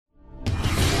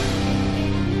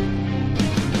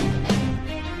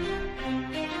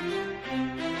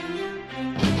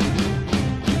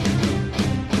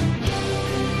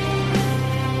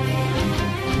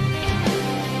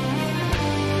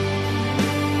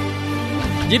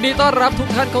ยินดีต้อนรับทุก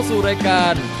ท่านเข้าสู่รายกา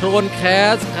รโทนแค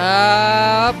สค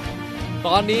รับต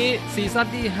อนนี้ซีซั่น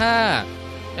ที่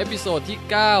5เอพิโซดที่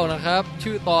9นะครับ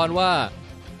ชื่อตอนว่า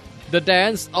The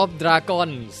Dance of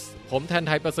Dragons ผมแทนไ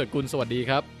ทยประเสริฐกุลสวัสดี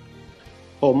ครับ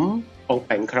ผมปองแ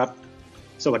ปงครับ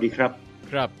สวัสดีครับ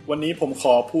ครับวันนี้ผมข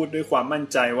อพูดด้วยความมั่น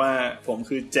ใจว่าผม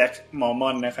คือแจ็คมอร์ม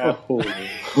อนนะครับ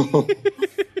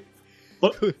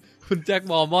คุณแจ็ค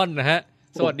มอร์มอนนะฮะ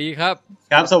สวัสดีครับ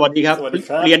ครับสวัสดีครับ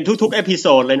เรียนทุกๆเอพิโซ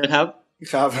ดเลยนะครับ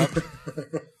ครับ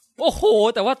โอ้โห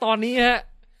แต่ว่าตอนนี้ฮะ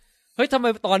เฮ้ยทำไม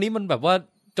ตอนนี้มันแบบว่า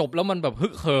จบแล้วมันแบบฮึ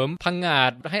กเหิมพังงา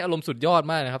ดให้อารมณ์สุดยอด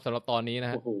มากนะครับสำหรับตอนนี้น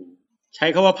ะฮะใช้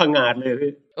คำว่าพังงาดเลย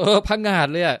พี่พังงาด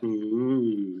เลยอ่ะ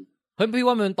เฮ้ยพี่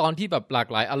ว่ามันเป็นตอนที่แบบหลาก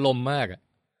หลายอารมณ์มากอ่ะ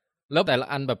แล้วแต่ละ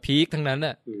อันแบบพีคทั้งนั้น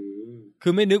น่ะคื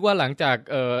อไม่นึกว่าหลังจาก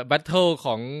แบทเทิลข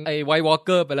องไอ้ไวท์วอล์กเก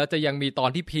อร์ไปแล้วจะยังมีตอน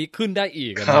ที่พีคขึ้นได้อี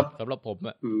กนะครับสำหรับผม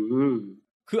อ่ะ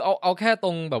คือเอาแค่ต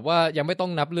รงแบบว่ายังไม่ต้อ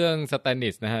งนับเรื่องสแตนนิ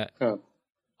สนะฮะ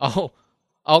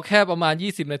เอาแค่ประมาณ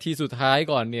20นาทีสุดท้าย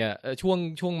ก่อนเนี่ย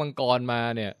ช่วงมังกรมา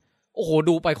เนี่ยโอ้โห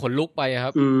ดูไปขนลุกไปค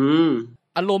รับ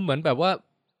อารมณ์เหมือนแบบว่า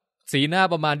สีหน้า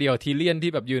ประมาณเดียวทีเลียน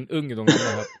ที่แบบยืนอึ้งอยู่ตรงนั้นน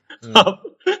ะครับ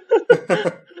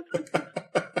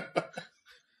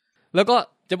แล้วก็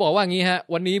จะบอกว่างี้ฮะ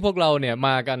วันนี้พวกเราเนี่ยม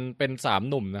ากันเป็น3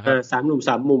หนุ่มนะครับ3หนุ่ม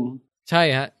3มุมใช่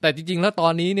ฮะแต่จริงๆแล้วตอ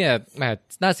นนี้เนี่ยแหม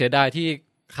น่าเสียดายที่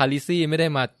คาริซี่ไม่ได้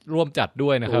มาร่วมจัดด้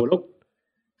วยนะครับ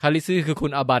คาริซี่คือคุ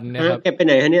ณอบันนะครับแกไปไ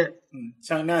หนฮะเนี่ย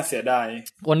ช่างน่าเสียดาย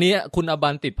วันนี้คุณอบั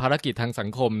นติดภารกิจทางสัง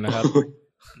คมนะครับ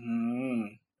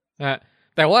นะ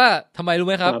แต่ว่าทำไมรู้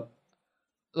ไหมครับ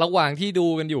ระหว่างที่ดู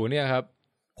กันอยู่เนี่ยครับ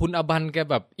คุณอบันแก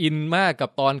แบบอินมากกับ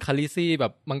ตอนคาริซี่แบ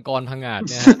บมังกรผงาด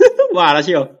เนี่ยว่าแล้วเ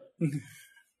ชียว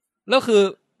แล้วคือ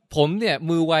ผมเนี่ย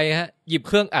มือไวฮะหยิบเ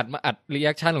ครื่องอัดมาอัดรีแอ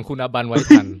คชั่นของคุณอบันไว้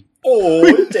ทันโอ้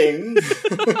เจ๋ง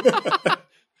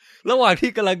ระหว่างที่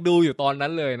กำลังดูอยู่ตอนนั้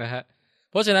นเลยนะฮะ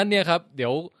เพราะฉะนั้นเนี่ยครับเดี๋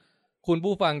ยวคุณ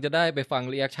ผู้ฟังจะได้ไปฟัง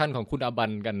รีแอคชั่นของคุณอบั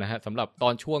นกันนะฮะสำหรับตอ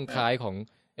นช่วงท้ายของ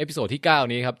เอพิโซดที่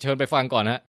9นี้ครับเชิญไปฟังก่อน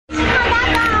ฮะ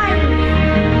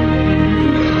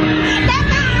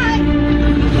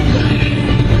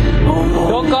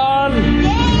โดกอน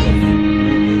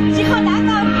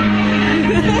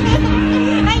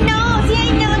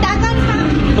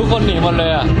ทุกคนหนีหมดเล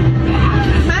ยอ่ะ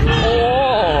โอ้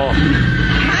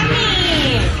ม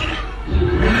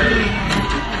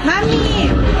ามี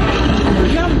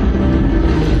ยม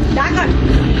ดาก่อน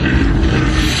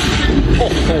โอ้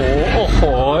โหโอ้โห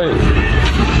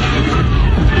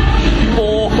โอ้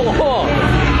โห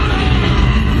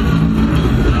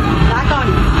ดาก่อน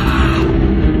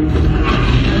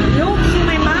ลูกชื่อไ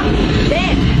ม่มัมเด็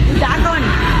ดดาก่อน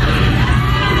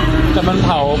แต่มันเผ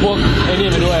าพวกไอ้นี่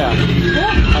ไปด้วยอ่ะ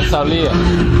อันซาลี่อ่ะ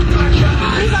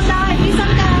พี่ซัมได้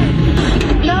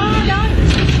no don't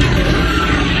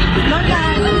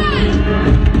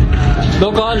โด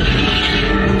กอน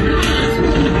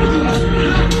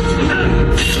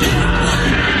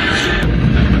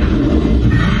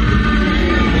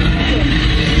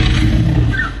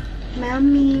มา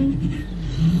มี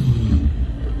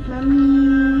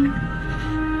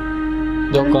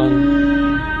โดกอน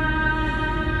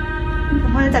ผม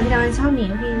พอจะจับที่เราชอบหนี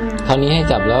ทุกทีเลยคราวนี้ให้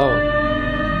จับแล้ว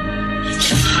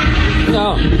เนา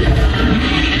ะ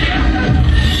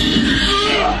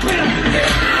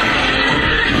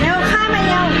เร็วข้ามาเ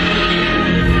ร็ว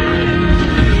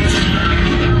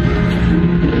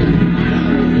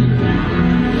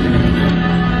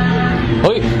เ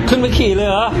ฮ้ยขึ้นไปขี่เลย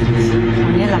เหรอ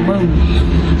อันนี้แหละมึง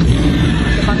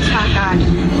จะบังชาการ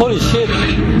Holy shit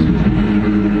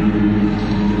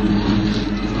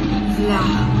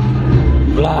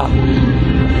บลา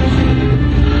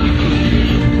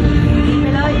ไป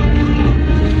เลย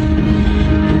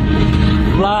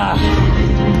บลา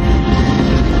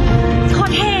โคต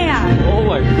รเท่อะ Oh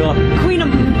my god Queen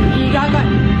of Dragon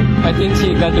I think she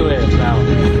can do it now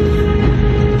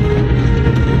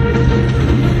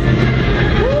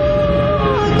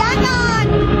Dragon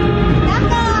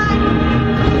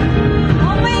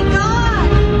Oh my god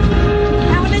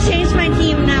I want to change my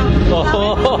team now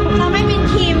เราไม่เป็น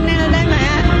ทีมนะได้ไหม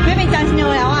ไม่เป็นจอร์จโน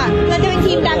แล้วอ่ะเราจะเป็น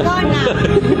ทีมดราก้อนนะ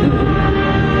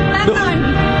ดราก้อน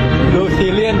ดูที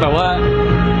เลียนแบบว่า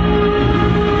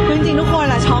จริงๆทุกคน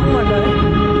อะช็อกหมดเลย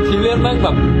ทีเลียนแม่งแบ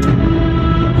บ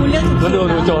คุณเลือกถูกแล้ว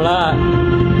ดูโจล่า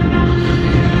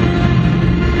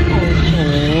โอ้โห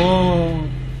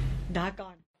ดราก้อ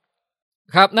น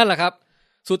ครับนั่นแหละครับ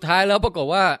สุดท้ายแล้วปรากฏ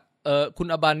ว่าคุณ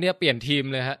อบันเนี่ยเปลี่ยนทีม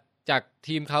เลยฮะจาก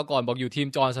ทีมคราวก่อนบอกอยู่ทีม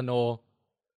จอห์นสโนว์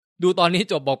ดูตอนนี้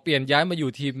จบบอกเปลี่ยนย้ายมาอยู่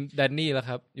ทีมแดนนี่แล้วค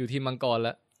รับอยู่ทีมมังกรแ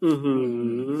ล้ว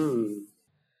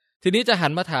ทีนี้จะหั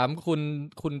นมาถาม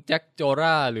คุณแจ็คโจร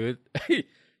าหรือ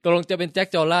ตกลงจะเป็นแจ็ค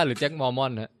โจราหรือแจ็คมอร์มอ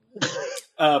นฮะ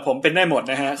ผมเป็นได้หมด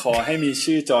นะฮะขอให้มี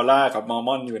ชื่อจอร่ากับมอร์ม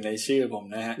อนอยู่ในชื่อผม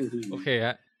นะฮะโอเคฮ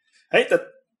ะเฮ้ยแต่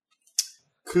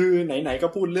คือไหนๆก็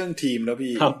พูดเรื่องทีมแล้ว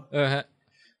พี่ฮะ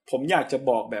ผมอยากจะ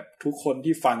บอกแบบทุกคน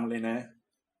ที่ฟังเลยนะ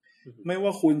ไม่ว่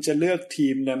าคุณจะเลือกที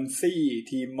มแนมซี่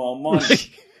ทีมมอร์มอน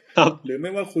หรือไ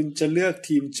ม่ว่าคุณจะเลือก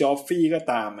ทีมจอฟฟี่ก็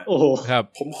ตามอ่ะโอ้ครับ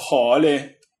ผมขอเลย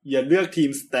อย่าเลือกทีม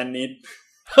สแตนนิส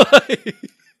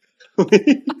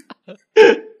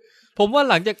ผมว่า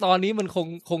หลังจากตอนนี้มัน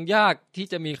คงยากที่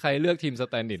จะมีใครเลือกทีมส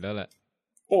แตนนิสแล้วแหละ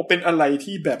โอ้เป็นอะไร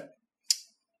ที่แบบ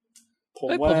ผ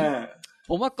ม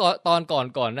ว่า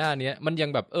ก่อนหน้านี้มันยัง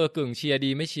แบบกึ่งเชียร์ดี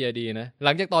ไม่เชียร์ดีนะห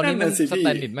ลังจากตอนนี้มันสแต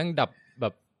นนิสแม่ง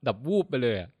ดับวูบไปเล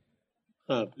ยอ่ะ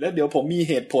แล้วเดี๋ยวผมมี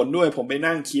เหตุผลด้วยผมไป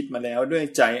นั่งคิดมาแล้วด้วย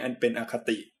ใจอันเป็นอค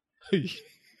ติ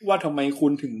ว่าทำไมคุ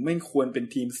ณถึงไม่ควรเป็น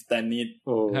ทีมสแตนนิส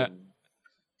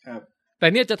ครับแต่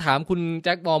เนี่ยจะถามคุณแ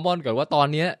จ็คมอร์มอนก่อนว่าตอน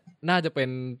นี้น่าจะเป็น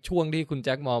ช่วงที่คุณแ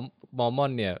จ็คมอร์มอ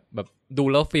นเนี่ยแบบดู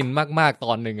แล้วฟินมากๆต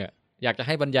อนนึงอ่ะอยากจะใ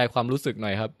ห้บรรยายความรู้สึกหน่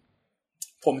อยครับ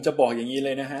ผมจะบอกอย่างนี้เล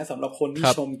ยนะฮะสำหรับคนที่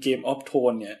ชมเกมออฟโท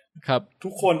นเนี่ยครับทุ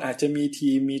กคนอาจจะมี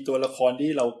ทีมมีตัวละครที่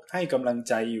เราให้กำลัง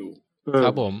ใจอยู่ค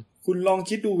รับผมคุณลอง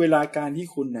คิดดูเวลาการที่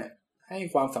คุณเนี่ยให้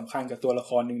ความสำคัญกับตัวละค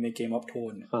รหนึ่งในเกมออฟโท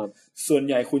นส่วน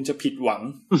ใหญ่คุณจะผิดหวัง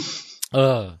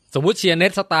สมมุติเชียร์เน็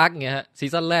ตสตาร์กเงี้ยฮะซี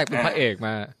ซั่นแรกเป็นพระเอกม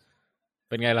าเ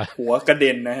ป็นไงล่ะหัวกระเ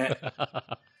ด็นนะฮะ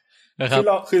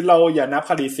คือเราอย่านับ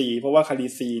คาริซีเพราะว่าคาริ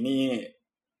ซีนี่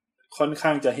ค่อนข้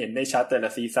างจะเห็นได้ชัดแต่ละ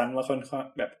ซีซั่นว่าค่อนข้าง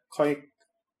แบบค่อย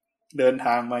เดินท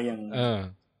างมาอย่าง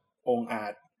องอา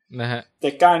จนะฮะแต่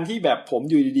การที่แบบผม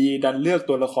อยู่ดีๆดันเลือก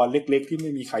ตัวละครเล็กๆที่ไ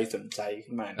ม่มีใครสนใจ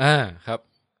ขึ้นมาครับ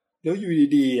แล้วอยู่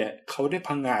ดีๆอ่ะเขาได้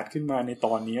พังงาดขึ้นมาในต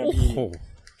อนนี้พี่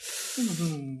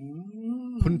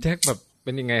คุณแจ็คแบบเ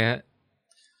ป็นยังไงฮะ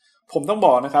ผมต้องบ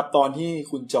อกนะครับตอนที่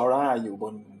คุณจอร่าอยู่บ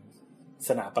นส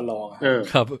นามประลอง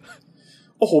ครับ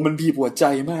โอ้โหมันบีบหัวใจ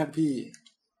มากพี่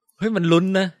เฮ้ยมันลุ้น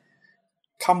นะ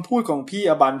คำพูดของพี่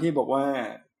อบันที่บอกว่า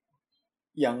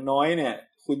อย่างน้อยเนี่ย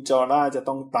คุณจอร่าจะ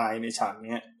ต้องตายในฉากเ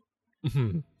นี้ย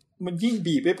มันยิ่ง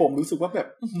บีบให้ผมรู้สึกว่าแบบ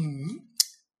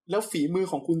แล้วฝีมือ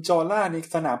ของคุณจอร่าใน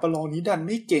สนามประลองนี้ดันไ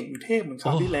ม่เก่งเทพเหมือนคร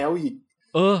าวที่แล้วอีก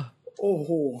โอ้โห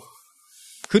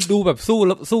คือดูแบบสู้แ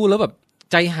ล้วแบบ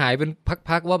ใจหายเป็น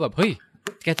พักๆว่าแบบเฮ้ย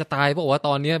แกจะตายเพราะว่าต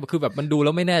อนนี้คือแบบมันดูแ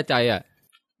ล้วไม่แน่ใจอ่ะ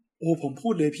โอ้ผมพู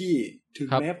ดเลยพี่ถึง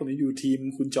แม้ผมจะอยู่ทีม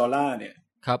คุณจอร่าเนี่ย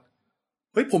ครับ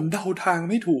เฮ้ยผมเดาทาง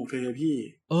ไม่ถูกเลยพี่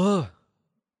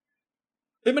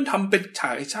เฮ้ยมันทำเป็นฉา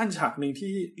กแอคชั่นฉากนึง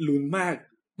ที่ลุ้นมาก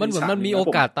มันเหมือนมันมีโอ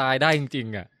กาสตายได้จริง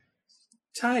ๆอ่ะ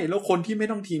ใช่แล้วคนที่ไม่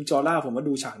ต้องทีมจอร่าผมมา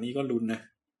ดูฉากนี้ก็ลุ้นนะ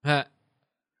ฮะ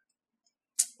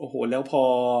โอ้โหแล้วพอ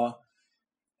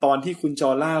ตอนที่คุณจอ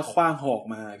ร่าขว้างหอก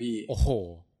มาพี่โอ้โห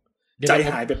ใจ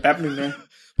หายไปแป๊บนึงนะ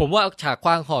ผมว่าฉากข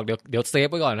ว้างหอกเดี๋ยวเซฟ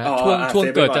ไว้ก่อนนะช่วง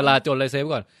เกิดจลาจลอะไรเซฟไ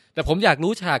ว้ก่อนแต่ผมอยาก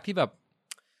รู้ฉากที่แบบ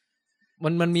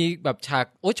มันมีแบบฉาก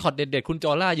โอ้ช็อตเด็ดๆคุณจ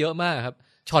อร่าเยอะมากครับ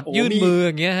ช็อตยื่นมืออ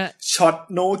ย่างเงี้ยฮะช็อต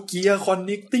โนเกียคอนเ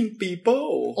นคติ้งปีเปิล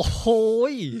โอ้โห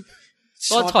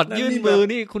ตอนช็อตยื่นมือ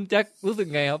นี่คุณแจ็ครู้สึก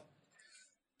ไงครับ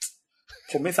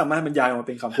ผมไม่สามารถบรรยายออกมาเ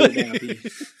ป็นคำพูดได้ครับพี่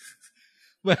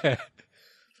แหม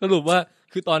สรุปว่า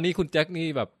คือตอนนี้คุณแจ็คนี่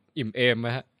แบบอิ่มเอมไหม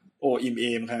ฮะโอ้อิ่มเอ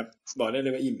มครับบอกได้เล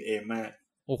ยว่าอิ่มเอมมาก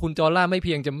โอ้คุณจอร่าไม่เ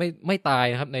พียงจะไม่ตาย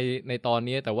นะครับในตอน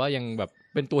นี้แต่ว่ายังแบบ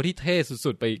เป็นตัวที่เท่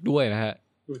สุดๆไปอีกด้วยนะฮะ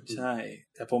ใช่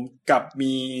แต่ผมกลับ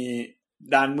มี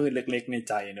ด้านมืดเล็กๆใน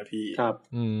ใจนะพี่ครับ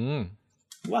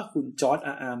ว่าคุณจอร์จอ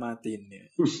าร์มาร์ตินเนี่ย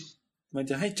มัน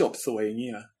จะให้จบสวยอย่างนี้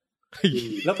เหรอ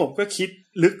แล้วผมก็คิด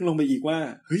ลึกลงไปอีกว่า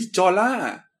เฮ้ยจอร่า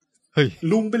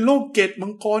ลุงเป็นโรคเกล็ดมั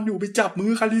งกรอยู่ไปจับมื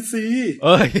อคาริซี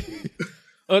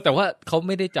แต่ว่าเขาไ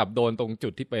ม่ได้จับโดนตรงจุ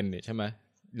ดที่เป็นนี่ใช่ไหม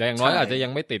แต่อย่างน้อยอาจจะยั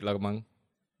งไม่ติดหรอกมั้ง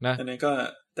นะอันนี้ก็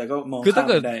แต่ก็มองคือถ้า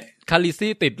เกิดคาริซี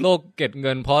ติดโรคเกล็ดเ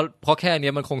งินเพราะแค่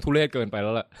นี้มันคงทุเรศเกินไปแ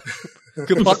ล้วล่ะ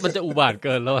คือพล็อตมันจะอุบาทเ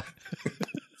กินแล้ว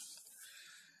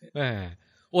แหม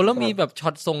โอ้แล้วมีแบบช็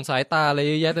อตส่งสายตาอะไรเ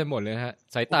ยอะแยะไปหมดเลยฮะ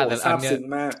สายตาแต่ละอันเนี่ย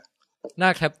หน้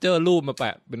าแคปเจอร์รูปมาแป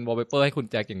ะเป็นวอลเปเปอร์ให้คุณ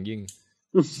แจ็คอย่างยิ่ง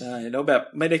ใช่แล้วแบบ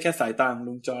ไม่ได้แค่สายตาของ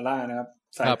ลุงจอร่านะครับ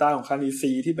สายตาของคาริ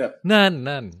ซีที่แบบนั่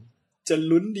นจะ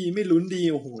ลุ้นดีไม่ลุ้นดี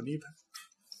โอ้โหนี่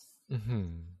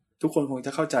ทุกคนคงจ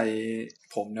ะเข้าใจ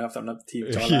ผมนะครับสำหรับทีม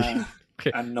จอร่า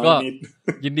อันน้อยนิด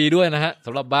ยินดีด้วยนะฮะส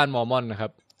ำหรับบ้านมอร์มอนนะครั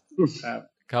บ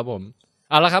ครับผม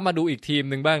เอาละครับมาดูอีกทีม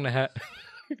หนึ่งบ้างนะฮะ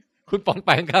คุณปองแป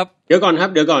งครับเดี๋ยวก่อน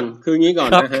คืองี้ก่อน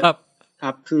นะฮะค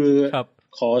รับคือ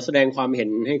ขอแสดงความเห็น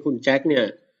ให้คุณแจ็คเนี่ย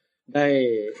ได้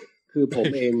คือผม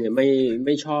เองเนี่ยไ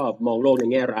ม่ชอบมองโลกใน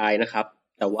แง่ร้ายนะครับ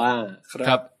แต่ว่าค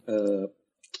รับ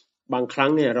บางครั้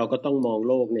งเนี่ยเราก็ต้องมอง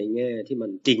โลกในแง่ที่มั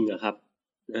นจริงอะครับ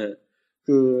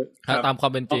คือตามควา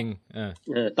มเป็นจริง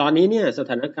ตอนนี้เนี่ยส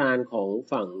ถานการณ์ของ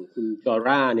ฝั่งคุณจอ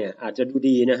ร่าเนี่ยอาจจะดู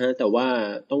ดีนะฮะแต่ว่า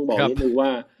ต้องบอกนิดนึงว่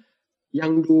า ยั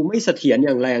งดูไม่เสถียรอ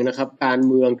ย่างแรงนะครับการ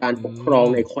เมืองการปกครอง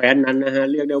ในแคว้นนั้นนะฮะ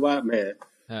เรียกได้ว่าแหม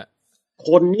ค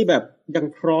นนี่แบบยัง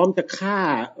พร้อมจะฆ่า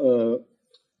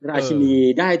ราชินี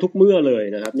ได้ทุกเมื่อเลย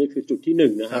นะครับนี่คือจุดที่หนึ่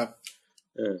งนะครับ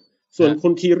ส่วนคุ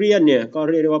ณทีเรียนเนี่ยก็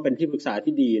เรียกได้ว่าเป็นที่ปรึกษา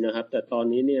ที่ดีนะครับแต่ตอน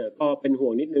นี้เนี่ยก็เป็นห่ว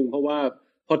งนิดนึงเพราะว่า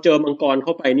พอเจอมังกรเข้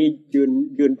าไปนี่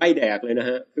ยืนใบ้แดกเลยนะ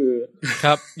ฮะคือค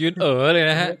รับยืนเลย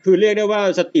นะฮะคือเรียกได้ว่า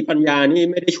สติปัญญานี่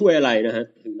ไม่ได้ช่วยอะไรนะฮะ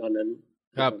ถึงตอนนั้น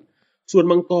ครับส่วน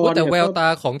มังกรแต่แววตา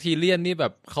ของทีเรียนนี่แบ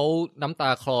บเขาน้ำตา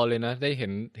คลอเลยนะได้เ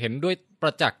ห็นด้วยปร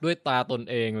ะจักษ์ด้วยตาตน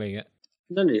เองอะไรเงี้ย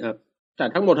นั่นเองครับแต่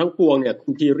ทั้งหมดทั้งปวงเนี่ยคุ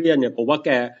ณทีเรียนเนี่ยผมว่า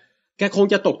แกคง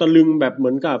จะตกตะลึงแบบเห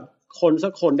มือนกับคนสั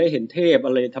กคนได้เห็นเทพอ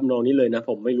ะไรทำนองนี้เลยนะ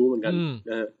ผมไม่รู้เหมือนกัน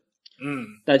นะฮะ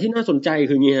แต่ที่น่าสนใจ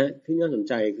คืองี้ฮะที่น่าสน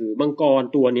ใจคือมังกร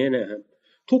ตัวนี้นะครับ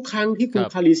ทุกครั้งที่คุณ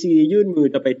คาริซียื่นมือ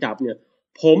จะไปจับเนี่ย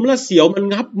ผมละเสียวมัน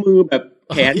งับมือแบบ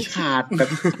แขนขาดแบบ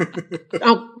เอ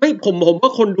าไม่ผมว่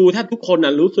าคนดูแทบทุกคนน่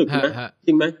ะรู้สึกนะจ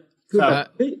ริงไหมคือแบบ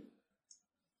เ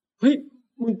ฮ้ย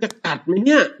มึงจะกัดไหมเ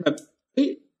นี่ยแบบเฮ้ย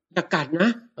จะกัดนะ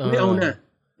ไม่เอานะ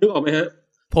นึกออกไหมฮะ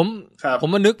ผม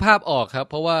มานึกภาพออกครับ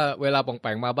เพราะว่าเวลาปองแป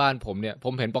งมาบ้านผมเนี่ยผ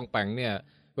มเห็นปองแปงเนี่ย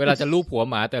เวลาจะลูบหัว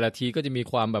หมาแต่ละทีก็จะมี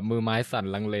ความแบบมือไม้สั่น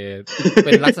ลังเลเ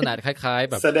ป็นลักษณะคล้ายๆ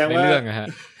แบบในเรื่องอะฮะ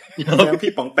แสดง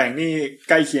พี่ปองแปงนี่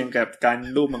ใกล้เคียงกับการ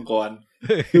ลูบมังกร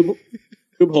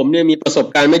คือผมเนี่ยมีประสบ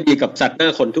การณ์ไม่ดีกับสัตว์หน้า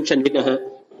ขนทุกชนิดนะฮะ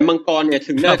มังกรเนี่ย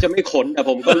ถึงน่าจะไม่ขนแต่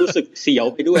ผมก็รู้สึกเสียว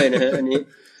ไปด้วยนะฮะอันนี้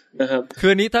นะครับคื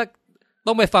นนี้ถ้า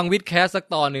ต้องไปฟังวิดแคสสัก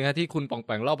ตอนนึงฮะที่คุณปองแป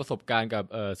งเล่าประสบการณ์กับ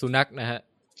สุนัขนะฮะ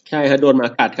ใช่ฮะโดนหมา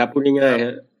กัดครับพูดง่ายๆฮ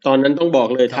ะตอนนั้นต้องบอก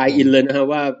เลยทายอินเลยนะฮะ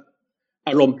ว่าอ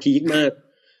ารมณ์พีคมาก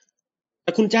แ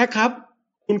ต่คุณแจ็คครับ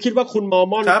คุณคิดว่าคุณมอร์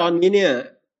มอนตอนนี้เนี่ย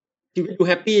ชีวิตดูแ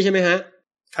ฮปปี้ใช่ไหมฮะ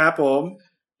ครับผม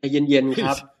ใจเย็นๆค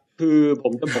รับคือผ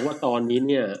มจะบอกว่าตอนนี้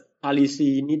เนี่ยพาริซี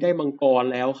นี่ได้มังกร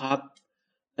แล้วครับ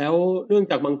แล้วเนื่อง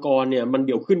จากมังกรเนี่ยมันเ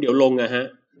ดี๋ยวขึ้นเดี๋ยวลงอะฮะ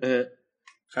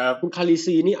ครับคุณคาริ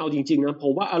ซีนี่เอาจริงๆนะผ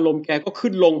มว่าอารมณ์แกก็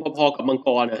ขึ้นลงพอๆกับมังก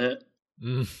รนะฮะ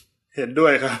เห็นด้ว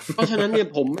ยครับเพราะฉะนั้นเนี่ย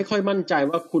ผมไม่ค่อยมั่นใจ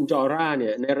ว่าคุณจอร่าเนี่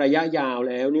ยในระยะยาว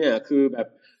แล้วเนี่ยคือแบบ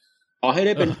ต่อให้ไ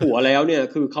ด้เป็นผัวแล้วเนี่ย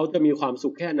คือเขาจะมีความสุ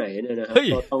ขแค่ไหนเนี่ยนะครับ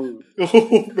ก็ต้อง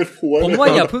เป็นผัวผมว่า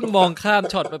อย่าเพิ่งมองข้าม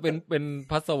ช็อตมาเป็น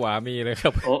พัสวามีเลยครั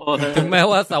บถึงแม้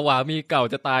ว่าสวามีเก่า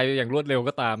จะตายอย่างรวดเร็ว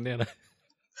ก็ตามเนี่ยนะ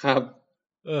ครับ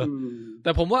แ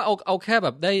ต่ผมว่าเอาแค่แบ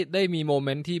บได้มีโมเม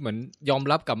นต์ที่เหมือนยอม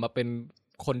รับกลับมาเป็น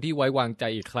คนที่ไว้วางใจ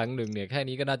อีกครั้งหนึ่งเนี่ยแค่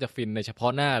นี้ก็น่าจะฟินในเฉพา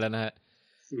ะหน้าแล้วนะฮะ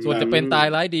ส่วนจะเป็นตาย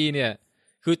ร้ายดีเนี่ย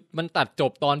คือมันตัดจ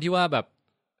บตอนที่ว่าแบบ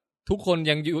ทุกคน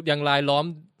ยังรายล้อม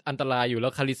อันตรายอยู่แล้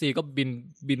วคาริซีก็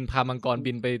บินพามังกร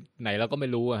บินไปไหนแล้วก็ไม่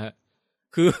รู้อะฮะ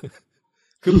คื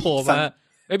อโผล่มา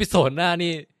เอพิโซดหน้า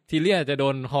นี่ทีเรียจะโด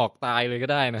นหอกตายเลยก็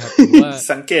ได้นะครับว่า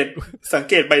สังเ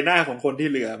กตใบหน้าของคนที่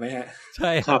เหลือไหมฮะใ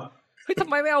ช่ครับเฮ้ยทำ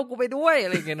ไมไม่เอากูไปด้วยอะ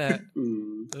ไรอย่างเงี้ยนะ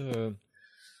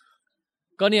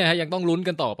ก็เนี่ยฮะยังต้องลุ้น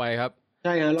กันต่อไปครับใ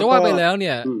ช่ครับจะว่าไปแล้วเ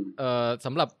นี่ยส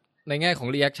ำหรับในแง่ของ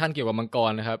รีแอคชั่นเกี่ยวกับมังก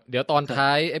รนะครับเดี๋ยวตอนท้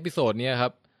ายเอพิโซดนี้ครั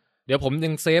บเดี๋ยวผมยั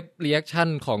งเซฟรีแอคชั่น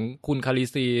ของคุณคาริ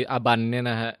ซีอาบันเนี่ย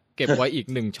นะฮะเก็บไว้อีก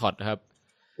1ช็อตครับ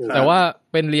แต่ว่า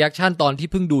เป็นรีแอคชั่นตอนที่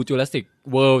เพิ่งดู Jurassic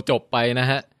World จบไปนะ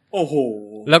ฮะโอ้โห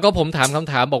แล้วก็ผมถามค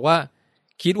ำถามบอกว่า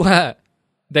คิดว่า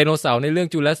ไดโนเสาร์ในเรื่อง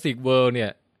Jurassic World เนี่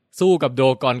ยสู้กับโด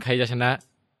กอนใครจะชนะ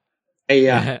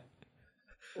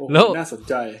แล้วน่าสน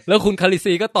ใจแล้วคุณคาริ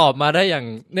ซีก็ตอบมาได้อย่าง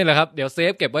นี่แหละครับเดี๋ยวเซ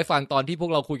ฟเก็บไว้ฟังตอนที่พว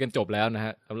กเราคุยกันจบแล้วนะฮ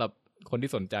ะสำหรับคนที่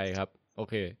สนใจครับโอ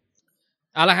เค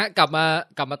เอาละฮะกลับ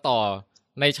มาต่อ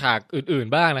ในฉากอื่น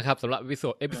ๆบ้างนะครับสำหรับเ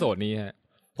อพิโซดนี้ฮะ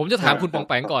ผมจะถามคุณปอง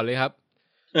แปงก่อนเลยครับ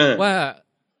ว่า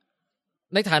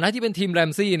ในฐานะที่เป็นทีมแร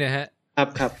มซี่เนี่ยฮะ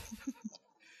ครับ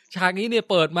ฉากนี้เนี่ย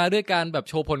เปิดมาด้วยการแบบ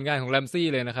โชว์ผลงานของแรมซี่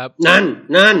เลยนะครับนั่น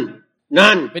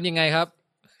เป็นยังไงครับ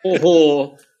โอ้โห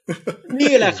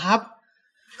นี่แหละครับ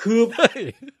คือ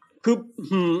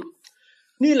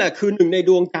นี่แหละคือหนึ่งในด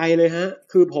วงใจเลยฮะ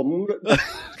คือผม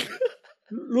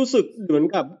รู้สึกเหมือน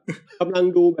กับกำลัง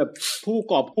ดูแบบผู้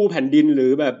กอบกู้แผ่นดินหรื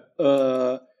อแบบ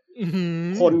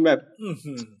คนแบบ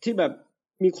ที่แบบ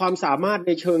มีความสามารถใ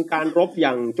นเชิงการรบอ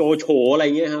ย่างโจโฉอะไร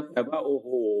เงี้ยครับแบบว่าโอ้โห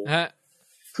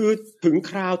คือถึง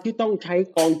คราวที่ต้องใช้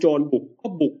กองโจรบุกก็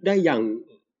บุกได้อย่าง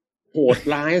โหด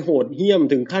ร้ายโหดเหี้ยม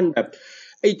ถึงขั้นแบบ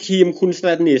ไอ้ทีมคุณสแต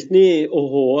นนิสนี่โอ้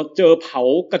โหเจอเผา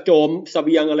กระโจมเส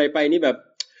บียงอะไรไปนี่แบบ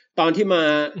ตอนที่มา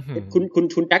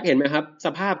คุณแจ็คเห็นไหมครับส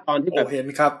ภาพตอนที่แบบเห็น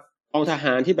ครับกองทห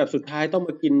ารที่แบบสุดท้ายต้องม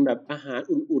ากินแบบอาหาร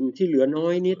อุ่นๆที่เหลือน้อ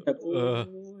ยนิดแบบ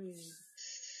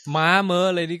ม้าเมอ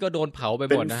อะไรนี่ก็โดนเผาไปห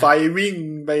มดนะเป็นไฟวิ่ง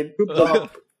ไป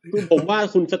คือผมว่า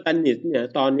คุณสแตนนิสเนี่ย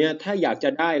ตอนเนี้ยถ้าอยากจะ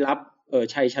ได้รับ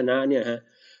ชัยชนะเนี่ยฮะ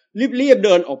รีบเ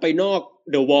ดินออกไปนอก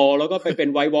เดอะวอลแล้วก็ไปเป็น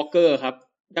ไวท์วอล์กเกอร์ครับ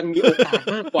ยังมีโอกาส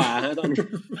มากกว่าฮะตอนนี้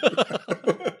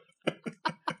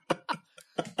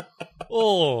โอ้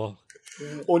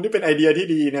โอ้นี่เป็นไอเดียที่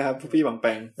ดีนะครับพี่บางแป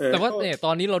งแต่ว่าเนี่ยต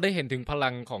อนนี้เราได้เห็นถึงพลั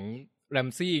งของแรม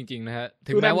ซี่จริงๆนะฮะ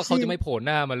ถึงแม้ว่าเขาจะไม่โผล่ห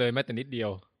น้ามาเลยแม้แต่นิดเดียว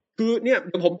คือเนี่ยเ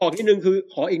ดี๋ยวผมบอกนิดนึงคือ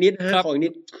ขออีกนิดนะฮะขออีกนิ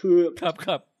ดคือค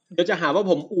รับเดี๋ยวจะหาว่า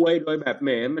ผมอวยโดยแบบแหม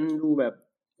มันดูแบบ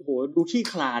โอ้โหดูขี้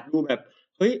ขลาดดูแบบ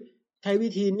เฮ้ยใช้วิ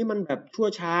ธีนี้มันแบบชั่ว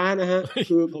ช้านะฮะ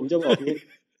คือผมจะบอกนี้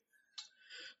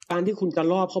การที่คุณจะ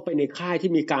ลอบเข้าไปในค่าย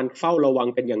ที่มีการเฝ้าระวัง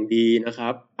เป็นอย่างดีนะครั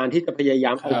บการที่จะพยาย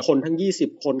ามเอาคนทั้ง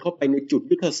20คนเข้าไปในจุด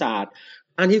ยุทธศาสตร์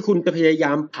การที่คุณจะพยาย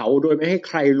ามเผาโดยไม่ให้ใ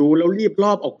ครรู้แล้วรีบล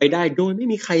อบออกไปได้โดยไม่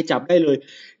มีใครจับได้เลย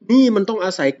นี่มันต้องอ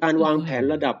าศัยการวางแผน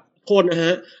ระดับโทษนะฮ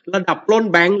ะระดับปล้น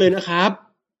แบงค์เลยนะครับ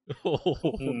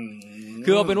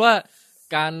คือเอาเป็นว่า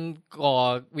การก่อ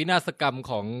วินาศกรรม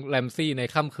ของแรมซี่ใน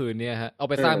ค่ำคืนนี้ฮะเอา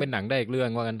ไปสร้างเป็นหนังได้อีกเรื่อง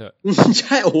ว่ากันเถอะใ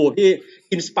ช่โอ้โหพี่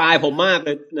อินสปายผมมากเล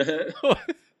ยนะฮะ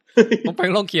ผมไป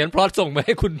ลองเขียนพล็อตส่งมาใ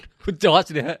ห้คุณจอร์จ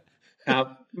เนี่ยครับ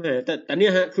แต่เนี่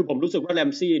ยฮะคือผมรู้สึกว่าแร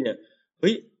มซี่เนี่ยเ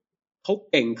ฮ้ยเขา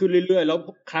เก่งขึ้นเรื่อยๆแล้ว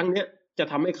ครั้งเนี้ยจะ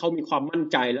ทำให้เขามีความมั่น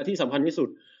ใจและที่สำคัญที่สุด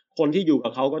คนที่อยู่กั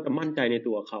บเขาก็จะมั่นใจใน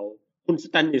ตัวเขาคุณส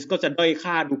แตนนิสก็จะด้อย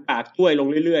ค่าดูปากถ้วยลง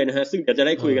เรื่อยๆนะฮะซึ่งเดี๋ยวจะไ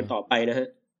ด้คุยกันต่อไปนะฮะ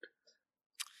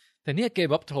แต่เนี่ยเกม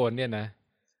ออฟโทนเนี่ยนะ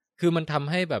คือมันท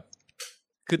ำให้แบบ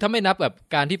คือถ้าไม่นับแบบ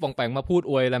การที่ปองแปงมาพูด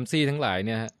อวยแรมซี่ทั้งหลายเ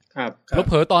นี่ยฮะครับ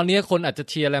เผลอๆตอนนี้คนอาจจะ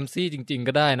เชียร์แรมซี่จริงๆ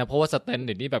ก็ได้นะเพราะว่าสแตน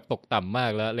นิสนี่แบบตกต่ำมา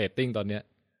กแล้วเรตติ้งตอนเนี้ย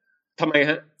ทำไม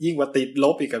ฮะยิ่งกว่าติดล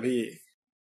บอีกอะพี่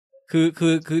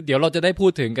คือเดี๋ยวเราจะได้พู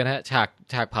ดถึงกันฮะ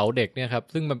ฉากเผาเด็กเนี่ยครับ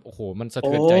ซึ่งมันโอ้โหมันสะเ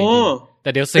ทือนใจจริงแต่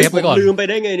เดี๋ยวเซฟไว้ก่อนลืมไป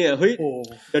ได้ไงเนี่ยเ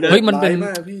ฮ้ยมันเป็น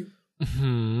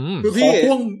คือพี่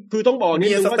คือต้องบอกนี่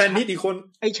ว่าสแตนนิสอีกคน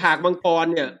ไอฉากมังกร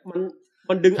เนี่ย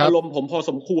มันดึงอารมณ์ผมพอ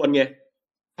สมควรไง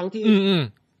ทั้งที่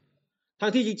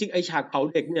จริงๆไอฉากเผา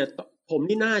เด็กเนี่ยผม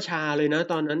นี่หน้าชาเลยนะ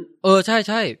ตอนนั้น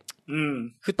ใช่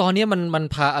คือตอนนี้มัน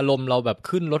พาอารมณ์เราแบบ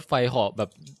ขึ้นรถไฟเหาะแบบ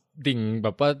ดิ่งแบ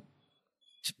บว่า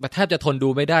แทบจะทนดู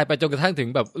ไม่ได้ไปจนกระทั่งถึง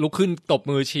แบบลุกขึ้นตบ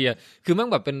มือเชียร์คือมัน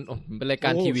แบบเป็นรายกา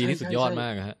รทีวีที่สุดยอดมา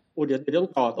กฮะโอ้เดี๋ยวต้อง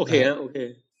ต่อโอเคนะโอเค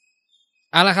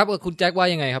ละครับคุณแจ็คว่า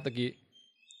ยังไงครับตะกี้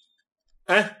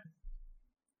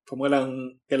ผมกำ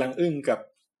ลังอึ้งกับ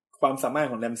ความสามารถ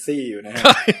ของแรมซี่อยู่นะฮะ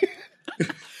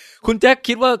คุณแจ็ค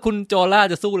คิดว่าคุณจอร่า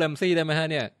จะสู้แรมซี่ได้ไหมฮะ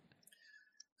เนี่ย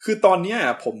คือตอนนี้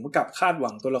ผมกับคาดหวั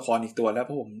งตัวละครอีกตัวแล้วเพ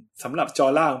ราะผมสำหรับจอ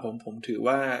ร่าของผมถือ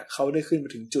ว่าเขาได้ขึ้นมา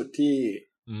ถึงจุดที่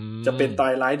จะเป็นตา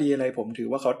ยร้ายดีอะไรผมถือ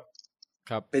ว่าเขา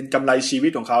เป็นกำไรชีวิ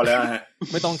ตของเขาแล้วฮะ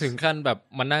ไม่ต้องถึงขั้นแบบ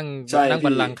มานั่ง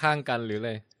บัลลังก์ข้างกันหรืออะไ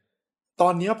รตอ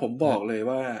นนี้ผมบอกเลย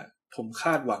ว่าผมค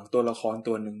าดหวังตัวละคร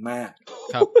ตัวหนึ่งมาก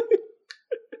ครับ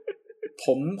ผ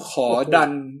มขอดั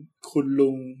นคุณลุ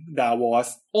งดาวอส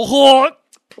โอ้โห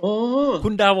คุ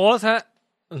ณดาวอสฮะ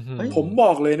ผมบ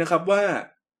อกเลยนะครับว่า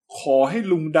ขอให้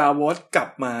ลุงดาวอสกลับ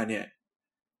มาเนี่ย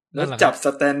แล้วจับส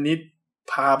แตนนิส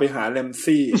พาไปหาแรม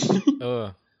ซี่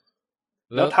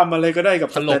แล้วทำอะไรก็ได้กับ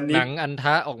สแตนนิสหนังอันท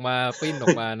ะออกมาปิ้นออ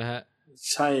กมานะฮะ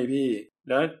ใช่พี่แ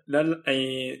ล้วไอ้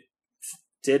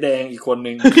เจ๊แดงอีกคน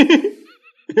นึง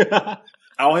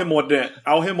เอาให้หมดเนี่ยเ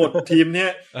อาให้หมดทีมเนี้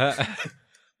ย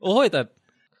โอ้ยแต่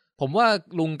ผมว่า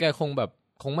ลุงแกค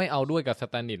งไม่เอาด้วยกับส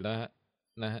แตนนิสแล้วฮะ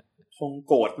นะฮะคง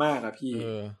โกรธมากอะพี่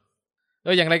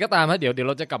อย่างไรก็ตามฮะเดี๋ยวเ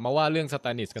ราจะกลับมาว่าเรื่องสแต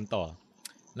นนิสกันต่อ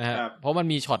นะฮะเพราะมัน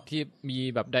มีช็อตที่มี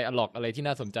แบบไดอะล็อกอะไรที่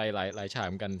น่าสนใจหลายฉากเ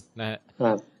หมือนกันนะฮะ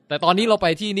แต่ตอนนี้เราไป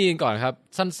ที่นี่กันก่อนครับ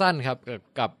สั้นๆครับ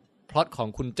กับพล็อตของ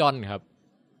คุณจอห์นครับ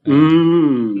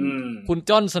คุณ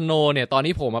จอห์นสโนว์เนี่ยตอน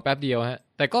นี้โผล่มาแป๊บเดียวฮะ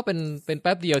แต่ก็เป็นแ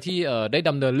ป๊บเดียวที่ได้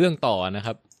ดำเนินเรื่องต่อนะค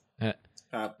รับฮะ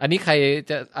อันนี้ใคร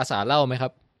จะอาสาเล่าไหมครั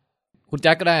บคุณแ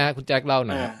จ็คก็ได้ฮะคุณแจ็คเล่าห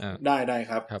น่อยได้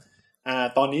ครับ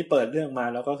ตอนนี้เปิดเรื่องมา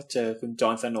แล้วก็เจอคุณจอ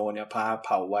ห์นสโนว์เนี่ยพาเ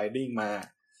ผ่าไวกิ้งมา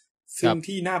ซึ่ง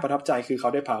ที่น่าประทับใจคือเขา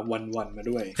ได้พาวันมา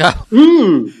ด้วยครับ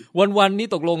วันนี่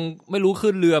ตกลงไม่รู้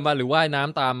ขึ้นเรือมาหรือว่ายน้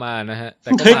ำตามมานะฮะแต่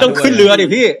ก็ต้องขึ้นเรือดิ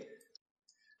พี่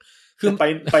คือไ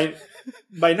ป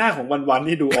ใบหน้าของวัน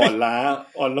นี่ดูอ่อนล้า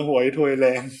อ่อนละหวยถวยแร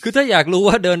งคือถ้าอยากรู้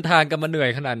ว่าเดินทางกันมาเหนื่อย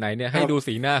ขนาดไหนเนี่ยให้ดู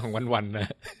สีหน้าของวันน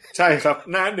ะใช่ครับ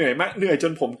หน้าเหนื่อยมากเหนื่อยจ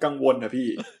นผมกังวลนะพี่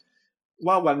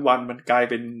ว่าวันมันกลาย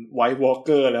เป็นไวท์วอล์กเก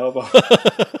อร์แล้วป่ะ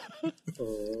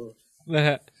นะฮ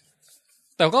ะ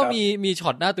แต่ก็มีช็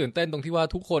อตน่าตื่นเต้นตรงที่ว่า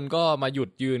ทุกคนก็มาหยุด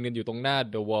ยืนกันอยู่ตรงหน้า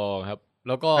เดอะวอลครับแ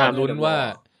ล้วก็ลุ้นว่า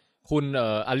คุณ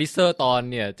อลิเซอร์ตอน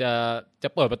เนี่ยจะ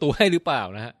เปิดประตูให้หรือเปล่า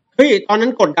นะฮะเฮ้ยตอนนั้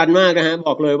นกดดันมากนะฮะบ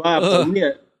อกเลยว่าผมเนี่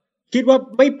ยคิดว่า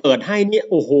ไม่เปิดให้เนี่ย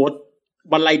โอ้โห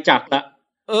บรรลัยจักรละ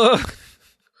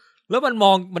แล้ว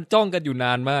มันจ้องกันอยู่น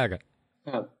านมากอ่ะ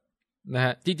ครับนะฮ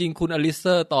ะจริงๆคุณอลิเซ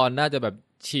อร์ตอนน่าจะแบบ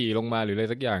ฉี่ลงมาหรืออะไร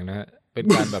สักอย่างนะฮะเป็น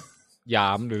การแบบยา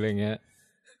มหรืออะไรเงี้ย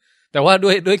แต่ว่า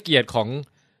ด้วยเกียรติของ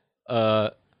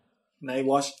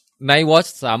Night Watch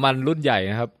สามัญรุ่นใหญ่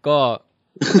นะครับก็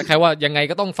คล้ายๆว่ายังไง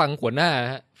ก็ต้องฟังหัวหน้า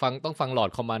ฮะต้องฟังลอร์ด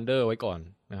คอมมานเดอร์ไว้ก่อน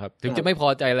นะครับถึงจะไม่พอ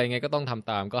ใจอะไรไงก็ต้องทำ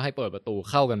ตามก็ให้เปิดประตู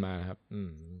เข้ากันมาครับ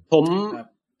ผ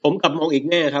มกลับมองอีก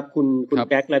แง่ครับคุณ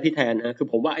แจ็คและพี่แทนนะคือ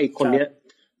ผมว่าไอ้คนเนี้ย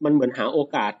มันเหมือนหาโอ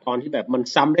กาสตอนที่แบบมัน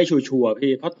ซ้ำได้ชัวร์ๆ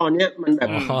พี่เพราะตอนเนี้ยมันแบบ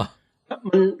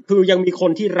มันคือยังมีค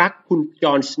นที่รักคุณจ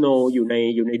อห์นสโนว์อยู่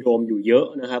ในโดมอยู่เยอะ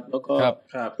นะครับแล้วก็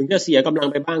ถึงจะเสียกำลัง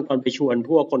ไปบ้างตอนไปชวน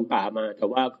พวกคนป่ามาแต่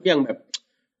ว่า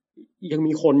ยัง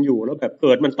มีคนอยู่แล้วแบบเ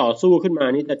กิดมันต่อสู้ขึ้นมา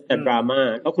นี่จะดราม่า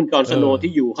แล้วคุณจอห์นสโนว์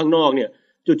ที่อยู่ข้างนอกเนี่ย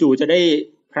จู่ๆจะได้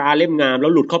พระเล่มงามแล้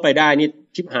วหลุดเข้าไปได้นี่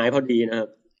ชิบหายพอดีนะครับ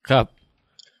ครับ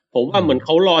ผมว่าเหมือนเข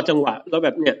ารอจังหวะแล้วแบ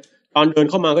บเนี่ยตอนเดิน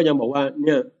เข้ามาก็ยังบอกว่าเ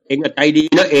นี่ยเองใจดี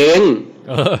นะเอง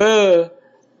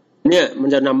เนี่ยมัน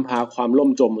จะนำพาความล่ม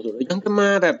จมมาสู่ยังจะมา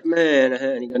แบบแม่นะฮ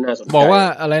ะอันนี้ก็น่าสนใจบอกว่า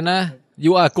อะไรนะ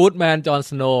you are good man Jon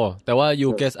Snow แต่ว่า you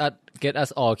get us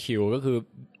all kill ก็คือ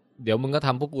เดี๋ยวมึงก็ท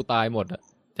ำพวกกูตายหมดอะ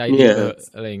ใจดีเถอะ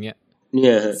อะไรอย่างเงี้ยเ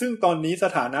นี่ยซึ่งตอนนี้ส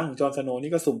ถานะของจอห์นสโนว์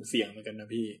นี่ก็สุ่มเสี่ยงเหมือนกันนะ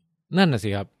พี่นั่นน่ะสิ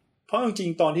ครับเพราะจริง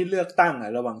ๆตอนที่เลือกตั้งอ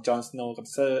ะระหว่างจอห์นสโนว์กับ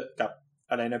เซอร์กับ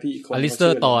อะไรนะพี่อลิสเตอ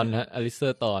ร์ตอนฮะอลิสเตอ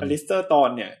ร์ตอน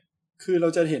เนี่ยคือเรา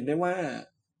จะเห็นได้ว่า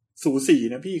สูสี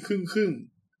นะพี่ครึ่ง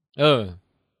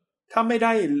ถ้าไม่ไ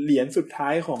ด้เหรียญสุดท้า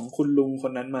ยของคุณลุงค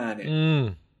นนั้นมาเนี่ย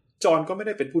จอห์นก็ไม่ไ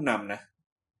ด้เป็นผู้นำนะ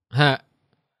ฮะ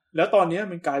แล้วตอนนี้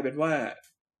มันกลายเป็นว่า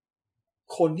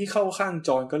คนที่เข้าข้างจ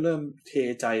อห์นก็เริ่มเท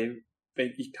ใจไป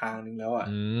อีกทางนึงแล้วอ่ะ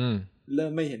เริ่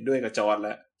มไม่เห็นด้วยกับจอห์นแ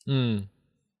ล้ว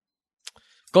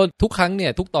ก็ทุกครั้งเนี่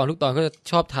ยทุกตอนก็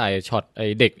ชอบถ่ายช็อตไอ้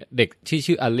เด็กที่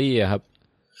ชื่ออัลลี่อะครับ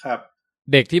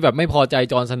เด็กที่แบบไม่พอใจ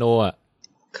จอห์นสโนว์อ่ะ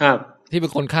ครับที่เป็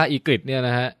นคนฆ่าอีกริดเนี่ยน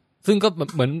ะฮะซึ่งก็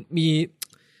เหมือนมี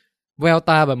แวว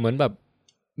ตาแบบเหมือนแบบ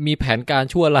มีแผนการ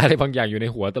ชั่วร้ายอะไรบางอย่างอยู่ใน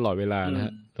หัวตลอดเวลานะฮ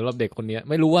ะสำหรับเด็กคนนี้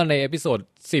ไม่รู้ว่าในเอพิโซด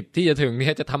10ที่จะถึงเนี่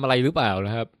ยจะทำอะไรหรือเปล่าน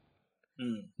ะครับ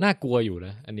น่ากลัวอยู่น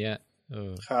ะอันเนี้ย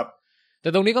ครับแต่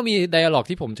ตรงนี้ก็มีไดอะล็อก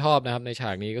ที่ผมชอบนะครับในฉ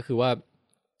ากนี้ก็คือว่า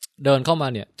เดินเข้ามา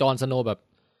เนี่ยจอห์นสโนว์แบบ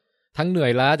ทั้งเหนื่อ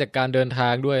ยล้าจากการเดินทา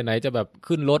งด้วยไหนจะแบบ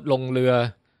ขึ้นรถลงเรือ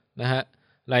นะฮะ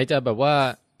ไหนจะแบบว่า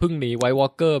เพิ่งหนีไวท์วอ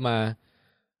ล์กเกอร์มา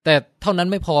แต่เท่านั้น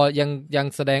ไม่พอยัง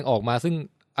แสดงออกมาซึ่ง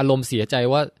อารมณ์เสียใจ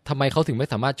ว่าทำไมเขาถึงไม่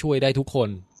สามารถช่วยได้ทุกคน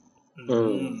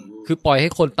คือปล่อยให้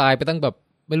คนตายไปตั้งแบบ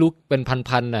ไม่รู้เป็น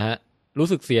พันๆนะฮะรู้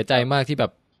สึกเสียใจมากที่แบ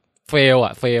บเ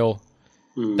ฟล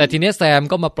แต่ทีนี้แซม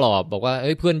ก็มาปลอบบอกว่าเ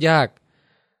อ้ยเพื่อนยาก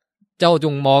เจ้าจ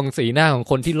งมองสีหน้าของ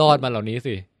คนที่รอดมาเหล่านี้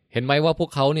สิเห็นไหมว่าพวก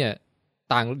เขาเนี่ย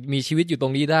ต่างมีชีวิตอยู่ตร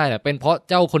งนี้ได้เป็นเพราะ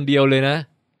เจ้าคนเดียวเลยนะ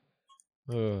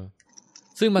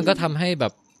ซึ่งมันก็ทำให้แบ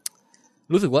บ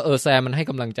รู้สึกว่าแซมมันให้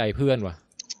กำลังใจเพื่อนว่ะ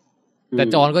แต่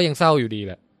จอห์นก็ยังเศร้าอยู่ดีแ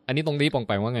หละอันนี้ตรงนี้ป่องแ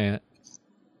ปงว่าไงฮะ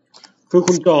คือ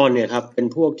คุณจอห์นเนี่ยครับเป็น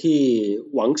พวกที่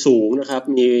หวังสูงนะครับ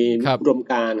มีอุดม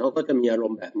การณ์เขาก็จะมีอาร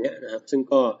มณ์แบบนี้นะครับซึ่ง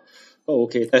ก็โอ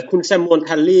เคแต่คุณแซมมอน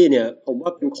ทัลลี่เนี่ยผมว่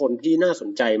าเป็นคนที่น่าสน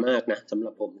ใจมากนะสำห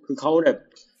รับผมคือเขาแบบ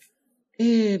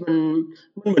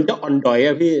มันเหมือนจะอ่อนดอยอ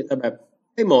ะพี่แต่แบบ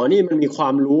ไอ้หมอนี่มันมีควา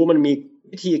มรู้มันมี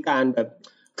วิธีการแบบ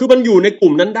คือมันอยู่ในก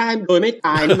ลุ่มนั้นได้โดยไม่ต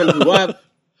ายนี่มันถือว่า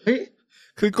เฮ้ย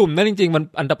คือกลุ่มนั้นจริงๆมัน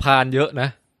อันธพาลเยอะนะ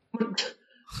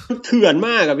มันเถื่อนม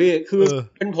ากอะพี่คือ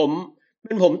เป็น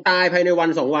ผมตายภายในวัน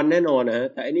2วันแน่นอนนะ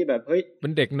แต่อันนี้แบบเฮ้ยมั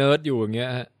นเด็กเนิร์ดอยู่อย่างเงี้ย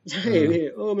ฮะใช่พี่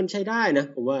มันใช้ได้นะ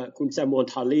ผมว่าคุณแซมมอน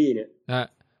ทัลลี่เนี่ย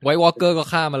ไวท์วอล์กเกอร์ก็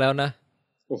ฆ่ามาแล้วนะ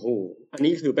โอ้โหอัน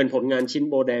นี้ถือเป็นผลงานชิ้น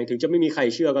โบแดงถึงจะไม่มีใคร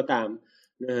เชื่อก็ตาม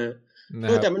นะฮะ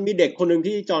แต่มันมีเด็กคนนึง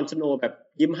ที่จอห์นสโนว์แบบ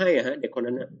ยิ้มให้อะฮะเด็กคน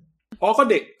นั้นน่ะก็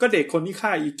เด็กคนที่ฆ่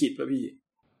าอีกิตป่ะพี่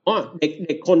เ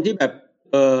ด็กคนที่แบบ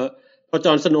พอจ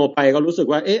อห์นสโนว์ไปก็รู้สึก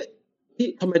ว่าที่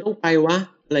ทำไมต้องไปวะ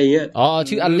อะไรเงี้ย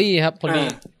ชื่ออัลลี่ครับคนนี้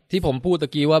ที่ผมพูดตะ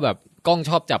กี้ว่าแบบกล้อง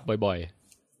ชอบจับบ่อย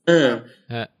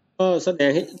ๆฮะก็แสดง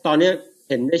ให้ตอนเนี้ย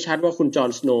เห็นได้ชัดว่าคุณจอห์น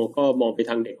สโนว์ก็มองไป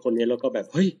ทางเด็กคนนี้แล้วก็แบบ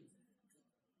เฮ้ย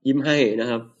ยิ้มให้นะ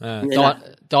ครับ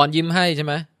จอห์นยิ้มให้ใช่ไ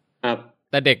หมครับ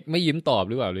แต่เด็กไม่ยิ้มตอบ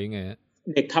หรือเปล่าหรือยังไง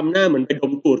เด็กทำหน้าเหมือนไปด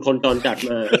มตูดคนตอนจัด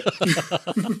มา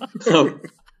ครับ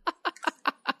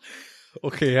โอ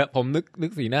เคครับผมนึ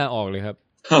กสีหน้าออกเลยครับ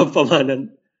ครับประมาณนั้น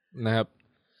นะครับ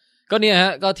ก็เนี่ยฮ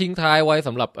ะก็ทิ้งท้ายไว้ส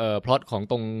ำหรับพล็อตของ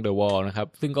ตรง The Wall นะครับ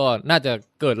ซึ่งก็น่าจะ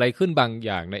เกิดอะไรขึ้นบางอ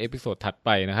ย่างในเอพิโซดถัดไป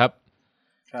นะครับ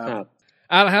ครับ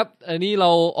ละครับอันนี้เร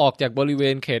าออกจากบริเว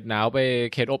ณเขตหนาวไป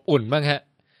เขตอบอุ่นบ้างฮะ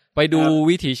ไปดู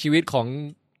วิถีชีวิตของ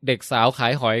เด็กสาวขา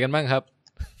ยหอยกันบ้างครับ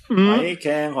หอยแค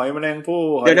รงหอยแมลงภู่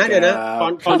เดี๋ยวนะ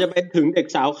ก่อนจะไปถึงเด็ก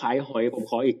สาวขายหอยผม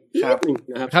ขออีกนิดนึง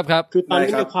นะครับครับคือตอน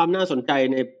นี้มีความน่าสนใจ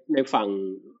ในฝั่ง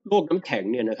โลกน้ำแข็ง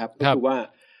เนี่ยนะครับก็คือว่า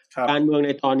การเมืองใน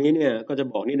ตอนนี้เนี่ยก็จะ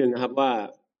บอกนิดนึงนะครับว่า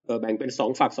แบ่งเป็น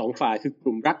2ฝัก2ฝ่ายคือก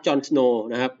ลุ่มรักจอห์นสโนว์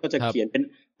นะครับก็จะเขียนเป็น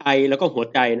ไอแล้วก็หัว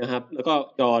ใจนะครับแล้วก็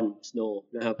จอห์นสโนว์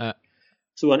นะครับ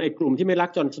ส่วนไอ้กลุ่มที่ไม่รัก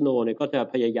จอห์นสโนว์เนี่ยก็จะ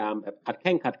พยายามแบบขัดแ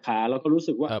ข้งขัดขาแล้วก็รู้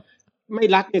สึกว่าไม่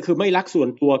รักเนี่ยคือไม่รักส่ว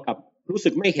นตัวกับรู้สึ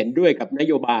กไม่เห็นด้วยกับน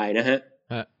โยบายนะฮะ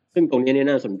ซึ่งตรงนี้เนี่ย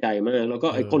น่าสนใจมากแล้วก็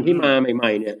ไอ้คนที่มาให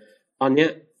ม่ๆเนี่ยตอนเนี้ย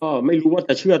ก็ไม่รู้ว่าจ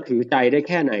ะเชื่อถือใจได้แ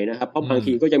ค่ไหนนะครับเพราะบาง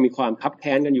ทีก็ยังมีความคับแ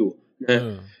ค้นกันอยู่นะ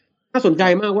น่าสนใจ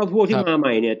มากว่าพวกที่มาให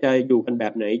ม่เนี่ยจะอยู่กันแบ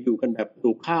บไหนอยู่กันแบบป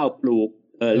ลูกข้าวปลูก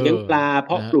เลี้ยงปลาเพ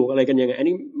าะปลูกอะไรกันยังไงอัน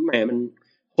นี้แหมมัน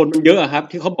คนมันเยอะครับ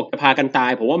ที่เขาบอกจะพากันตา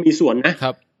ยผมว่ามีส่วนนะค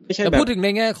รับไม่ใช่แบบพูดถึงใน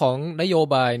แง่ของนโย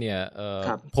บายเนี่ย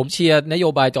ผมเชียร์นโย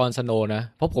บายจอห์นสโนว์นะ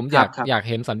เพราะผมอยาก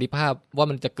เห็นสันติภาพว่า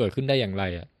มันจะเกิดขึ้นได้อย่างไร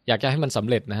อ่ะอยากจะให้มันสำ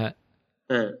เร็จนะฮะ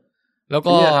แล้ว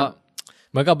ก็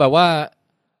เหมือนกับแบบว่า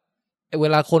เว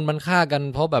ลาคนมันฆ่ากัน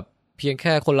เพราะแบบเพียงแ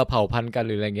ค่คนละเผ่าพันธุ์กัน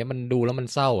หรืออะไรเงี้ยมันดูแล้วมัน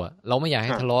เศร้าอ่ะเราไม่อยากใ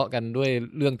ห้ทะเลาะกันด้วย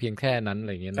เรื่องเพียงแค่นั้นอะไ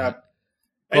รเงี้ยนะครับ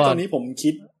ไอ้ตรงนี้ผม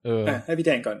คิดให้พี่แท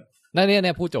นก่อนนั่นเ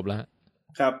นี่ยพูดจบแล้ว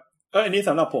ครับอันนี้ส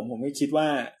ำหรับผมก็คิดว่า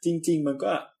จริงๆมัน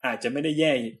ก็อาจจะไม่ได้แ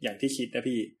ย่อย่างที่คิดนะ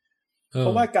พี่เพร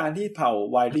าะว่าการที่เผ่า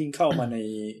ไวริงเข้ามาใน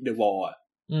เดอะวอลอ่ะ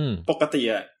ปกติ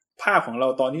อ่ะภาพของเรา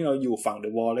ตอนที่เราอยู่ฝั่งเด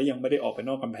อะวอลแล้วยังไม่ได้ออกไป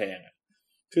นอกกำแพง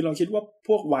คือเราคิดว่าพ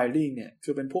วกไวริงเนี่ยคื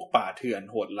อเป็นพวกป่าเถื่อน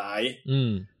โหดร้าย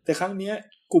แต่ครั้งเนี้ย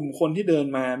กลุ่มคนที่เดิน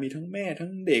มามีทั้งแม่ทั้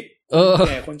งเด็กแ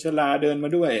ก่คนชราเดินมา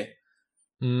ด้วย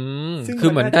ซึ่งคือ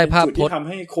เหมือนได้ภาพที่ทำ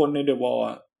ให้คนในเดอะวอล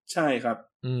ใช่ครับ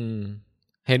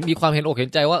เห็นมีความเห็นอกเห็น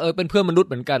ใจว่าเป็นเพื่อนมนุษย์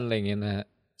เหมือนกันอะไรอย่างเงี้ยนะฮะ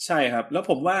ใช่ครับแล้ว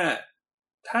ผมว่า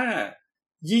ถ้า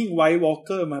ยิ่งไวท์วอล์กเก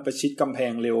อร์มาประชิดกำแพ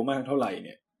งเร็วมากเท่าไหร่เ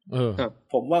นี่ย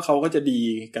ผมว่าเขาก็จะดี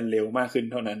กันเร็วมากขึ้น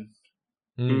เท่านั้น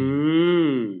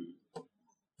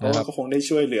เพราะว่าก็คงได้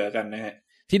ช่วยเหลือกันนะฮะ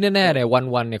ที่แน่ๆเนี่ย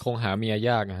วันๆเนี่ยคงหาเมียย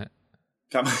ากนะฮะ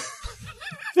ค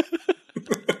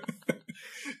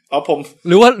รับผมห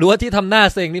รือว่าที่ทำหน้า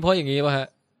เซ็งนี่เพราะอย่างนี้ป่ะฮะ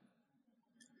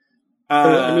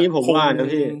อันนี้ผมว่านะ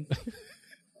พี่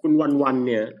คุณวันๆเ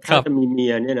นี่ยถ้าจะมีเมี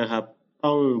ยเนี่ยนะครับ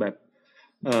ต้องแบบ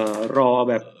รอ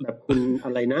แบบคุณอ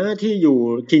ะไรนะที่อยู่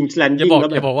King's Landing แล้ว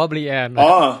อย่าบอกว่าบรีแอน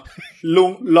ลุ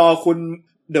งรอคุณ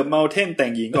เดอะเมลเทนแต่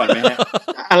งหญิงก่อนไหมฮะ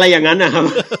อะไรอย่างนั้นนะครับ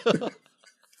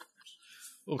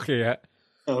โอเคฮะ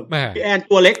แม่พี่แอน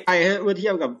ตัวเล็กไปฮะเมื่อเที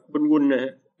ยบกับบุญนะฮ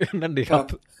ะนั่นดีครับ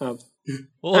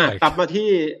กลับมาที่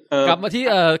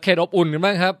เขตอบอุ่นกันบ้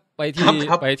างครับไป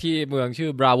ที่เมืองชื่อ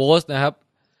บราโวสนะครับ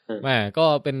แม่ก็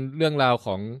เป็นเรื่องราวข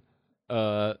อง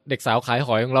เด็กสาวขายห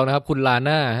อยของเรานะครับคุณลา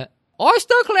น่าฮะ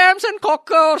Oyster Clams and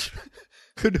Cockles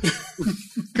คือ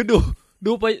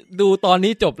ดูตอน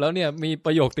นี้จบแล้วเนี่ยมีป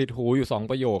ระโยคติดหูอยู่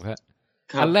2ประโยคฮะ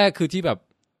อันแรกคือที่แบบ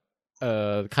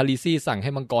คาลิซี่สั่งใ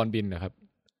ห้มังกรบินนะครับ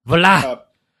วลา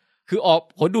คือออก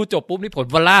ผลดูจบปุ๊บนี่ผล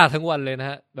วลาทั้งวันเลยนะ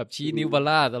ฮะแบบชี้นิ้ววล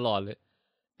าตลอดเลย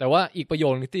แต่ว่าอีกประโย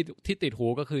คที่ติดหู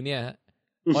ก็คือเนี่ยฮะ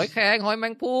หอยแครงหอยแม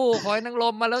งภู่หอยนางร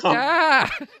มมาแล้วจ้า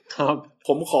ครับผ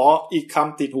มขออีกค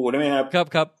ำติดหูได้ไหมครับ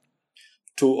ครับ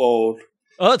too old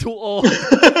too old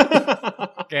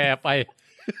แกไป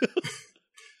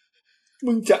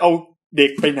มึงจะเอาเด็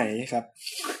กไปไหนครับ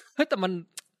เฮ้ยแต่มัน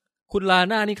คุณลา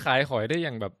น่านี่ขายหอยได้อ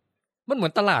ย่างแบบมันเหมือ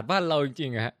นตลาดบ้านเราจริ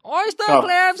งๆอะฮะ Oyster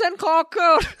Clams and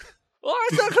Cockles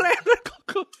Oyster Clams and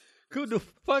Cockles คือดู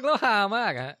ฟังแล้วฮามา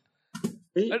กฮะ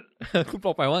คุณบ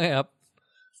อกไปว่าไงครับ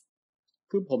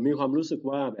คือผมมีความรู้สึก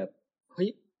ว่าแบบเฮ้ย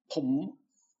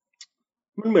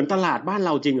มันเหมือนตลาดบ้านเร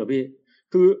าจริงเหรอพี่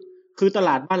คือตล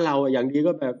าดบ้านเราอย่างดี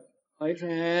ก็แบบหอยแค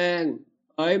รง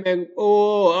หอยแมงปู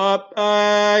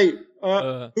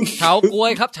เฉากล้ว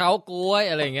ยครับเฉากล้วย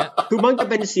อะไรอย่างเงี้ยคือมันจะ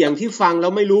เป็นเสียงที่ฟังแล้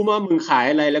วไม่รู้ว่ามึงขาย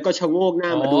อะไรแล้วก็ชะโงกหน้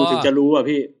ามาดูถึงจะรู้อ่ะ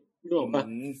พี่นึกออกป่ะ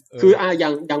คืออ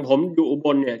ย่างผมอยู่อุบ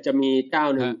ลเนี่ยจะมีเจ้า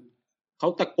นึงเขา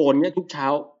ตะโกนเนี่ยทุกเช้า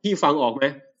พี่ฟังออกไหม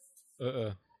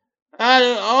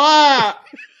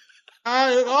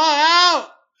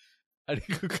อันนี้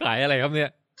คือขายอะไรครับเนี่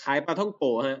ยขายปลาท่องโก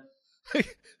ฮะ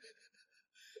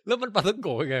แล้วมันปลาท่องโก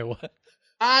ยังไงวะ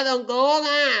ปลาท่องโก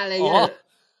ง่ะอะไรอย่างเงี้ย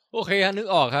โอเคฮะนึก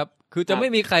ออกครับคือจะไม่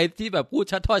มีใครที่แบบพูด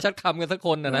ชัดถ้อยชัดคำกันสักค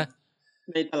นนะ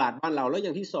ในตลาดบ้านเราแล้วอย่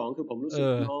างที่สองคือผมรู้สึก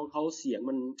น้องเขาเสียง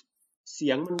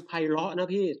มันไพเราะนะ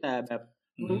พี่แต่แบบ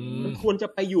มันควรจะ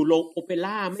ไปอยู่โรงโอเป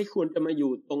ร่าไม่ควรจะมาอ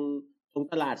ยู่ตรง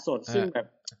ตลาดสดซึ่งแบบ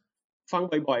ฟัง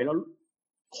บ่อยๆแล้ว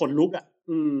ขนลุกอ่ะ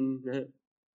นะฮะ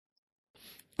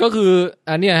ก็คือ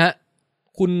อันเนี้ยฮะ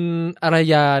คุณอาร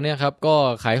ยาเนี่ยครับก็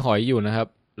ขายหอยอยู่นะครับ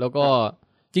แล้วก็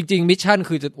จริงๆมิชชั่น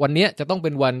คือวันนี้จะต้องเป็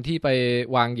นวันที่ไป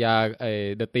วางยา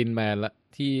เดอะตินแมนละ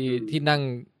ที่นั่ง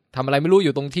ทำอะไรไม่รู้อ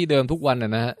ยู่ตรงที่เดิมทุกวันน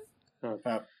ะฮะ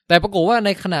แต่ปรากฏว่าใน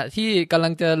ขณะที่กำลั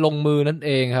งจะลงมือนั่นเ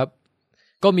องครับ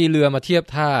ก็มีเรือมาเทียบ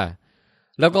ท่า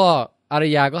แล้วก็อาร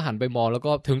ยาก็หันไปมองแล้ว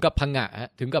ก็ถึงกับพังงะฮ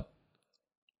ะถึงกับ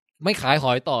ไม่ขายห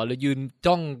อยต่อเลยยืน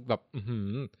จ้องแบบ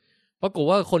ปรากฏ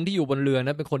ว่าคนที่อยู่บนเรือ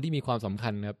นั้นเป็นคนที่มีความสำคั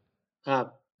ญครับ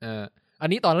อัน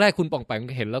นี้ตอนแรกคุณป่องแปง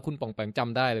เห็นแล้วคุณป่องแปงจ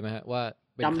ำได้เลยไหมฮะว่า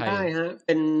จำได้ฮะเ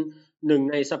ป็นหนึ่ง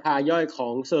ในสภาย่อยขอ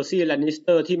งเซอร์ซี่แลนนิสเต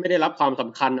อร์ที่ไม่ได้รับความส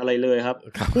ำคัญอะไรเลยครับ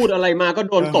พูดอะไรมาก็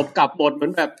โดนตบกลับหมดเหมือ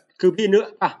นแบบคือพี่นึก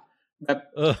ป่ะ แบบ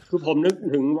คือผมนึก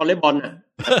ถึงวอลเลย์บอลอ่ะ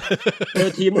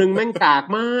ทีมนึงแม่งกาก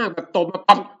มากแบบตบมา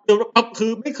ปั๊บคื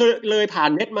อไม่เคยเลยผ่าน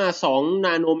เน็ตมา2 น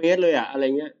าโนเมตรเลยอ่ะอะไร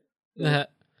เงี้ยนะฮะ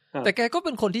แต่แกก็เ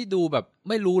ป็นคนที่ดูแบบ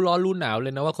ไม่รู้ร้อนรู้หนาวเล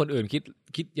ยนะว่าคนอื่น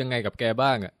คิดยังไงกับแกบ้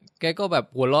างอ่ะแกก็แบบ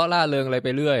หัวเราะล่าเริงอะไรไป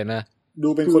เรื่อยนะดู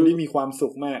เป็นคนที่มีความสุ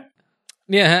ขมาก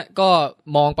เนี่ยฮะก็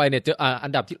มองไปเนี่ยเจออั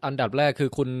นดับแรกคือ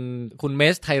คุณเม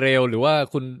สไทเรลหรือว่า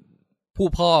คุณผู้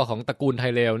พ่อของตระกูลไท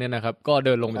เรลเนี่ยนะครับก็เ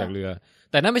ดินลงมาจากเรือ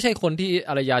แต่นั่นไม่ใช่คนที่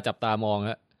อารยาจับตามอง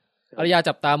ฮะอารยา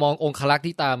จับตามององครักษ์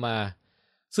ที่ตามมา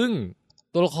ซึ่ง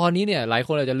ตัวละครนี้เนี่ยหลายค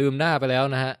นอาจจะลืมหน้าไปแล้ว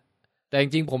นะฮะแต่จ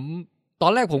ริงๆผมตอ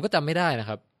นแรกผมก็จำไม่ได้นะ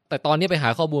ครับแต่ตอนนี้ไปหา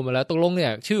ข้อมูลมาแล้วตกลงเนี่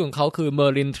ยชื่อของเขาคือเมอ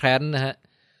ร์ลินแทรนนะฮะ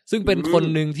ซึ่งเป็นคน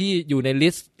หนึ่งที่อยู่ในลิ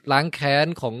สต์ล้างแค้น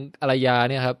ของอารยา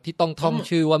เนี่ยครับที่ต้องท่อง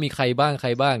ชื่อว่ามีใครบ้าง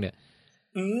เนี่ย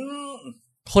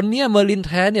คนเนี้ยเมอร์ลินแท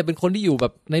รนเนี่ยเป็นคนที่อยู่แบ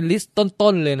บในลิสต์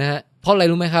ต้นๆเลยนะฮะเพราะอะไร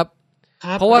รู้ไหมครับ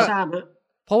เพราะ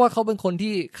ว่าเขาเป็นคน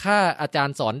ที่ฆ่าอาจาร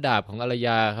ย์สอนดาบของอารย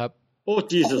าครับโอ้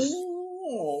จีซัสโ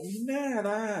อ้แน่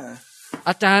ล่ะ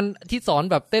อาจารย์ที่สอน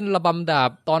แบบเต้นระบำดาบ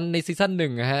ตอนในซีซั่น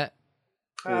1นะฮะ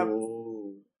ครับ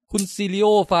คุณซิลิโอ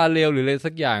ฟาเรลหรืออะไร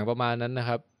สักอย่างประมาณนั้นนะ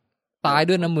ครับตาย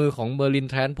ด้วยน้ำมือของเมอร์ลิน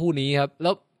แทรนผู้นี้ครับแล้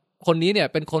วคนนี้เนี่ย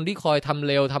เป็นคนที่คอยทำ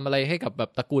เลวทำอะไรให้กับแบบ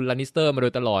ตระกูลลานิสเตอร์มาโด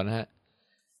ยตลอดนะฮะ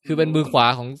คือเป็นมือขวา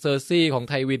ของเซอร์ซี่ของ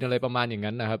ไทวินอะไรประมาณอย่าง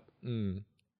นั้นนะครับ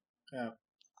ครับ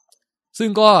ซึ่ง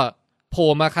ก็โผล่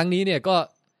มาครั้งนี้เนี่ยก็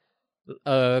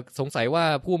สงสัยว่า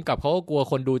ผู้กำกับเขาก็กลัว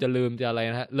คนดูจะลืมจะอะไร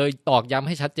นะฮะเลยตอกย้ำใ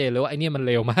ห้ชัดเจนเลยว่าไอ้นี่มัน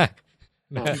เลวมาก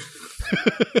นะ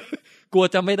กลัว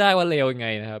จำไม่ได้ว่าเลวยังไง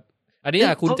นะครับอันนี้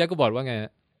คุณแจ็คก็บอกว่าไง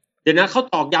เดี๋ยวนะเขา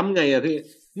ตอกย้ำไงอะพี่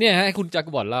เนี่ยให้คุณแจ็ค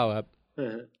ก็บอกเล่าครับ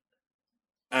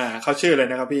เขาชื่ออะไร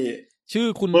นะครับพี่ชื่อ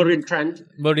คุณเมอร์ลินแท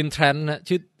รนนะ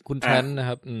ชื่อคุณแทรนนะค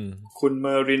รับคุณเม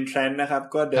อร์ลินแทรนนะครับ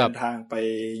ก็เดินทางไป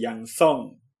ยังซ่อง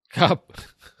ครับ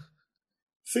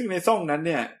ซึ่งในซ่องนั้นเ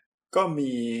นี่ยก็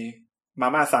มีมา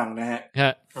ม่าซังนะฮะ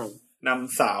น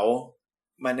ำสาว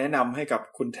มาแนะนำให้กับ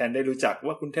คุณแทนได้รู้จัก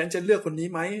ว่าคุณแทนจะเลือกคนนี้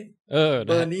ไหมเ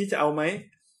บอร์นี้จะเอาไหม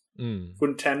คุ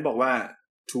ณแทนบอกว่า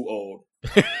too old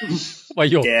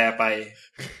แก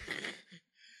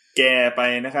ไป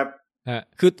นะครับ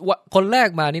คือคนแรก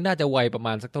มานี่น่าจะวัยประม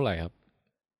าณสักเท่าไหร่ครับ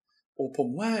โอ้ผม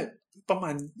ว่าประมา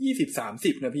ณ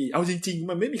 20-30 นะพี่เอาจริงๆ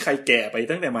มันไม่มีใครแก่ไป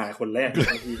ตั้งแต่มาคนแรกนะ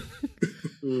พี่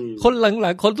คนหลั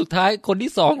งๆคนสุดท้ายคน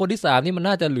ที่2คนที่3นี่มัน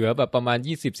น่าจะเหลือแบบประมาณ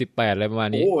20-18อะไรประมาณ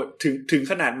นี้โอ้ถึง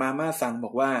ขนาดมาม่าซังบ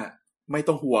อกว่าไม่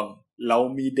ต้องห่วงเรา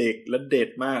มีเด็กและเด็ด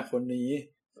มากคนนี้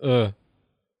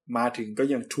มาถึงก็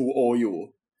ยัง 2O อยู่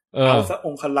เอาซะอ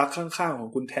งครักษ์ข้างๆของ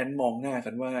คุณแทนมองหน้า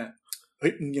กันว่าเฮ้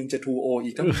ยมึงยังจะ 2O อี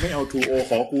กถ้ามึงไม่เอา 2O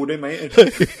ขอกูได้ไหม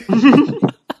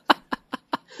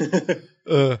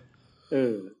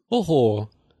โอ้โห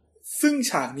ซึ่ง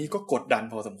ฉากนี้ก็กดดัน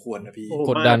พอสมควรนะพี่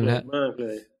กดดันฮะมากเล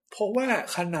ยเพราะว่า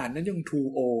ขนาดนั้นยัง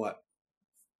 2O อ่ะ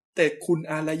แต่คุณ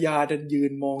อารยาดันยื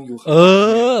นมองอยู่ข้าง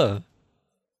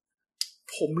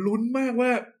ผมลุ้นมากว่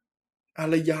าอา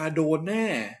รยาโดนแน่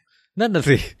นั่นน่ะ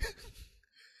สิ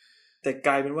แต่ก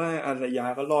ลายเป็นว่าอารยา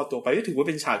ก็รอดตัวไปก็ถือว่าเ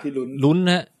ป็นฉากที่ลุ้น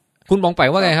นะคุณมองไป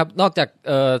ว่าไงครับนอกจาก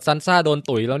ซันซ่าโดน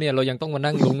ตุ๋ยแล้วเนี่ยเรายังต้องมา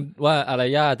นั่งลุ้นว่าอาร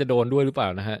ยาจะโดนด้วยหรือเปล่า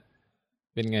นะฮะ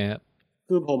เป็นไงครับ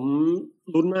คือผม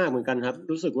ลุ้นมากเหมือนกันครับ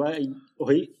รู้สึกว่าเ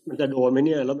ฮ้ยมันจะโดนไหมเ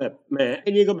นี่ยแล้วแบบแหมไอ้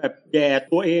นี่ก็แบบแย่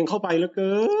ตัวเองเข้าไปเหลือเ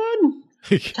กิน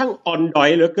ช่างอ่อนดอย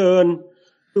เหลือเกิน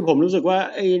คือผมรู้สึกว่า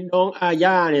ไอ้น้องอาญ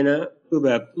าเนี่ยนะคือแ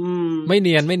บบไม่เ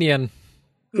นียน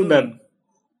คือแบบ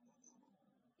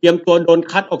เตรียมตัวโดน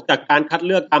คัดออกจากการคัดเ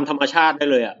ลือกตามธรรมชาติได้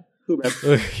เลยอ่ะคือแบบ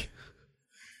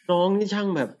น้องนี่ช่าง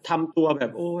แบบทำตัวแบ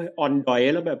บโอ้ยอ่อนดอย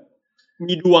แล้วแบบ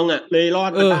มีดวงอ่ะเลยรอ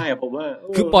ดมาได้อ่ะผมว่า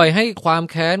คือปล่อยให้ความ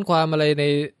แค้นความอะไรใน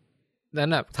นั้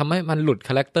นอ่ะทำให้มันหลุดค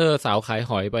าแรคเตอร์สาวขาย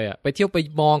หอยไปอ่ะไปเที่ยวไป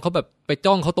มองเขาแบบไป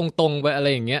จ้องเขาตรงๆไปอะไร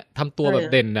อย่างเงี้ยทำตัวแบบ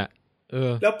เด่นอ่ะ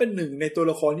แล้วเป็นหนึ่งในตัว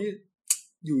ละครที่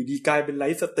อยู่ดีกลายเป็นไร้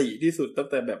สติที่สุดตั้ง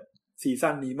แต่แบบซี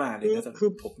ซั่นนี้มาเลยนะคือ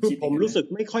ผมรู้สึก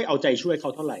ไม่ค่อยเอาใจช่วยเขา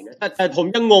เท่าไหร่นะแต่ผม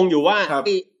ยังงงอยู่ว่า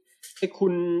ไอ้คุ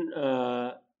ณ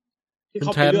ที่เข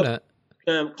าไปเลือก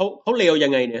เขาเลวยั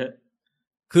งไงเนี่ยฮะ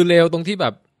คือเลวตรงที่แบ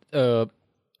บ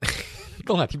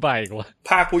ต้องอธิบายอีกว่า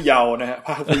ภาคผู้เยาว์นะฮะภ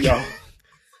าคผู้เยาว์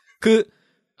คือ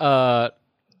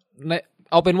ใน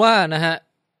เอาเป็นว่านะฮะ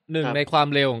หนึ่งในความ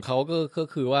เลวของเขาก็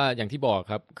คือว่าอย่างที่บอก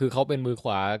ครับคือเขาเป็นมือข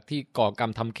วาที่ก่อกรร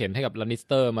มทำเข็นให้กับลานิส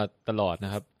เตอร์มาตลอดน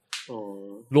ะครับ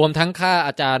รวมทั้งฆ่าอ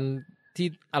าจารย์ที่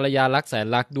อารยารักษ์แสน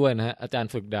รักด้วยนะฮะอาจารย์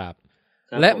ฝึกดาบ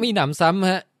และมีหนำซ้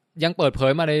ำฮะยังเปิดเผ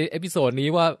ยมาในเอพิโซดนี้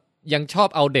ว่ายังชอบ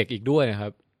เอาเด็กอีกด้วยนะครั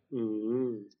บ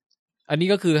อันนี้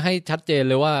ก็คือให้ชัดเจน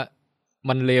เลยว่า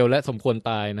มันเลวและสมควร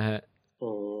ตายนะฮะ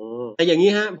แต่อย่าง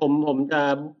นี้ฮะผมจะ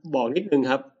บอกนิดนึง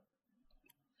ครับ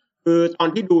คือตอน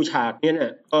ที่ดูฉากเนี่ย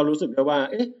ก็รู้สึกได้ว่า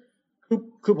เอ๊ะ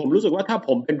คือผมรู้สึกว่าถ้าผ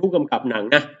มเป็นผู้กำกับหนัง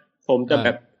นะ ผมจะแบ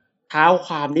บเท้าค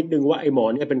วามนิดนึงว่าไอ้หมอ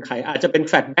เนี่ยเป็นใครอาจจะเป็นแ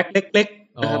ฟลชแบ็กเล็ก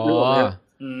ๆนะครับนึกออกไหม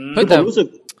ผมรู้สึก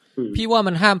พี่ว่า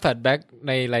มันห้ามแฟลชแบ็ก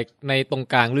ในตรง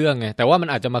กลางเรื่องไงแต่ว่ามัน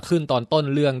อาจจะมาขึ้นตอนต้น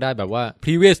เรื่องได้แบบว่า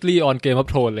previously on Game of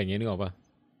Thrones อะไรอย่างเงี้ยนึกออกป่ะ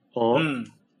อ๋อ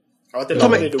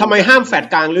ทำไมห้ามแฟลช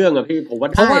กลางเรื่องอ่ะพี่ผมว่า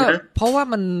ได้นะเพราะว่า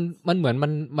มันเหมือน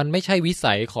มันไม่ใช่วิ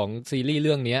สัยของซีรีส์เ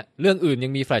รื่องนี้เรื่องอื่นยั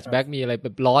งมีแฟลชแบ็กมีอะไรแบ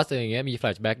บ Lost อะไรอย่างเงี้ยมีแฟล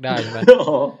ชแบ็กได้ใช่มั้ย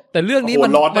แต่เรื่องนี้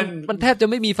มันแทบจะ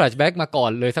ไม่มีแฟลชแบ็กมาก่อ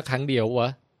นเลยสักครั้งเดียววะ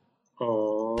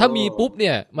ถ้ามีปุ๊บเ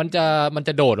นี่ยมันจ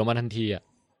ะโดดออกมาทันทีอ่ะ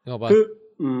นึกออกป่ะ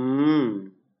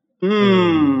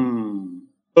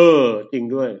จริง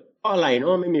ด้วยเพราะอะไรเนา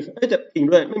ะไม่มีแต่จริง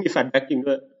ด้วยไม่มีแฟลชแบ็กจริง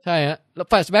ด้วยใช่ฮะแล้ว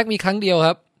แฟลชแบ็กมีครั้งเดียวค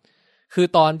รับคือ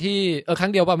ตอนที่ครั้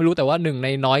งเดียวป่ะไม่รู้แต่ว่าหนึ่งใน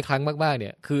น้อยครั้งมากๆเนี่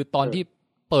ยคือตอนที่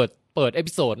เปิดเอ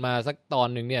พิโซดมาสักตอน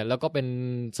นึงเนี่ยแล้วก็เป็น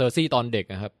เซอร์ซี่ตอนเด็ก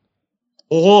นะครับ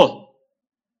โอ้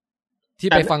ที่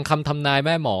ไปฟังคำทำนายแ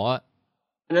ม่หมอ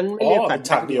อันนั้นไม่เรียกแฟลช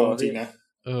ฉากเดียวจริงนะ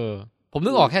ผมนึ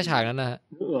กออกแค่ฉากนั้นนะฮะ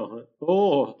โอ้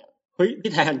เฮ้ย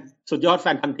พี่แทนสุดยอดแฟ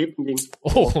นพันทิปจริงๆโ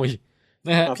อ้ยน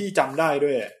ะฮะพี่จำได้ด้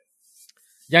วย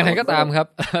อย่างไรก็ตามครับ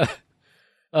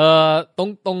ต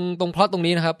รงพล็อตตรง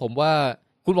นี้นะครับผมว่า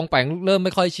คุณวงแปงเริ่มไ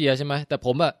ม่ค่อยเชียร์ใช่ไหมแต่ผ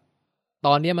มอะต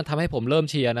อนนี้มันทำให้ผมเริ่ม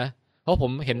เชียร์นะเพราะผ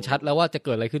มเห็นชัดแล้วว่าจะเ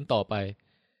กิดอะไรขึ้นต่อไป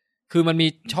คือมันมี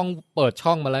ช่องเปิด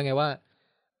ช่องมาแล้วไงว่า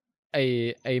ไ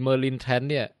อเมอร์ลินแทรน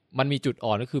เนี่ยมันมีจุดอ่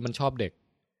อนก็คือมันชอบเด็ก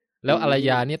แล้วอาร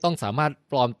ยาเนี่ยต้องสามารถ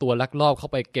ปลอมตัวลักลอบเข้า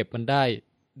ไปเก็บมันได้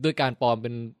ด้วยการปลอมเป็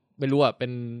นไม่รู้อะเ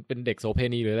ป็นเด็กโสเภ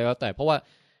ณีหรืออะไรแล้วแต่เพราะว่า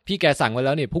พี่แกสั่งไว้แ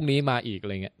ล้วเนี่ยพรุ่งนี้มาอีกอะไ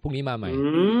รเงี้ยพรุ่งนี้มาใหม่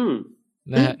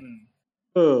นะฮะ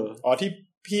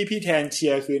ที่พี่แทนเชี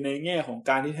ยร์คือในแง่ของ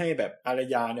การที่ให้แบบอาร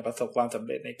ยาเนี่ยประสบความสำเ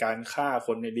ร็จในการฆ่าค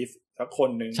นในลิสต์สักคน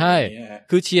หนึ่งใช่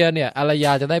คือเชียร์เนี่ยอารย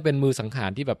าจะได้เป็นมือสังหา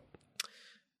รที่แบบ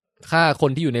ฆ่าค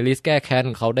นที่อยู่ในลิสต์แก้แค้น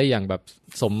ของเขาได้อย่างแบบ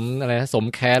สมอะไรนะสม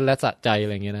แค้นและสะใจอะ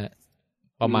ไรเงี้ยนะ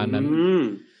ประมาณนั้น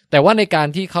แต่ว่าในการ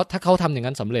ที่เขาถ้าเขาทำอย่าง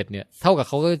นั้นสำเร็จเนี่ยเท่ากับเ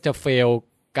ขาก็จะเฟล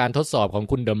การทดสอบของ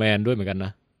คุณเดอะแมนด้วยเหมือนกันน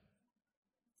ะ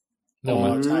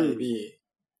ใช่พี่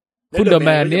คุณเดอะแม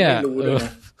นเนี่ย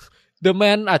เดอะแม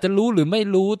นอาจจะรู้หรือไม่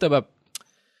รู้แต่แบบ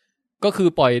ก็คือ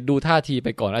ปล่อยดูท่าทีไป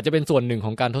ก่อนอาจจะเป็นส่วนหนึ่งข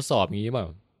องการทดสอบอย่างนี้เปล่า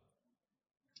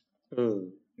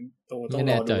ไม่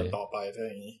แน่ใจต่อไปถ้า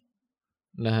อย่างนี้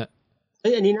นะฮะ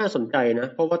อันนี้น่าสนใจนะ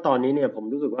เพราะว่าตอนนี้เนี่ยผม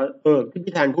รู้สึกว่าที่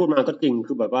พี่แทนพูดมาก็จริง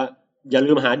คือแบบว่าอย่า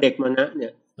ลืมหาเด็กมานะเนี่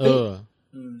ย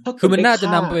คือมันน่าจะ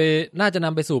น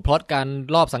ำไปสู่พล็อตการ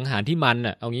รอบสังหารที่มัน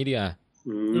อ่ะเอางี้ดีอ่ะ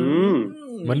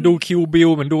เหมือนดูคิวบิล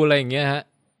เหมือนดูอะไรอย่างเงี้ยฮะ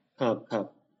ครับ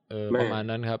ประมาณ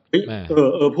นั้นครับ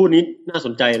พูดนี้น่าส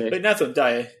นใจเลยน่าสนใจ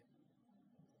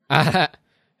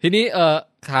ทีนี้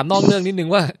ถามนอกเรื่องนิดนึง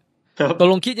ว่าตก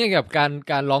ลงคิดยังไงกับ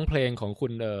การร้องเพลงของคุ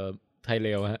ณไทเร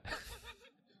ลฮะ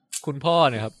คุณพ่อ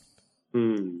เนี่ยครับ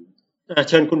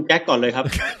เชิญคุณแจ็คก่อนเลยครับ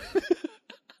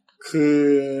คือ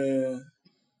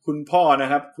คุณพ่อนะ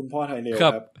ครับคุณพ่อไทเรลค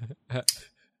รับ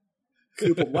คื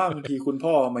อผมว่าบางทีคุณ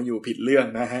พ่อมาอยู่ผิดเรื่อง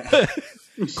นะฮะ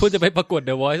คุณจะไปประกวด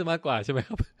The Voice มากกว่าใช่ไหมค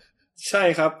รับใช่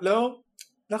ครับแล้ว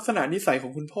ลักษณะนิสัยขอ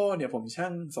งคุณพ่อเนี่ยผมช่า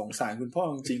งสงสารคุณพ่อ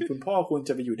จริงๆคุณพ่อควรจ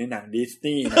ะไปอยู่ในหนังดิส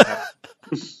นีย์นะครับ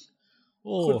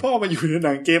คุณพ่อมาอยู่ในห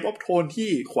นังเกมออฟโทนที่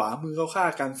ขวามือเขาฆ่า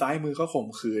กันซ้ายมือเขาข่ม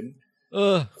ขืน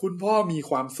คุณพ่อมี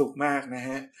ความสุขมากนะฮ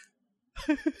ะ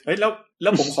เฮ้ยแล้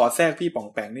วผมขอแทรกพี่ป๋อง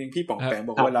แปงนึงพี่ป๋องแปงบ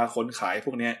อกเวลาคนขายพ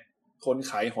วกเนี้ยคน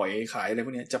ขายหอยขายอะไรพ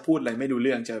วกเนี้ยจะพูดอะไรไม่ดูเ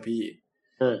รื่องเจอพี่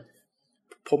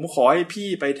ผมขอให้พี่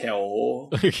ไปแถ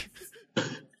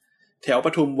วป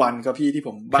ทุมวันครับพี่ที่ผ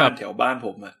มบ้านแถวบ้านผ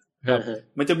มอ่ะ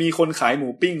มันจะมีคนขายหมู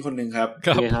ปิ้งคนหนึ่งครับ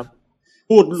ครับ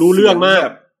พูดรู้เรื่องมาก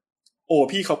โอ้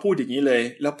พี่เขาพูดอย่างนี้เลย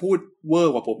แล้วพูดเวอ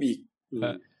ร์กว่าผมอีก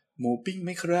หมูปิ้งไหม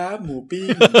ครับหมูปิ้ง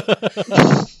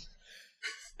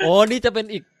โอ้นี่จะเป็น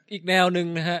อีกแนวนึง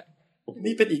นะฮะ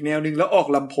นี่เป็นอีกแนวนึงแล้วออก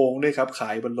ลำโพงด้วยครับขา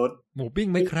ยบนรถหมูปิ้ง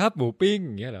ไหมครับหมูปิ้งอ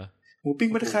ย่างเงี้ยเหรอหมูปิ้ง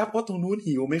ไหมครับเพราะตรงนู้น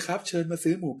หิวไหมครับเชิญมา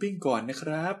ซื้อหมูปิ้งก่อนนะค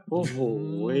รับโอ้โห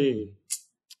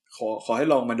ขอให้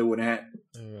ลองมาดูนะฮะ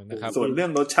ส่วนเรื่อ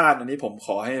งรสชาติอันนี้ผมข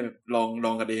อให้ล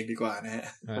องกันเองดีกว่านะฮะ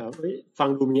ฟัง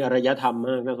ดูมีอารยธรรมม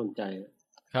ากน่าสนใจ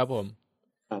ครับผม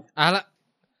ครับละ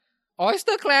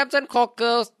Oyster Clams and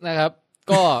Cockles นะครับ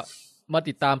ก็มา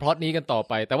ติดตามพล็อตนี้กันต่อ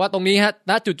ไปแต่ว่าตรงนี้ฮะ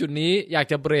ณจุดนี้อยาก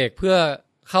จะเบรกเพื่อ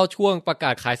เข้าช่วงประก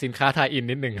าศขายสินค้าไทยอิน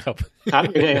นิดหนึ่งครับครับ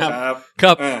ยังไงครับค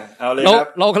รับเอาเลยครับ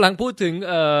เรากำลังพูดถึง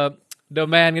The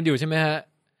Man กันอยู่ใช่ไหมฮะ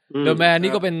The Man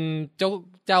นี่ก็เป็น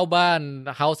เจ้าบ้าน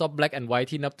House of Black and White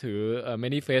ที่นับถือ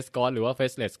Many Face God หรือว่า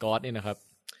Faceless God นี่นะครับ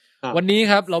วันนี้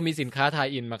ครับเรามีสินค้าไทย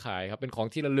อินมาขายครับเป็นของ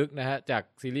ที่ระลึกนะฮะจาก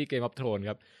ซีรีส์ Game of Thrones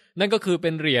ครับนั่นก็คือเป็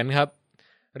นเหรียญครับ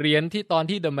เหรียญที่ตอน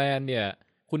ที่ The Man เนี่ย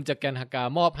คุณจักร ฮากา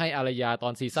มอบให้อารยาตอ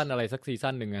นซีซั่นอะไรสักซี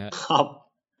ซั่นหนึ่งครับ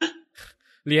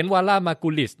เหรียญวาล่ามากู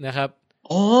ลิสนะครับ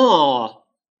อ๋อ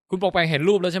คุณปกแปงเห็น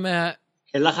รูปแล้วใช่ไหมฮะ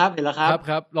เห็นแล้วครับ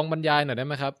ครับลองบรรยายหน่อยได้ไ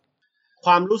หมครับค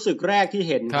วามรู้สึกแรกที่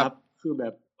เห็นครับคือแบ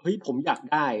บเฮ้ยผมอยาก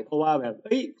ได้เพราะว่าแบบเ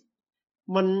ฮ้ย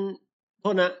มันโท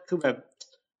ษนะคือแบบ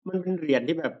มันเป็นเหรียญ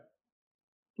ที่แบบ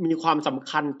มีความสำ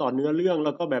คัญต่อเนื้อเรื่องแ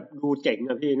ล้วก็แบบดูเจ๋ง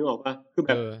อะพี่นึกออกป่ะคือแ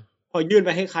บบพอยื่นไป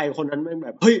ให้ใครคนนั้นแม่งแบ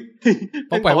บเฮ้ย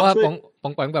ปองแปงว่าป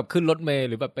องแปงแบบขึ้นรถเมล์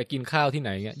หรือแบบไปกินข้าวที่ไหน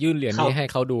เงี้ยยื่นเหรียญนี้ให้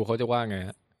เขาดูเขาจะว่าไงฮ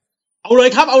ะเอาเลย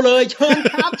ครับเอาเลยเชิญ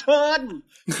ครับเชิญ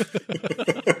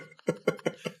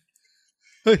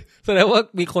เฮ้ยแสดงว่า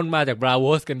มีคนมาจากบราโว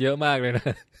สกันเยอะมากเลยนะ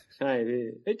ใช่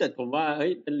พี่แต่ผมว่าเฮ้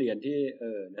ยเป็นเหรียญที่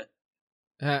นะ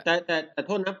แต่โ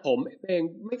ทษนะผมเอง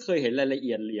ไม่เคยเห็นรายละเ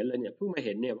อียดเหรียญเลยเนี่ยเพิ่งมาเ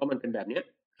ห็นเนี่ยว่ามันเป็นแบบเนี้ย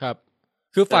ครับ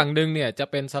คือฝั่งนึงเนี่ยจะ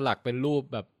เป็นสลักเป็นรูป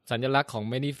แบบสัญลักษณ์ของ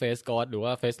many face god หรือว่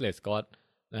า faceless god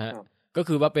นะฮะก็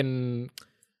คือว่าเป็น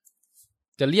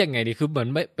จะเรียกไงดีคือเหมือน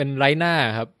ไม่เป็นไร้หน้า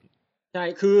ครับใช่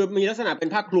คือมีลักษณะเป็น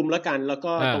ผ้าคลุมแล้วกันแล้ว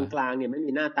ก็ตรงกลางเนี่ยไม่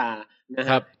มีหน้าตานะ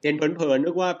ครับเห็นเผินๆนึ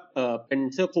กว่าเป็น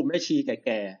เสื้อคลุมแม่ชีแ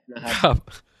ก่ๆนะครับค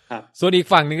รับส่วนอีก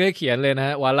ฝั่งนึงก็เขียนเลยนะฮ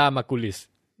ะวาลามากุลิส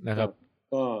นะครับ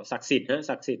ก็ศักดิ์สิทธิ์นะ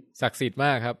ศักดิ์สิทธิ์ม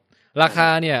ากครับราคา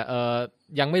เนี่ย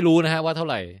ยังไม่รู้นะฮะว่าเท่า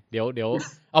ไหร่เดี๋ยว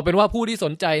เอาเป็นว่าผู้ที่ส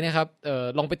นใจนะครับ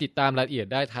ลองไปติดตามรายละเอียด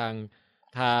ได้ทาง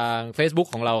Facebook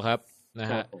ของเราครับนะ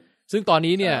ฮะซึ่งตอน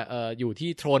นี้เนี่ยอยู่ที่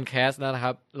Thronecast นะค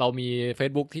รับเรามี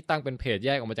Facebook ที่ตั้งเป็นเพจแย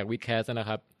กออกมาจาก Witcast นะ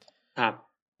ครับครับ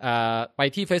ไป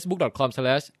ที่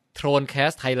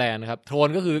facebook.com/thronecastthailand นะครับ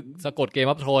Throne ก็คือสะกด Game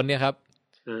of Thrones เนี่ยครับ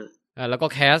แล้วก็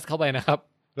cast เข้าไปนะครับ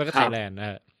แล้วก็ Thailand นะ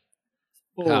ฮะ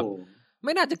ครับไ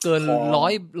ม่น่าจะเกิน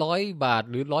100 บาท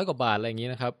หรือ100 กว่าบาทอะไรอย่างนี้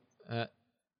นะครับ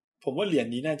ผมว่าเหรียญ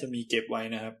นี้น่าจะมีเก็บไว้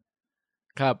นะครับ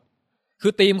ครับคื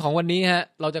อธีมของวันนี้ฮะ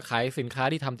เราจะขายสินค้า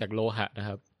ที่ทำจากโลหะนะค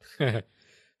รับ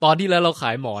ตอนที่แล้วเราข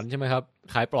ายหมอนใช่ไหมครับ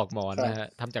ขายปลอกหมอนนะฮะ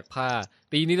ทำจากผ้า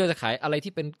ปีนี้เราจะขายอะไร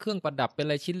ที่เป็นเครื่องประดับเป็นอะ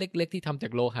ไรชิ้นเล็กๆที่ทำจา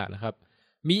กโลหะนะครับ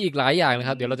มีอีกหลายอย่างนะค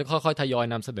รับเดี๋ยวเราจะค่อยๆทยอย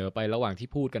นำเสนอไประหว่างที่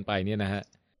พูดกันไปเนี่ยนะฮะ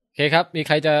โอเคครับมีใ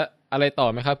ครจะอะไรต่อ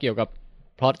ไหมครับเกี่ยวกับ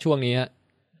พล็อตช่วงนี้ฮะ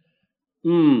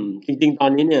จริงๆตอ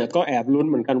นนี้เนี่ยก็แอบลุ้น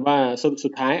เหมือนกันว่าสุ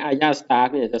ดท้ายอาญาสตาร์ก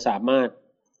เนี่ยจะสามารถ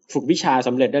ฝึกวิชาส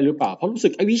ำเร็จได้หรือเปล่าเพราะรู้สึ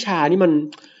กไอ้วิชานี่มัน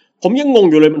ผมยังงง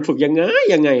อยู่เลยมันฝึกยัง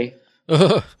ไง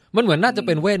มันเหมือนน่าจะเ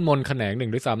ป็นเวทมนต์แขนงหนึ่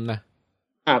งด้วยซ้ำนะ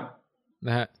ครับน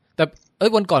ะฮะแต่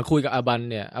วันก่อนคุยกับอาบัน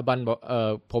เนี่ยอาบันบอก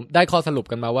ผมได้ข้อสรุป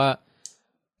กันมาว่า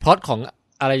พล็อตของ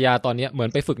อารยาตอนนี้เหมือน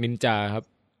ไปฝึกนินจาครับ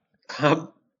ครับ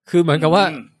คือเหมือนกับว่า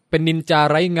เป็นนินจา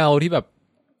ไร้เงาที่แบบ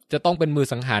จะต้องเป็นมือ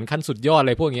สังหารขั้นสุดยอดอะ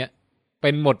ไรพวกเนี้ยเป็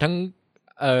นหมดทั้ง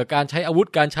การใช้อาวุธ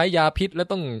การใช้ยาพิษแล้ว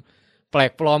ต้องแปล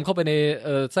กปลอมเข้าไปใน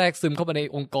แทรกซึมเข้าไปใน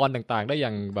องค์กรต่างๆได้อย่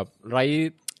างแบบไร้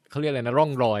เขาเรียกอะไรนะร่อ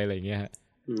งรอยอะไรอย่างเงี้ยฮะ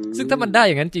ซึ่งถ้ามันได้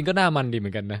อย่างนั้นจริงก็น่ามันดีเหมื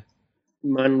อนกันนะ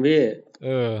มันพี่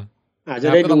อาจจะ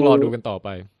ได้ต้องรอดูกันต่อไป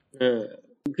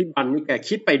พี่บันนี่แก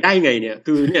คิดไปได้ไงเนี่ย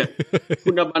คือเนี่ย คุ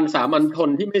ณบันสามัญชน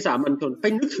ที่ไม่สามัญชนไป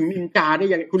นึกถึงนินจาได้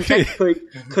ยังไงคุณแจ็ค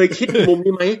เคยคิดมุม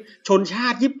นี้ไหมชนชา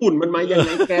ติญี่ปุ่นมันมายังไง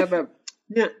แกแบบ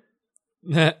เนี่ย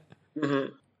นะฮะ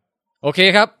โอเค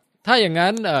ครับถ้าอย่าง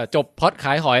นั้นจบพล็อตข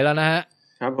ายหอยแล้วนะฮะ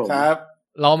ครับผมครับ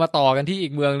เรามาต่อกันที่อี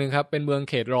กเมืองนึงครับเป็นเมือง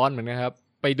เขตร้อนเหมือนกันครับ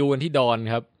ไปดูกันที่ดอน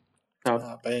ครับ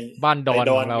ไปบ้านดอน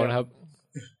ของเรานะครับ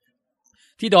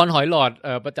ที่ดอนหอยหลอด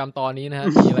ประจำตอนนี้นะฮะ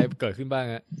มีอะไรเกิดขึ้นบ้าง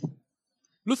ฮะ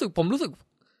ผมรู้สึก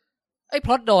ไอ้พ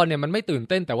ล็อตดอนเนี่ยมันไม่ตื่น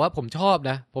เต้นแต่ว่าผมชอบ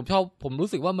นะผมรู้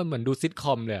สึกว่ามันเหมือนดูซิทค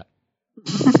อมเลยอ่ะ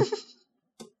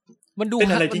มันดู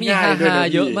มีฮา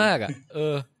เยอะมากอ่ะ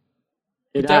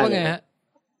คุณแจ๊ว่าไงฮะ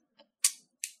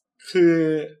คือ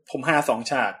ผมหา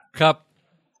2 ฉากครับ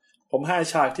ผมหา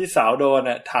ฉากที่สาวโดน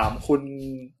อ่ะถาม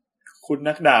คุณ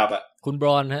นักดาบอ่ะคุณบร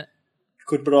อนฮะ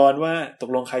คุณบรอนว่าตก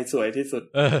ลงใครสวยที่สุด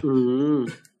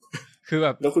คือแบ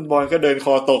บแล้วคุณบรอนก็เดินค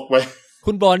อตกไป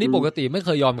คุณบรอนนี่ปกติไม่เค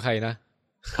ยยอมใครนะ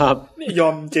ครับนี่ยอ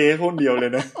มเจ๊คนเดียวเล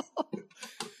ยนะ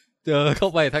เจอเข้า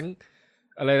ไปทั้ง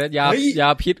อะไรนะยา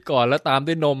พิษก่อนแล้วตาม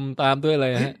ด้วยนมตามด้วยอะไร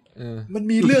ฮะมัน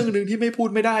มีเรื่องนึงที่ไม่พูด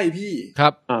ไม่ได้พี่ครั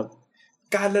บ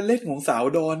การละเล่นของสาว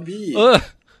ดอนพี่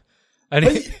อัน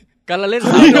นี้การละเล่น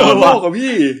สาวดอนโลกกับ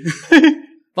พี่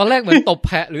ตอนแรกเหมือนตบแ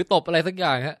พะหรือตบอะไรสักอ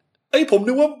ย่างฮะผม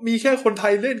นึกว่ามีแค่คนไท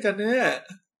ยเล่นกันเนี่ย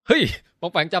เฮ้ยปอ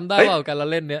งแปงจำได้ว่าการละ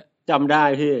เล่นเนี้ยจำได้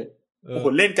พี่โอ้โห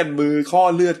เล่นกันมือข้อ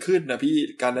เลือดขึ้นนะพี่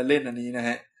การละเล่นอันนี้นะฮ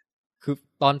ะคือ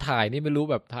ตอนถ่ายนี่ไม่รู้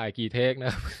แบบถ่ายกี่เทคน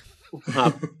ะครั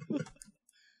บ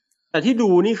แต่ที่ดู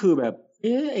นี่คือแบบ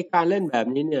ไอการเล่นแบบ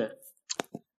นี้เนี่ย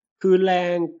คือแร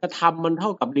งกระทำมันเท่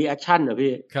ากับรีแอคชั่นนะ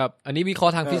พี่ครับอันนี้วิเคราะ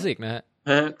ห์ทางฟิสิกส์นะฮะ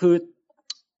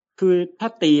คือถ้า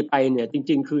ตีไปเนี่ยจ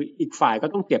ริงๆคืออีกฝ่ายก็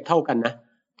ต้องเจ็บเท่ากันนะ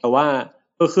แต่ว่า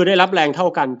คือได้รับแรงเท่า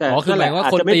กันแต่คือหมายว่า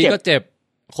คนตีก็เจ็บ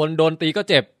คนโดนตีก็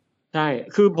เจ็บใช่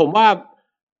คือผมว่า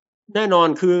แน่นอน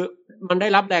คือมันได้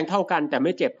รับแรงเท่ากันแต่ไ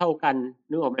ม่เจ็บเท่ากัน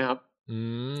นึกออกไหมครับ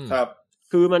ครับ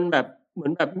คือมันแบบเหมือ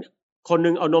นแบบ คนนึ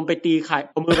งเอานมไปตีไข่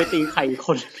เอามือไปตีไข่ค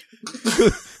น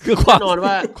คือความนอน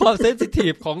ว่าความเซนซิที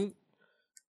ฟของ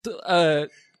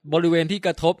บริเวณที่ก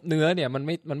ระทบเนื้อเนี่ยมั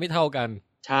นไม่เท่ากัน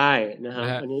ใช่นะฮ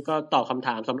ะอันนี้ก็ตอบคำถ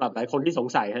ามสำหรับหลายคนที่สง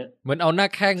สัยฮะเหมือนเอาหน้า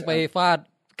แข้งไปฟาด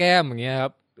แก้มอย่างเงี้ยครั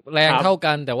บแรงเท่า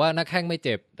กันแต่ว่าหน้าแข้งไม่เ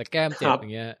จ็บแต่แก้มเจ็บอย่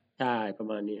างเงี้ยใช่ประ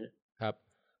มาณนี้ครับ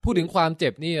พูดถึงความเจ็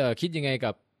บนี่คิดยังไง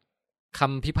กับค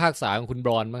ำพิพากษาของคุณบ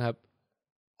รอนมั้งครับ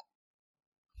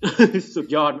สุด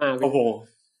ยอดมากโอ้โห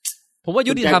ผมว่า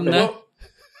ยุติธรรมนะ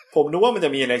ผมนึกว่ามันจะ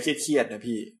มีอะไรเครียดๆนะ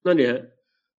พี่นั่นดิฮะ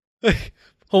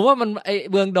ผมว่ามันไอ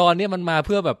เมืองดอนเนี่ยมันมาเ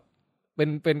พื่อแบบ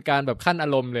เป็นการแบบขั้นอา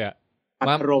รมณ์เลยอะ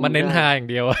มาเน้นฮาอย่าง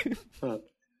เดียว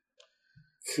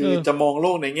คือจะมองโล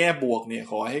กในแง่บวกเนี่ย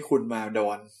ขอให้คุณมาดอ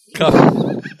นครับ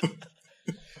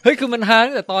เฮ้ยคือมันฮา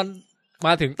ตั้งแต่ตอนม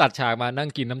าถึงตัดฉากมานั่ง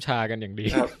กินน้ำชากันอย่างดี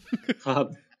ครับ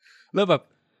แล้วแบบ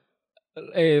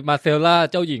มาเซลล่า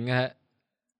เจ้าหญิงฮะ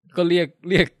ก็เรี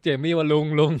ยกเจมี่ว่าลุ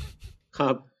งค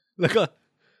รับแล้วก็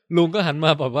ลุงก็หันม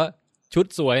าแบบว่าชุด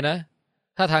สวยนะ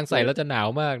ถ้าทางใส่แล้วจะหนาว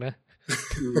มากนะ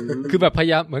คือแบบพย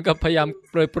ายามเหมือนกับพยายาม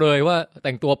เปรยๆว่าแ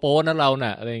ต่งตัวโป๊นะเราน่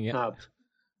ะอะไรอย่างเงี้ย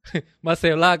มาเซ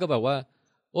ลล่าก็แบบว่า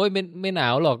โอ๊ยไม่หนา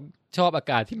วหรอกชอบอา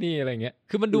กาศที่นี่อะไรเงี้ย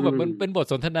คือมันดูแบบมันเป็นบท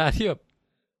สนทนาที่แบบ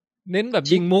เน้นแบบ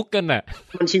ยิงมุกกันน่ะ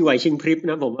มันชิงไหวชิงพริบ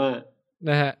นะผมว่า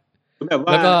นะฮะแบบว่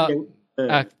าแล้วก็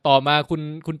ต่อมา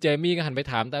คุณเจมี่ก็หันไป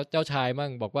ถามเจ้าชายมั่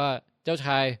งบอกว่าเจ้าช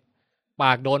ายป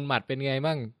ากโดนหมัดเป็นไง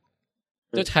มั่ง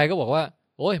เจ้าชายก็บอกว่า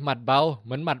โอ้ยหมัดเบาเห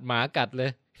มือนหมัดหมากัดเลย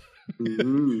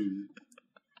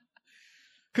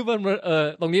คือมัน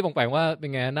ตรงนี้ผมแปลว่าเป็น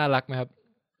ไงน่ารักไหมครับ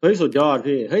เฮ้ยสุดยอด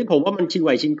พี่เฮ้ยผมว่ามันชิงไหว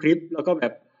ชิงพริบแล้วก็แบ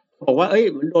บบอกว่าเอ้ย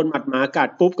มันโดนหมัดหมากัด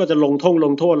ปุ๊บก็จะลงโท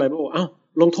ษอะไรบอกอ้าว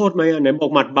ลงโทษไหมไหนบอ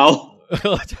กหมัดเบา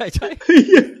ใช่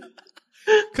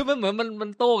คือมันเหมือนมัน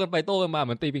โต้กันไปโต้กันมาเห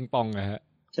มือนตีปิงปองอะฮะ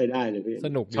ใช่ได้เลยพี่ส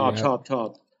นุกชอบ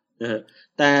นะฮะ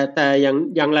แต่อ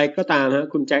ย่างไรก็ตามฮะ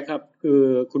คุณแจ็คครับคือ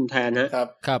คุณแทนค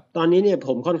รับตอนนี้เนี่ยผ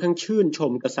มค่อนข้างชื่นช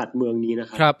มกษัตริย์เมืองนี้นะค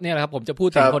รับครับเนี่ยแหละครับผมจะพูด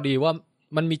ถึงพอดีว่า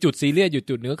มันมีจุดซีเรียสอยู่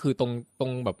จุดนึงก็คือตร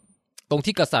งแบบตรง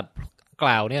ที่กษัตริย์ก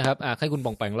ล่าวเนี่ยครับให้คุณบ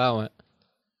องแปงเล่าฮะ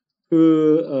คือ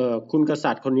คุณก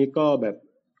ษัตริย์คนนี้ก็แบบ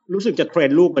รู้สึกจะเทร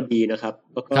นลูกมาดีนะครับ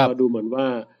แล้วก็ดูเหมือนว่า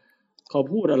เขา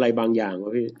พูดอะไรบางอย่างว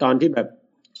ะพี่ตอนที่แบบ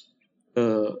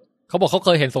เขาบอกเขาเค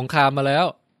ยเห็นสงครามมาแล้ว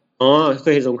อ๋อเค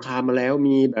ยเห็นสงครามมาแล้ว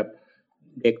มีแบบ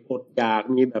เด็กอดอยาก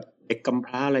มีแบบเด็กกำพ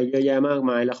ร้าอะไรเยอะแยะมาก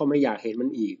มายแล้วเขาไม่อยากเห็นมัน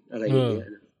อีกอะไรอย่างเงี้ย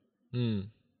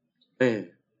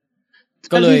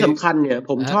ก็เลยที่สำคัญเนี่ย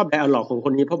ผมชอบไดอะล็อกของค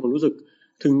นนี้เพราะผมรู้สึก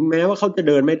ถึงแม้ว่าเขาจะ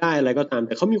เดินไม่ได้อะไรก็ตามแ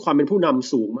ต่เขามีความเป็นผู้น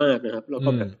ำสูงมากนะครับแล้วก็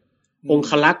แบบอง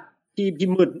คลักษ์ที่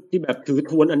มืดที่แบบถือ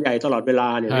ทวนอันใหญ่ตลอดเวลา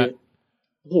เนี่ยพี่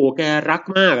โอ้โหแกรัก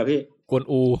มากอะพี่กวน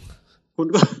อูคุณ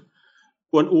ก็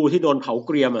กวนอูที่โดนเผาเ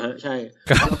กรียมอะฮะใช่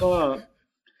แล้วก็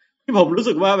ที่ผมรู้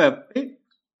สึกว่าแบบ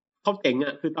เขาเจ๋งอ่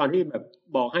ะคือตอนที่แบบ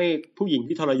บอกให้ผู้หญิง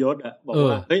ที่ทรยศอ่ะบอก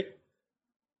ว่าเฮ้ย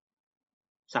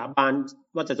สาบาน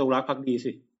ว่าจะจงรักภักดี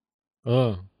สิ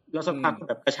แล้วสักพักแ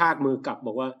บบกระชากมือกลับบ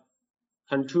อกว่า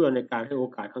ท่านเชื่อในการให้โอ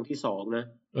กาสครั้งที่2นะ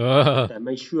แต่ไ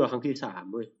ม่เชื่อครั้งที่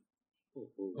3เว้ยโอ้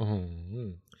โห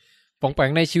ปองแปง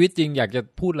ในชีวิตจริงอยากจะ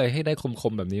พูดอะไรให้ได้ค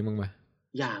มๆแบบนี้มั้งไหม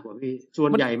อยากว่ะพี่ส่ว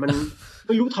นใหญ่มันไ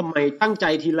ม่รู้ทำไมตั้งใจ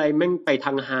ทีไรแม่งไปท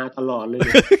างฮาตลอดเลย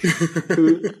คือ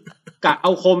กะเอ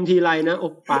าคมทีไรนะโอ้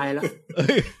ไปแล้ว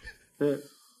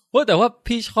แต่ว่า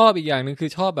พี่ชอบอีกอย่างนึงคือ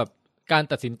ชอบแบบการ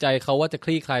ตัดสินใจเขาว่าจะค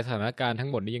ลี่คลายสถานการณ์ทั้ง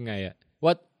หมดนี้ยังไงอะ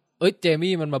ว่าเจ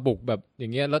มี่มันมาบุกแบบอย่า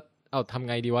งเงี้ยแล้วเอาทำ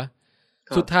ไงดีวะ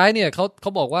สุดท้ายเนี่ยเข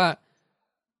าบอกว่า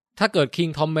ถ้าเกิดคิง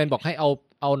ทอมแมนบอกให้เ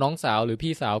อาน้องสาวหรือ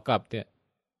พี่สาวกลับเนี่ย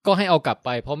ก็ให้เอากลับไป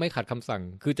เพราะไม่ขัดคำสั่ง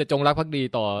คือจะจงรักภักดี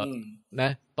ต่อนะ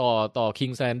ต่อคิ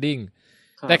งแซนดิ้ง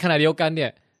แต่ขณะเดียวกันเนี่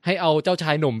ยให้เอาเจ้าช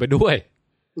ายหนุ่มไปด้วย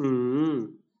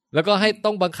แล้วก็ให้ต้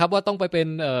องบังคับว่าต้องไปเป็น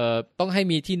ต้องให้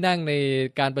มีที่นั่งใน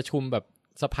การประชุมแบบ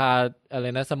สภาอะไร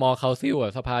นะ small council อ่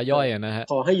ะสภาย่อยอ่ะนะฮะ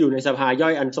ขอให้อยู่ในสภาย่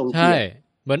อยอันทรงเกียรติใช่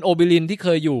เหมือนโอบิลินที่เค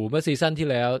ยอยู่เมื่อซีซั่นที่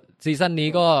แล้วซีซั่นนี้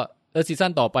ก็ซีซั่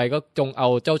นต่อไปก็จงเอา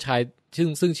เจ้าชาย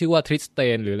ซึ่งชื่อว่าทริสเต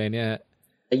นหรืออะไรเนี่ย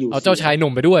เอาเจ้าชายหนุ่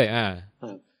มไปด้วย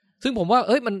ซึ่งผมว่า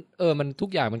มันทุก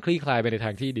อย่างมันคลี่คลายไปในท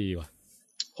างที่ดีว่ะ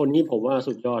คนนี้ผมว่า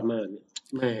สุดยอดมาก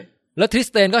แม่แล้วทริส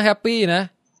เตนก็แฮปปี้นะ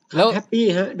แล้วแฮปปี้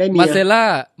ฮะได้เมียมาเซ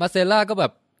ล่าก็แบ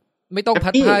บไม่ต้องพั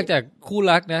ดพรากจากคู่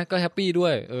รักนะก็แฮปปี้ด้ว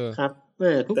ยครับแ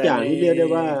ม่ทุกอย่างที่เรียกได้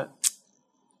ว่า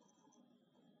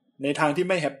ในทางที่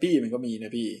ไม่แฮปปี้มันก็มีน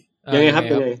ะพี่ยังไงครับ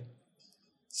ยังไง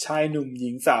ชายหนุ่มหญิ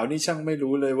งสาวนี่ช่างไม่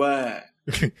รู้เลยว่า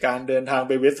การเดินทางไ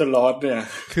ปเวสต์ลอสเนี่ย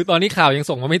คือตอนนี้ข่าวยัง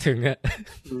ส่งมาไม่ถึงอ่ะ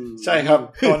ใช่ครับ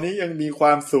ตอนนี้ยังมีคว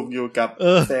ามสุขอยู่กับ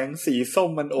แสงสีส้ม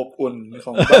มันอบอุ่นข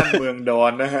องบ้านเมืองดอ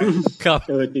นนะฮะครับ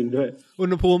จริงด้วยอุณ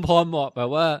หภูมิพอเหมาะแบบ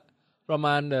ว่าประม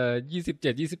าณ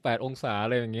27-28 องศาอะ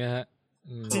ไรอย่างเงี้ยฮะ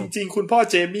จริงๆคุณพ่อ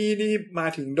เจมี่นี่มา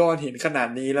ถึงดอนเห็นขนาด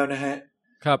นี้แล้วนะฮะ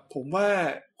ครับผมว่า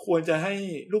ควรจะให้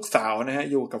ลูกสาวนะฮะ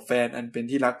อยู่กับแฟนอันเป็น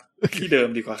ที่รักที่เดิม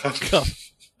ดีกว่าครับครับ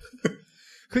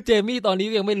คือเจมี่ตอนนี้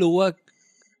ยังไม่รู้ว่า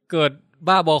เกิด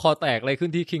บ้าบอคอแตกอะไรขึ้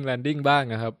นที่ King Landing บ้าง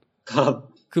นะครับครับ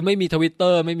คือไม่มี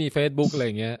Twitter ไม่มี Facebook อะไรอ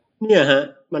ย่างเงี้ยเนี่ยฮะ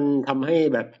มันทำให้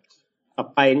แบบกลับ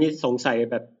ไปนี่สงสัย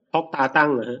แบบพอกตาตั้ง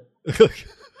นะฮะ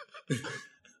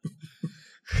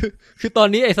คือตอน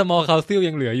นี้ไอ้ Small Council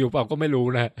ยังเหลืออยู่เปล่าก็ไม่รู้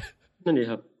นะนั่นดิ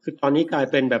ครับคือตอนนี้กลาย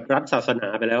เป็นแบบรัฐศาสนา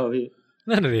ไปแล้วพี่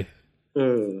นั่นดิ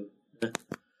นะ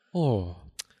โอ้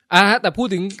แต่พูด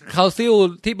ถึง Council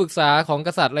ที่ปรึกษาของก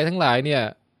ษัตริย์อะไรทั้งหลายเนี่ย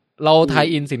เราไทย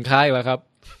อินสินค้าอีกแล้วครับ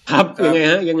ครับยังไง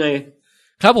ฮะยังไง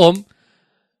ครับผม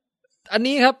อัน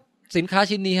นี้ครับสินค้า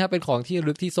ชิ้นนี้ฮะเป็นของที่ระ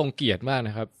ลึกที่ทรงเกียรติมากน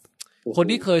ะครับคน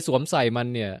ที่เคยสวมใส่มัน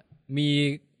เนี่ยมี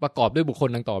ประกอบด้วยบุคคล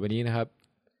ดังต่อไปนี้นะครับ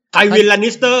ไทวินลานิ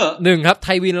สเตอร์1ครับไท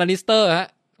วินลานิสเตอร์ฮะ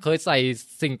เคยใส่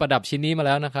สิ่งประดับชิ้นนี้มาแ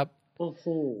ล้วนะครับโอ้โห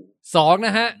2น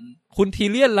ะฮะคุณที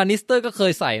เลียนลานิสเตอร์ก็เค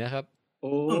ยใส่นะครับโ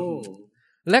อ้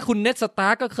และคุณเน็ดสตา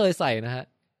ร์กก็เคยใส่นะฮะ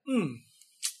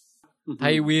ไท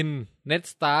วินเน็ด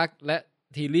สตาร์กและ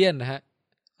ทีเลียนนะฮะ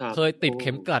เคยติดเ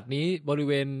ข็มกลัดนี้บริเ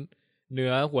วณเหนื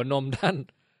อหัวนม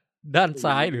ด้าน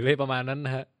ซ้ายหรืออะไรประมาณนั้นน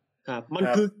ะฮะครับมัน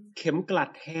คือเข็มกลัด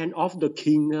Hand of the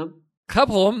King ครับครับ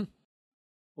ผม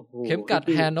เข็มกลัด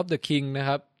Hand of the King นะค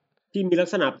รับที่มีลัก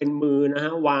ษณะเป็นมือนะฮ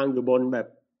ะวางอยู่บนแบบ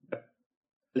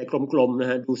อะไรกลมๆนะ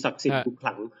ฮะดูศักดิ์สิทธิ์ดูข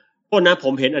ลังโทษนะผ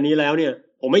มเห็นอันนี้แล้วเนี่ย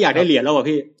ผมไม่อยากได้เหรียญแล้วอ่ะ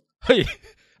พี่เฮ้ย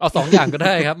เอา2อย่างก็ไ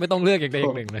ด้ครับไม่ต้องเลือกอย่างใดอย่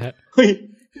างหนึ่งนะฮะเฮ้ย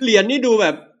เหรียญนี่ดูแบ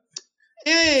บ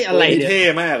อะไรเนี่ยเท่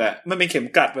มากอ่ะมันเป็นเข็ม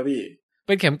กลัดป่ะพี่เ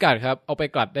ป็นเข็มกลัดครับเอาไป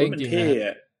กลัดได้จริงๆน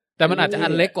ะแต่มันอาจจะอั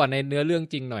นเล็กกว่าในเนื้อเรื่อง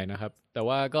จริงหน่อยนะครับแต่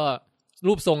ว่าก็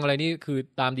รูปทรงอะไรนี่คือ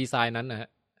ตามดีไซน์นั้นนะฮะ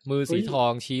มือสีทอ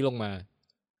งชี้ลงมา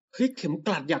เฮ้ยเข็มก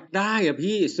ลัดอยากได้อ่ะ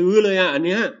พี่ซื้อเลยอ่ะอันเ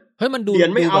นี้ยเฮ้ยมันดูเหรีย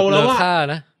ญไม่เอาแล้วค่า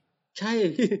นะใช่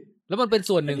แล้วมันเป็น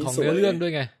ส่วนหนึ่งของเนื้อเรื่องด้ว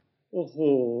ยไงโอ้โห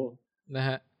นะฮ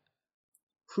ะ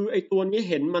คือไอตัวนี้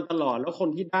เห็นมาตลอดแล้วคน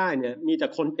ที่ได้เนี่ยมีแต่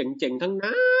คนเจ๋งๆทั้ง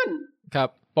นั้นครับ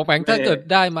ปองแปงถ้าเกิด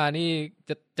ได้มานี่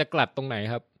จะกลัดตรงไหน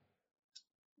ครับ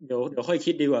เดี๋ยวค่อย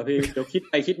คิดดีกว่าพี่เดี๋ยวคิด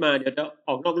ไปคิดมาเดี๋ยวจะอ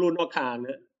อกนอกลู่นอกทางน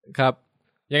ะครับ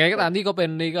ยังไงก็ตามที่ก็เป็น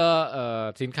นี่ก็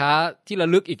สินค้าที่ระ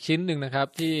ลึกอีกชิ้นหนึ่งนะครับ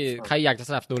ที่ใครอยากจะ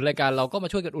สนับสนุนรายการเราก็มา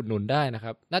ช่วยกันอุดหนุนได้นะค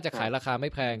รับน่าจะขายราคาไม่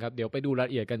แพงครับเดี๋ยวไปดูรายล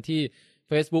ะเอียดกันที่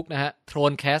Facebook นะฮะ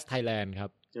Thronecast Thailand ครั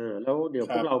บแล้วเดี๋ยว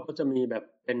พวกเราก็จะมีแบบ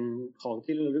เป็นของ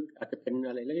ที่ระลึกอาจจะเป็น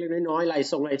อะไรเล็กๆน้อยๆลาย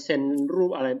เซ็นรู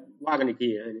ปอะไรว่ากันอีกที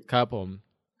นะครับผม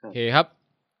โอเคครับ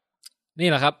นี่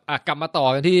แหละครับกลับมาต่อ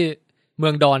กันที่เมื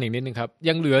องดอนอีกนิดนึงครับ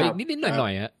ยังเหลืออีกนิดๆหน่อ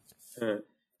ยๆฮะ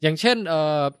อย่างเช่น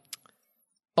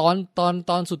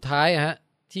ตอนสุดท้ายฮะ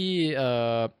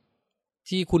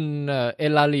ที่คุณเอ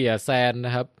ลาเลียแซนน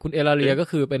ะครับคุณเอลาเลียก็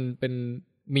คือเป็น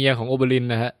เมียของโอเบริน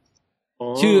นะฮะ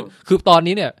ชื่อคือตอน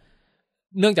นี้เนี่ย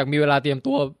เนื่องจากมีเวลาเตรียม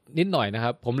ตัวนิดหน่อยนะค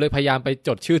รับผมเลยพยายามไปจ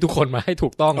ดชื่อทุกคนมาให้ถู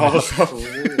กต้องนะครับ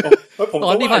ต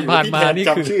อนที่ผ่านมานี่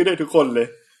คือจำชื่อได้ทุกคนเลย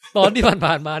ตอนที่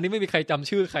ผ่านมานี่ไม่มีใครจำ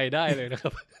ชื่อใครได้เลยนะครั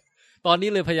บตอนนี้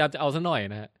เลยพยายามจะเอาซะหน่อย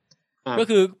นะฮะก็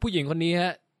คือผู้หญิงคนนี้ฮ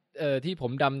ะที่ผ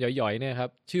มดำหย่อยๆเนี่ยครั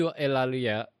บชื่อเอลาเลี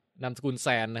ยนามสกุลแซ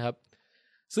นนะครับ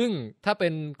ซึ่งถ้าเป็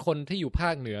นคนที่อยู่ภา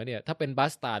คเหนือเนี่ยถ้าเป็นบั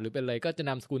สตาร์ดหรือเป็นอะไรก็จะ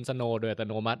นามสกุลสโนว์โดยอัต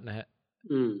โนมัตินะฮะ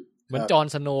เหมือนจอห์น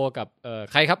สโนว์กับ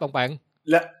ใครครับปังปัง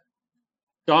และ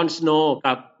จอห์นสโนว์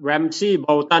กับแรมซี่โบ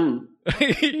ลตัน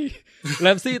แร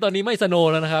มซี่ตอนนี้ไม่สโน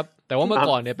ว์แล้วนะครับแต่ว่าเมื่อ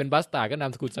ก่อนเนี่ยเป็นบัสตาร์ดก็นา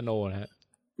มสกุลสโนว์นะฮะ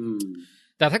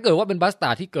แต่ถ้าเกิดว่าเป็นบัสตา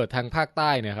ร์ดที่เกิดทางภาคใ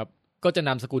ต้เนี่ยครับก็จะน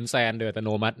ามสกุลแซนโดยอัตโน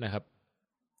มัตินะครับ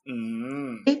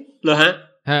เหรอฮ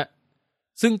ะ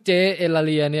ซึ่งเจเอลาเ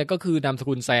ลียเนี่ยก็คือนามส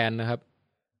กุลแซนนะครับ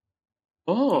โ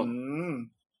อ้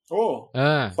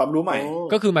ความรู้ใหม่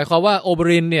ก็คือหมายความว่าโอเบ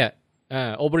รินเนี่ย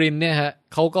โอเบรินเนี่ยฮะ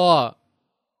เขาก็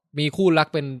มีคู่รัก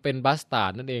เป็นบัสตาร์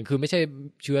ดนั่นเองคือไม่ใช่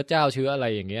เชื้อเจ้าเชื้ออะไร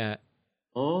อย่างเงี้ย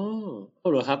อ๋อ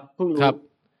เหรอครับเพิ่งรู้ครับ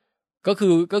ก็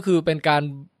คือเป็นการ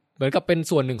เหมือนกับเป็น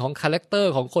ส่วนหนึ่งของคาแรคเตอ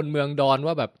ร์ของคนเมืองดอน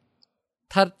ว่าแบบ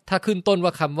ถ้าขึ้นต้นว่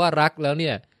าคำว่ารักแล้วเ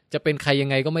นี่ยจะเป็นใครยัง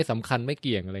ไงก็ไม่สำคัญไม่เ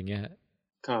กี่ยงอะไรเงี้ย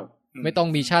ครับไม่ต้อง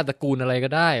มีชาติตระกูลอะไรก็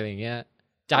ได้อะไรเงี้ย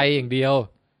ใจอย่างเดียว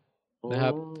นะค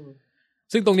รับ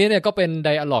ซึ่งตรงนี้เนี่ยก็เป็นได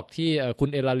อะล็อกที่คุณ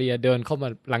เอลาเลียเดินเข้ามา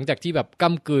หลังจากที่แบบก้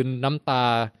ำกลืนน้ำตา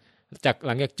จากห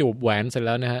ลังจากจูบแหวนเสร็จแ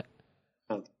ล้วนะฮะ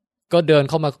ก็เดิน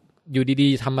เข้ามาอยู่ดี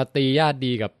ๆทำมาตีญาติ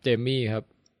ดีกับเจมี่ครับ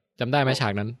จำได้ไหมฉา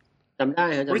กนั้นจำได้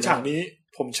ฮะฉากนี้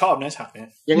ผมชอบนะฉากนี้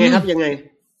ยังไงครับยังไง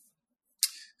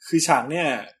คือฉากเนี่ย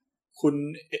คุณ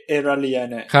เอลาเลีย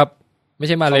เนี่ยครับไม่ใ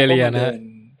ช่มาเลเรียนะ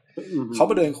เขา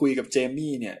มาเดินคุยกับเจ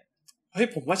มี่เนี่ยเฮ้ย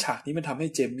ผมว่าฉากนี้มันทำให้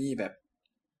เจมี่แบบ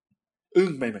อึ้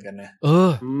งไปเหมือนกันนะ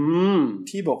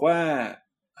ที่บอกว่า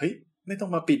เฮ้ยไม่ต้อง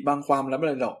มาปิดบังความลับอะไ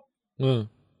รหรอ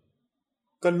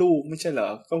ก ก็ลูกไม่ใช่เหรอ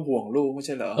ก็ห่วงลูกไม่ใ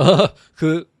ช่เหรอคื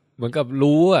อเหมือนกับ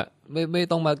รู้อ่ะไม่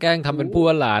ต้องมาแกล้งทำเป็นผู้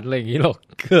หลานอะไรอย่างนี้หรอก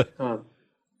ครับ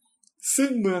ซึ่ง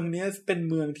เมืองนี้เป็น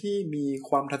เมืองที่มี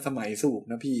ความทันสมัยสูง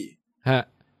นะพี่ฮะ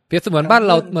เปรียบเสมือนบ้านเ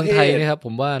ราเมืองไทยนะครับผ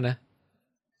มว่านะ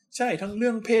ใช่ทั้งเรื่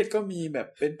องเพศก็มีแบบ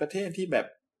เป็นประเทศที่แบบ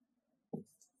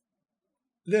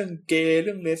เรื่องเกย์เ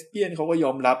รื่องเลสเบี้ยนเขาก็ย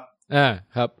อมรับ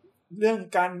ครับเรื่อง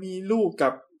การมีลูกกั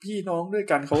บพี่น้องด้วย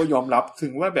กันเขาก็ยอมรับถึ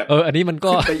งว่าแบบอันนี้มัน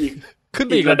ก็ขึ้นไ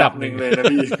ปอีกระดับหนึ่งเลยนะ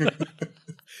พี่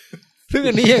ซึ่ง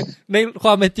อันนี้ในคว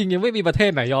ามเป็นจริงยังไม่มีประเท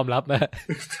ศไหนยอมรับนะ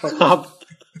ครับ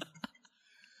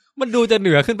มันดูจะเห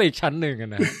นือขึ้นไปอีกชั้นหนึ่ง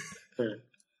นะ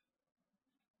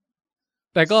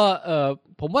แต่ก็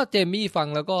ผมว่าเจมี่ฟัง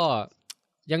แล้วก็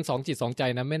ยังสองจิตสองใจ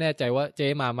นะไม่แน่ใจว่าเจ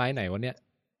มาไม้ไหนวันเนี้ย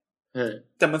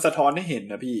แต่มันสะท้อนให้เห็น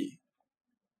นะพี่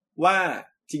ว่า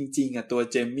จริงๆตัว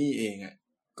เจมี่เอง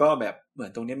ก็แบบเหมือ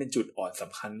นตรงนี้เป็นจุดอ่อนส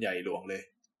ำคัญใหญ่หลวงเลย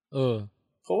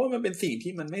เพราะว่ามันเป็นสิ่ง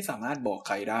ที่มันไม่สามารถบอกใ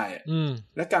ครได้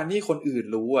และการที่คนอื่น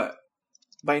รู้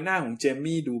ใบหน้าของเจ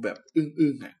มี่ดูแบบ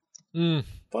อึ้ง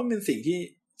เพราะมันเป็นสิ่งที่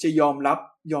จะยอม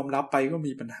รับไปก็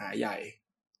มีปัญหาใหญ่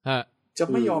จะ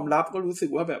ไม่ยอมรับก็รู้สึก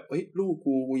ว่าแบบเฮ้ยลูก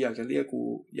กูอยากจะเรียกกู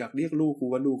อยากเรียกลูกกู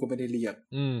ว่าลูกก็ไม่ได้เรียก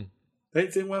เฮ้ย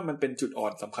ซึ่งว่ามันเป็นจุดอ่อ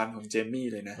นสำคัญของเจมี่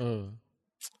เลยนะ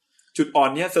จุดอ่อน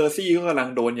เนี้ยเซอร์ซี่ก็กำลัง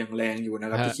โดนอย่างแรงอยู่นะ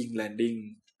ครับที่คิงแลนดิ้ง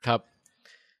ครับ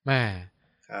แม่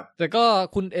ครับแต่ก็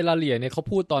คุณเอลาเลียเนี่ยเขา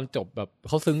พูดตอนจบแบบเ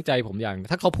ขาซึ้งใจผมอย่าง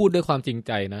ถ้าเขาพูดด้วยความจริงใ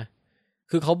จนะ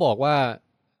คือเขาบอกว่า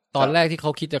ตอนแรกที่เข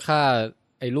าคิดจะฆ่า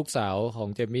ไอ้ลูกสาวของ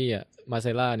เจมี่มาเซ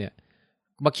ล่าเนี่ย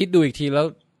มาคิดดูอีกทีแล้ว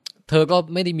เธอก็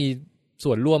ไม่ได้มี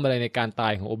ส่วนร่วมอะไรในการตา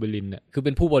ยของโอเบลินเนี่ยคือเ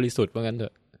ป็นผู้บริสุทธิ์ว่างั้นเถอ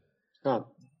ะครับ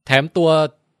แถมตัว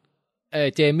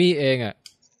เจมี่เอง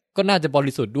ก็น่าจะบ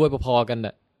ริสุทธิ์ด้วยพอๆกัน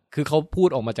น่ะคือเขาพูด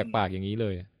ออกมาจากปากอย่างนี้เล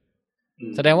ย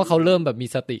แสดงว่าเขาเริ่มแบบมี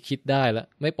สติคิดได้แล้ว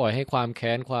ไม่ปล่อยให้ความแ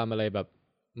ค้นความอะไรแบบ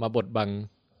มาบดบัง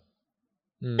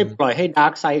ไม่ปล่อยให้ดา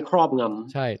ร์กไซด์ครอบง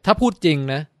ำใช่ถ้าพูดจริง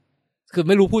นะคือไ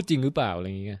ม่รู้พูดจริงหรือเปล่าอะไร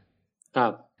อย่างเงี้ยครั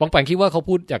บปองแปงคิดว่าเขา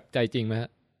พูดจากใจจริงไหมฮะ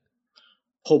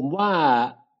ผมว่า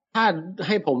ถ้าใ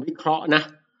ห้ผมวิเคราะห์นะ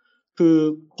คือ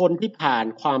คนที่ผ่าน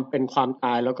ความเป็นความต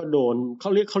ายแล้วก็โดนเขา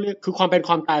เรียกคือความเป็นค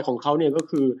วามตายของเขาเนี่ยก็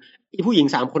คือผู้หญิง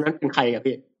3คนนั้นเป็นใครอะ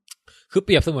พี่คือเป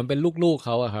รียบเสมือนเป็นลูกๆเข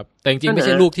าอะครับแต่จริงๆไม่ใ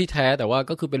ช่ลูกที่แท้แต่ว่า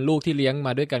ก็คือเป็นลูกที่เลี้ยงม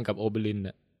าด้วยกันกับโอเบลิน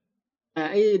น่ะ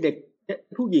ไอ้เด็ก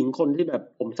ผู้หญิงคนที่แบบ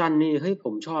ผมสั้นนี่เฮ้ยผ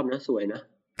มชอบนะสวยนะ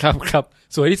ครับ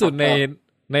สวยที่สุด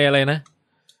ในอะไรนะ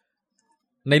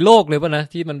ในโลกเลยป่ะนะ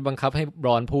ที่มันบังคับให้บร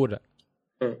อนพูดอะ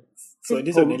สวย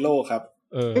ที่สุดในโลกครับ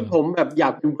ที่ผมแบบอยา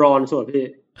กเป็นบรอนส่วนพี่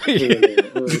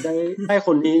ได้ค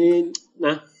นนี้น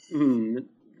ะ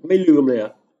ไม่ลืมเลยอ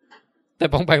ะแต่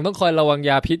ปองแปงต้องคอยระวังย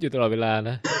าพิษอยู่ตลอดเวลา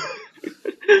นะ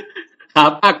ครั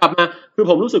บกลับมาคือ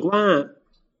ผมรู้สึกว่า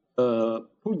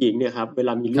ผู้หญิงเนี่ยครับเวล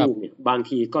ามีลูกเนี่ยบาง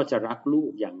ทีก็จะรักลู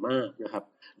กอย่างมากนะครับ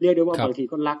เรียกได้ว่าบางที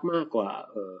ก็รักมากกว่า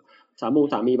สา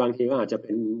มีบางทีก็อาจจะเ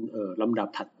ป็นลำดับ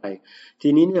ถัดไปที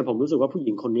นี้เนี่ยผมรู้สึกว่าผู้ห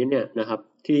ญิงคนนี้เนี่ยนะครับ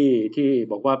ที่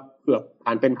บอกว่าเกือบผ่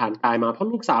านตายมาเพราะ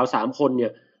ลูกสาว3คนเนี่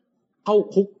ยเข้า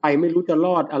คุกไปไม่รู้จะร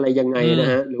อดอะไรยังไงน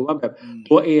ะฮะหรือว่าแบบ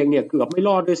ตัวเองเนี่ยเกือบไม่ร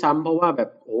อดด้วยซ้ำเพราะว่าแบบ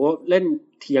โอ้เล่น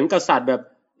เถียงกษัตริย์แบบ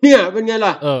เนี่ยเป็นไง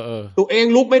ล่ะตัวเอง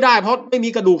ลุกไม่ได้เพราะไม่มี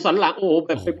กระดูกสันหลังโอ้แ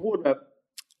บบไปพูดแบบ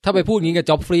ถ้าไปพูดงี้กับ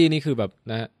จ็อบฟรีนี่คือแบบ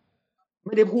นะฮะไ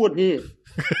ม่ได้พูดพี่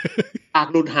ปาก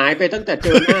หลุดหายไปตั้งแต่เจ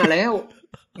อหน้าแล้ว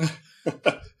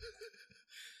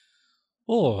โ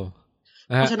อ้เ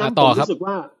พราะฉะนั้นผมรู้สึก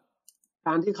ว่าก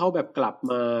ารที่เขาแบบก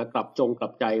ลั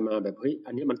บใจมาแบบเฮ้ย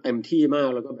อันนี้มันเต็มที่มาก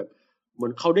แล้วก็แบบเหมือ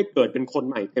นเขาได้เกิดเป็นคน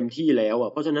ใหม่เต็มที่แล้ว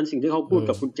เพราะฉะนั้นสิ่งที่เขาพูด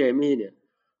กับคุณเจมี่เนี่ย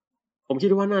ผมคิด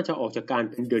ว่าน่าจะออกจากการ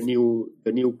เป็น the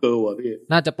new girl พี่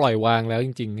น่าจะปล่อยวางแล้วจ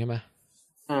ริงๆใช่ไหม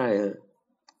ใช่ฮะ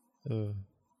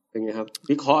เป็นไงครับ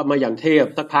วิเคราะห์มาอย่างเทพ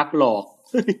สักพักหลอก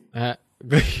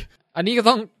อันนี้ก็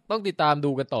ต้องติดตาม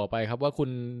ดูกันต่อไปครับว่าคุณ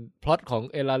พล็อตของ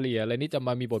เอลาเลียอะไรนี่จะม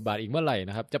ามีบทบาทอีกเมื่อไหร่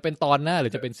นะครับจะเป็นตอนหน้าหรื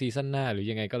อจะเป็นซีซั่นหน้าหรือ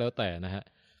ยังไงก็แล้วแต่นะฮะ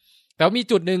แต่มี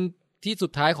จุดนึงที่สุ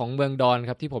ดท้ายของเมืองดอน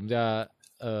ครับที่ผมจะ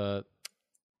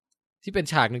ที่เป็น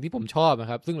ฉากนึงที่ผมชอบนะ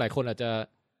ครับซึ่งหลายคนอาจจะ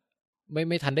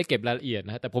ไม่ทันได้เก็บรายละเอียดน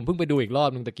ะฮะแต่ผมเพิ่งไปดูอีกรอบ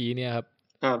นึงตะกี้เนี่ยครับ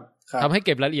ทำให้เ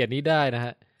ก็บรายละเอียดนี้ได้นะฮ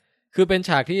ะคือเป็นฉ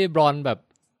ากที่บรอนแบบ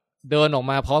เดินออก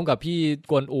มาพร้อมกับพี่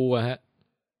กวนอูฮะ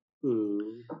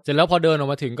เสร็จแล้วพอเดินออก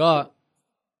มาถึง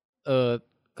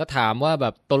ก็ถามว่าแบ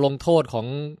บตัวลงโทษของ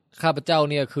ข้าพเจ้า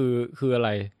เนี่ยคืออะไร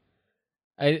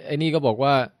ไอ้นี่ก็บอก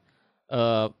ว่า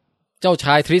เจ้าช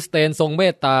ายทริสเตนทรงเม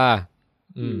ตตา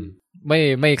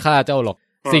ไม่ฆ่าเจ้าหรอก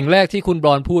สิ่งแรกที่คุณบร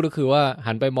อนพูดก็คือว่า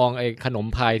หันไปมองไอ้ขนม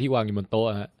พายที่วางอยู่บนโต๊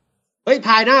ะฮะเฮ้ยพ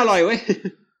ายน่าอร่อยเว้ย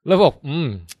แล้วบอก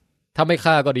ถ้าไม่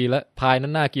ฆ่าก็ดีแล้วพายนั้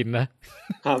นน่ากินนะ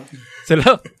ครับเสร็จแล้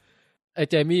วไอ้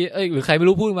เจมี่หรือใครไม่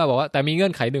รู้พูดมาบอกว่าแต่มีเงื่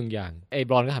อนไข1อย่างไอ้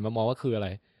บรอนก็หันมามองว่าคืออะไร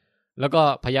แล้วก็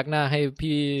พยักหน้าให้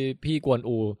พี่กวน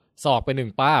อูสอกไป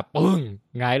1ป้าปึ้ง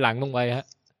หงายหลังลงไปฮะ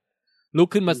ลุก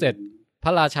ขึ้นมาเสร็จพร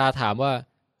ะราชาถามว่า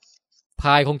พ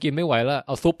ายคงกินไม่ไหวแล้วเอ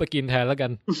าซุปไปกินแทนแล้วกั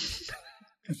น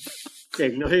เจ๋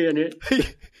งนะพี่อันนี้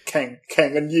แข่ง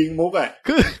กันยิงมุกอ่ะ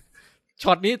คือ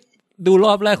ช็อตนี้ดูร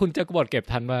อบแรกคุณจะกบฏเก็บ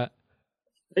ทันมา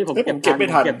ผมเก็บไม่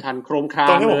ทันโครมคราม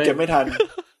ตอนนี้ผมเก็บไม่ทัน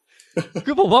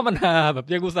คือผมว่ามันฮาแบบ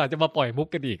ยังอุตส่าห์จะมาปล่อยมุก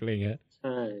กันอีกอะไรเงี้ยใ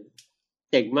ช่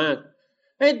เจ๋งมาก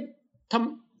เอ๊ะทำ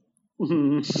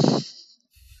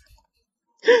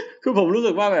คือผมรู้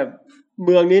สึกว่าแบบเ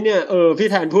มืองนี้เนี่ยพี่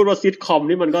แทนพูดว่าซิทคอม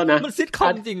นี่มันก็นะมันซิทคอ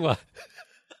มจริงว่ะ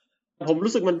ผม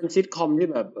รู้สึกมันเป็นซิทคอมที่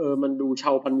แบบมันดูช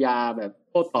าวปัญญาแบบ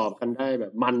โต้ตอบกันได้แบ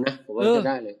บมันนะผมว่าจะ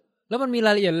ได้เลยแล้วมันมีร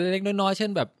ายละเอียดเล็กๆน้อยๆเช่น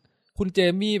แบบคุณเจ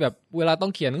มี่แบบเวลาต้อ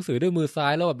งเขียนหนังสือด้วยมือซ้า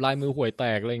ยแล้วแบบลายมือห่วยแต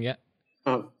กอะไรเงี้ย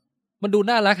มันดู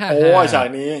น่ารักค่ะโอ้ฉาก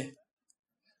นี้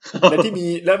แล้วที่มี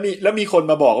แล้วมีคน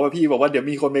มาบอกว่าพี่บอกว่าเดี๋ยว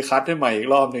มีคนไปคัดให้ใหม่อีก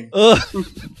รอบนึง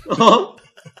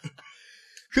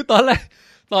คือตอนแรก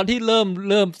ตอนที่เ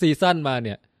ริ่มซีซั่นมาเ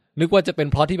นี่ยนึกว่าจะเป็น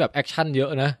พล็อตที่แบบแอคชั่นเยอะ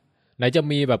นะไหนจะ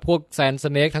มีแบบพวกแซนส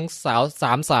เนคทั้ง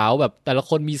3 สาวแบบแต่ละ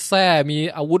คนมีแส้มี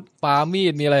อาวุธปามี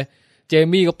ดมีอะไรเจ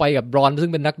มี่ก็ไปกับบรอนซึ่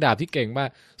งเป็นนักดาบที่เก่งมาก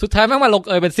สุดท้ายแม่งมาลง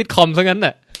เป็นซิทคอมซะงั้น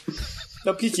น่ะแ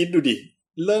ล้วพี่คิดดูดิ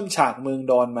เริ่มฉากเมือง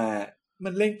ดอนมามั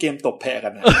นเล่นเกมตบแพะกั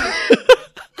นนะ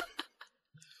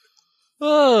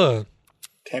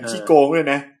แถมขี้โกงด้วย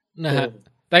นะฮะ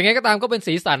แต่ไงก็ตามก็เป็น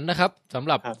สีสันนะครับสำ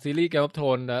หรับซีรีส์ Game of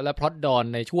Thrones และพล็อตดอน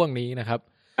ในช่วงนี้นะครับ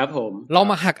ครับผมเรา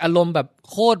มาหักอารมณ์แบบ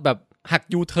โคตรแบบหัก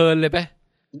ยูเทิร์นเลยไป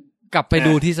กลับไป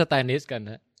ดูที่สแตนนิสกัน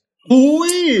ฮะอุ้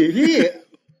ยพี่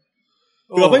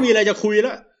เราไม่มีอะไรจะคุยแ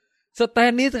ล้วสแต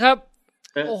นนิสครับ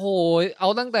โอ้โหเอา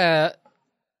ตั้งแต่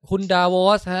คุณดาวอ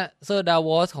สฮะเซอร์ดาว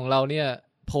อสของเราเนี่ย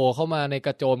โผล่เข้ามาในก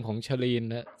ระโจมของเชลีน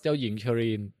นะเจ้าหญิงเช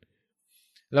ลีน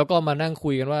แล้วก็มานั่งคุ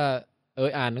ยกันว่า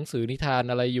อ่านหนังสือนิทาน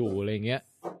อะไรอยู่อะไรเงี้ย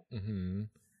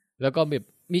แล้วก็แบบ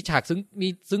มีฉาก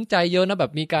ซึ้งใจเยอะนะแบ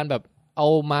บมีการแบบเอา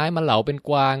ไม้มาเหลาเป็น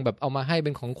กวางแบบเอามาให้เป็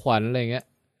นของขวัญอะไรเงี้ย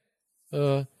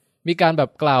มีการแบบ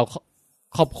กล่าว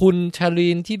ขอบคุณชาลี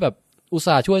นที่แบบอุต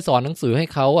ส่าห์ช่วยสอนหนังสือให้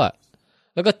เขาอ่ะ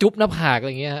แล้วก็จุ๊บหน้าผากอะไ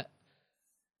รเงี้ยฮะ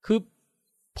คือ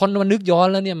พอมันนึกย้อน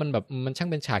แล้วเนี่ยมันแบบมันช่าง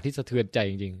เป็นฉากที่สะเทือนใจ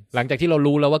จริงๆหลังจากที่เรา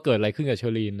รู้แล้วว่าเกิดอะไรขึ้นกับชา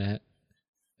ลีนนะฮะ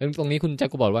แล้วตรงนี้คุณแจ็ค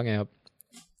ก็บอกว่าไงครับ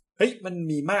เฮ้ยมัน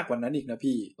มีมากกว่านั้นอีกนะ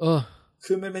พี่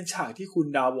คือมันเป็นฉากที่คุณ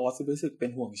ดาวอสรู้สึกเป็น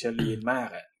ห่วงชาลีนมาก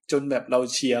อ่ะจนแบบเรา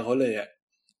เชียร์เขาเลยอ่ะ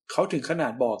เขาถึงขนา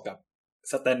ดบอกกับ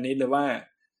สแตนนิสเลยว่า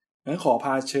งั้นขอพ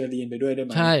าเชอรีนไปด้วยได้ไห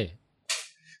มใช่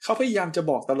เขาพยายามจะ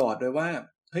บอกตลอดเลยว่า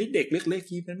เฮ้ยเด็กเล็ก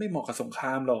ๆนี้มันไม่เหมาะกับสงคร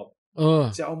ามหรอก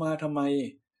จะเอามาทำไม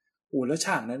แล้วฉ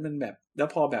ากนั้นมันแบบแล้ว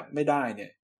พอแบบไม่ได้เนี่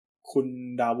ยคุณ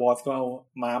ดาวอสก็เอา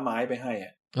ม้าไม้ไปให้อ่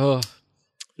ะ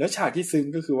แล้วฉากที่ซึ้ง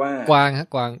ก็คือว่ากวางฮะ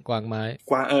กวางไม้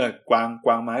กวาง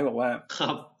ไม้บอกว่าค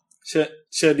รับ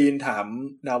เชอรีนถาม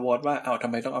ดาวอสว่าทำ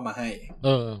ไมต้องเอามาให้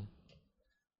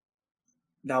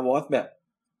ดาวอสแบบ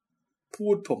พู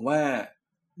ดผมว่า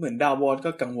เหมือนดาวอส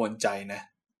ก็กังวลใจนะ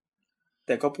แ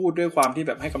ต่ก็พูดด้วยความที่แ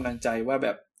บบให้กำลังใจว่าแบ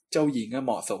บเจ้าหญิงเห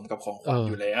มาะสมกับของขวัญ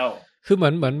อยู่แล้วคือเหมื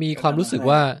อนมีความรู้สึก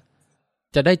ว่า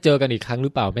จะได้เจอกันอีกครั้งหรื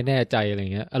อเปล่าไม่แน่ใจอะไร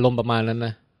เงี้ยอารมณ์ประมาณนั้นน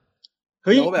ะเ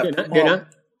ฮ้ยเดี๋ยวนะ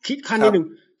คิดขั้นนิดนึง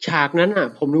ฉากนั้นอ่ะ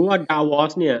ผมรู้ว่าดาวอ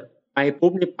สเนี่ยไป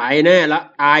ปุ๊บนี่ไปแน่ละ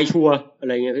ตายชัวร์อะไ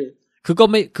รเงี้ยพี่คือก็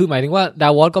ไม่คือหมายถึงว่าดา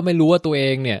วอสก็ไม่รู้ว่าตัวเอ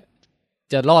งเนี่ย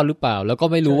จะรอดหรือเปล่าแล้วก็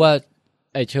ไม่รู้ว่า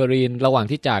ไอเชอรีนระหว่าง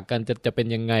ที่จากกันจะเป็น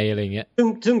ยังไงอะไรเงี้ย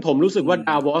ซึ่งผมรู้สึกว่าด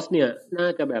าวอสเนี่ยน่า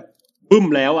จะแบบบึ้ม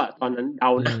แล้วอ่ะตอนนั้นเด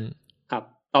านะครับ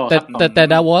ต่อแต่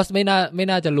ดาวอสไม่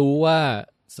น่าจะรู้ว่า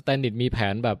สแตนนิสมีแผ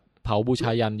นแบบเผาบูช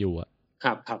ายันอยู่อ่ะค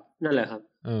รับนั่นแหละครับ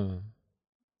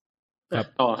ครั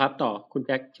บต่อคุณแ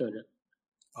จ็คเชิญนะ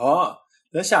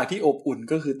แล้วฉากที่อบอุ่น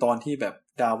ก็คือตอนที่แบบ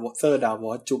ดาวเซอร์ดาวอ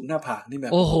สจุ๊บหน้าผากนี่แบ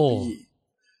บโอ้โห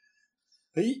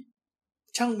เฮ้ย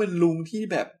ช่างเป็นลุงที่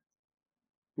แบบ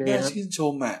น่าชื่นช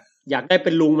มอ่ะอยากได้เ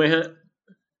ป็นลุงไหมฮะ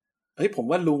เฮ้ยผม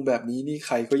ว่าลุงแบบนี้นี่ใ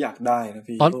ครก็อยากได้นะ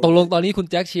พี่ตกลงตอนนี้คุณ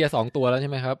แจ็คเชียร์2ตัวแล้วใช่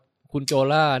ไหมครับคุณโจ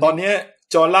ล่าตอนนี้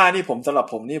โจล่านี่ผมสำหรับ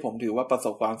ผมนี่ผมถือว่าประส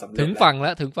บความสำเร็จถึงฝั่งแล้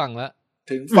ว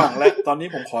ตอนนี้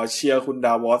ผมขอเชียร์คุณด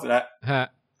าวอสแล้วฮะ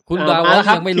คุณดาวอส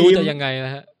ยังไม่รู้จะยังไงน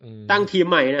ะฮะตั้งทีม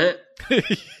ใหม่นะฮะ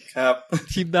ครับ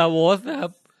ทีมดาวอสนะครั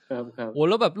บโอ้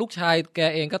แล้วแบบลูกชายแก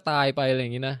เองก็ตายไปอะไรอย่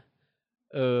างงี้นะ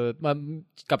มา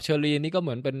กับเชอรีนนี่ก็เห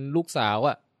มือนเป็นลูกสาว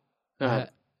อ่ะ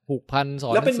ผูกพันสอ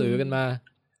นหนังสือกันมา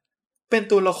เป็น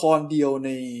ตัวละครเดียวใน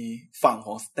ฝั่งข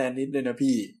องสแตนนิสเลยนะ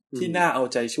พี่ที่น่าเอา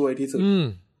ใจช่วยที่สุด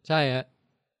ใช่ฮะ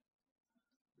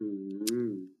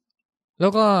แล้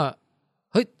วก็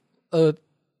เฮ้ย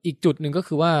อีกจุดหนึ่งก็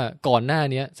คือว่าก่อนหน้า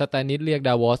นี้สแตนนิสเรียกด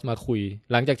าวอสมาคุย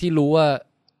หลังจากที่รู้ว่า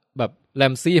แบบแร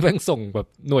มซี่แม่งส่งแบบ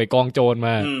หน่วยกองโจรม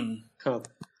าครับ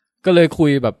ก็เลยคุ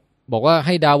ยแบบ บอกว่าใ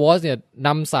ห้ดาวอสเนี่ยน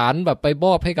ำสารแบบไปม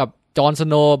อบให้กับจอห์นส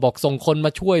โนว์บอกส่งคนม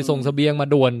าช่วยส่งเสบียงมา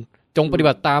ด่วนจงปฏิ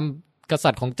บัติตามกษั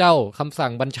ตริย์ของเจ้าคำสั่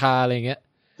งบัญชาอะไรเงี้ย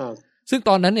ซึ่งต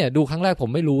อนนั้นเนี่ยดูครั้งแรกผม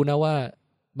ไม่รู้นะว่า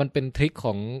มันเป็นทริคข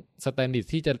องสแตนนิส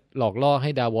ที่จะหลอกล่อให้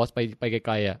ดาวอสไปไก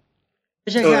ลๆอ่ะไ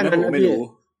ม่ใช่แค่นั้นนะพี่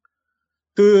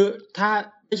คือถ้า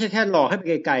ไม่ใช่แค่หลอกให้ไป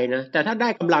ไกลๆนะแต่ถ้าได้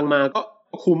กำลังมาก็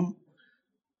คุ้ม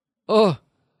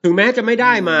ถึงแม้จะไม่ไ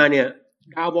ด้มาเนี่ย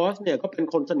ดาวอสเนี่ยก็เป็น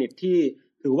คนสนิทที่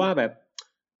ถือว่าแบบ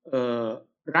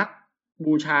รัก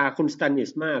บูชาคุณสแตนนิส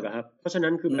มากอะครับเพราะฉะนั้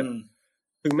นคือแบบ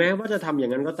ถึงแม้ว่าจะทำอย่า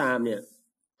งนั้นก็ตามเนี่ย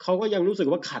เขาก็ยังรู้สึก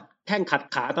ว่าแข้งขัด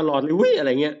ขาตลอดเลยอะไร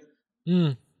เงี้ย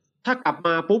ถ้ากลับม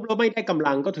าปุ๊บแล้วไม่ได้กำ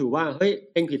ลังก็ถือว่าเฮ้ย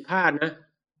เองผิดพลาดนะ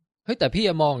เฮ้ยแต่พี่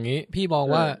มองอย่างนี้พี่มอง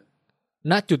ว่า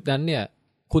ณจุดนั้นเนี่ย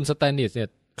คุณสแตนนิสเนี่ย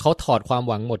เขาถอดความ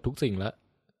หวังหมดทุกสิ่งแล้ว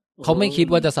เขาไม่คิด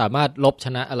ว่าจะสามารถลบช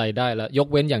นะอะไรได้แล้วยก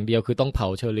เว้นอย่างเดียวคือต้องเผา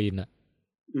เชอรีนน่ะ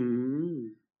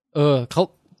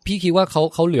พี่คิดว่า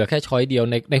เขาเหลือแค่ช้อยเดียว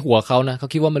ในหัวเขานะเขา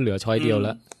คิดว่ามันเหลือช้อยเดียวแ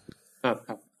ล้วครับ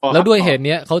แล้วด้วยเหตุ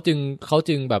นี้เขา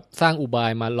จึงแบบสร้างอุบา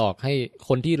ยมาหลอกให้ค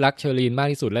นที่รักเชอรีนมาก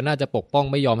ที่สุดและน่าจะปกป้อง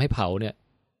ไม่ยอมให้เผาเนี่ย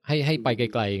ให้ไปไก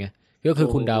ลๆไงก็คือ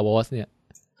คุณดาวอสเนี่ย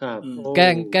แ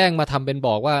กล้งมาทำเป็นบ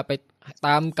อกว่าไปต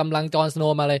ามกำลังจอห์นสโน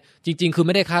ว์มาเลยจริงๆคือไ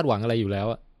ม่ได้คาดหวังอะไรอยู่แล้ว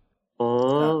อ่ะ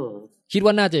คิด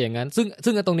ว่าน่าจะอย่างนั้น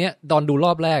ซึ่งตรงเนี้ยตอนดูร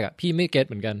อบแรกอ่ะพี่ไม่เก็ต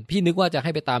เหมือนกันพี่นึกว่าจะใ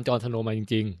ห้ไปตามจอห์นสโนว์มาจ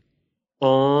ริง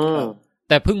ๆ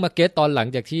แต่เพิ่งมาเก็ตตอนหลัง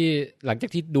จาก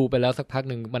ที่ดูไปแล้วสักพัก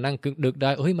นึงมานั่งนึกได้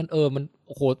เฮ้ยมันโ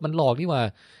อ้โหมันหลอกนี่ว่า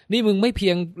นี่มึงไม่เพี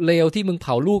ยงเลวที่มึงเผ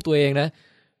าลูกตัวเองนะ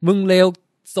มึงเลว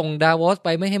ส่งดาวอสไป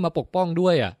ไม่ให้มาปกป้องด้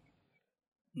วยอ่ะ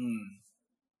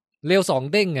เลว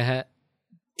2เด้งอะฮะ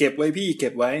เก็บไว้พี่เก็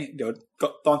บไว้เดี๋ยว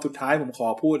ตอนสุดท้ายผมขอ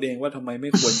พูดเองว่าทำไมไม่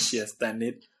ควรเชียร์สแตนนิ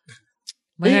ส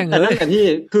แต่นั่นแต่ที่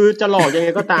คือจะหลอกยังไง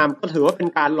ก็ตามก็ถือว่าเป็น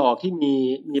การหลอกที่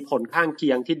มีผลข้างเคี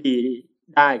ยงที่ดี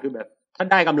ได้คือแบบถ้า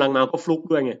ได้กำลังมาก็ฟลุก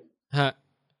ด้วยไงฮะ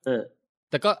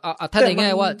แต่ก็ถ้าในแง่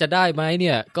ว่าจะได้ไหมเ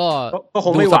นี่ยก็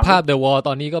ดูสภาพเดอะวอลต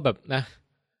อนนี้ก็แบบนะ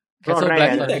แคสเซิลแบล็ก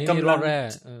ตอนนี้รอดแรก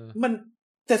มัน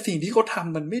แต่สิ่งที่เขาท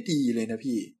ำมันไม่ดีเลยนะ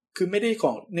พี่คือไม่ได้ข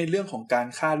องในเรื่องของการ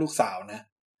ฆ่าลูกสาวนะ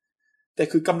แต่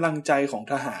คือกำลังใจของ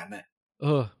ทหารน่ะ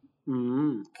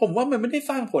ผมว่ามันไม่ได้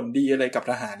สร้างผลดีอะไรกับ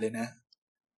ทหารเลยนะ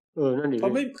นั่นดิเพรา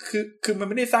ะไม่คือมัน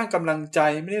ไม่ได้สร้างกำลังใจ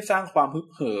ไม่ได้สร้างความฮึก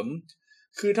เหิม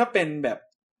คือถ้าเป็นแบบ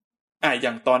อ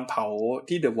ย่างตอนเผา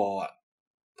ที่เดอะวอลอ่ะ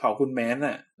เผาคุณแมน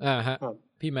น่ะฮะ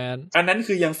พี่แมนอันนั้น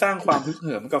คือยังสร้างความฮึกเ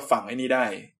หิมกับฝั่งไอ้นี้ได้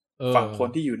ฝั่งคน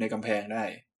ที่อยู่ในกำแพงได้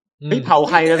พี่เผา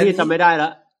ใครนะพี่จำไม่ได้ละ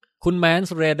คุณแมน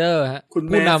ส์เรเดอร์ฮะ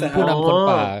ผู้นำคน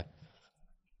ป่า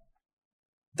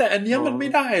แต่อันนี้มันไม่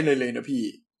ได้เลยนะพี่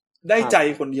ได้ใจ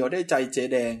คนเดียวได้ใจเจ๊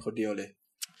แดงคนเดียวเลย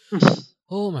โ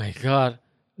อ้ my god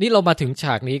นี่เรามาถึงฉ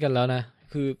ากนี้กันแล้วนะ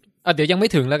คือเดี๋ยวยังไม่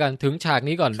ถึงแล้วกันถึงฉาก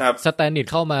นี้ก่อนสแตนนิส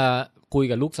เข้ามาคุย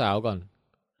กับลูกสาวก่อน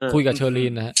คุยกับเชอรี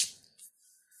นนะฮะ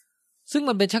ซึ่ง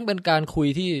มันเป็นช่างเป็นการคุย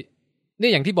ที่นี่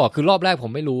อย่างที่บอกคือรอบแรกผ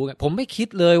มไม่รู้ผมไม่คิด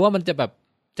เลยว่ามันจะแบบ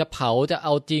จะเผาจะเอ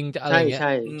าจริงจะอะไรเงี้ย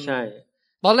ใช่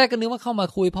ตอนแรกก็นึกว่าเข้ามา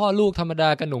คุยพ่อลูกธรรมดา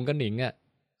กันหนุ่งกันหนิงอ่ะ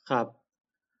ครับ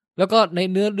แล้วก็ใน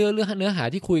เนื้อหา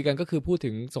ที่คุยกันก็คือพูดถึ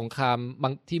งสงคราม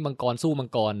ที่มังกรสู้มัง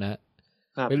กรนะ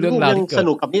เป็นเรื่องราวที่ส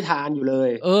นุกกับนิทานอยู่เลย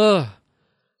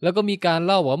แล้วก็มีการ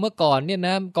เล่าว่าเมื่อก่อนเนี่ยน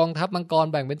ะกองทัพมังกร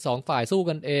แบ่งเป็น2ฝ่ายสู้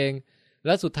กันเองแ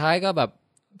ล้วสุดท้ายก็แบบ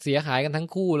เสียหายกันทั้ง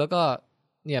คู่แล้วก็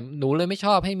เนี่ยหนูเลยไม่ช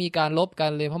อบให้มีการลบกั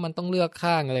นเลยเพราะมันต้องเลือก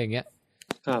ข้างอะไรอย่างเงี้ย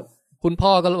ครับคุณพ่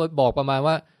อก็บอกประมาณ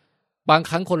ว่าบาง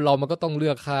ครั้งคนเรามันก็ต้องเลื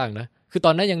อกข้างนะคือต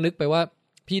อนนั้นยังนึกไปว่า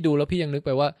พี่ดูแล้วพี่ยังนึกไ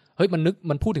ปว่าเฮ้ย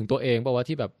มันพูดถึงตัวเองป่ะว่า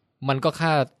ที่แบบมันก็ฆ่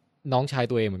าน้องชาย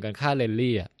ตัวเองเหมือนกันฆ่าเลน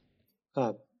ลี่อ่ะครั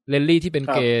บเลนลี่ที่เป็น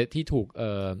เกย์ที่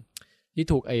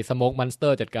ถูกไอ้สโมกมอนสเตอ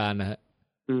ร์จัดการนะฮะ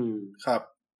ครับ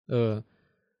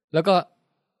แล้วก็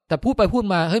แต่พูดไปพูด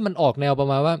มาเฮ้ยมันออกแนวประ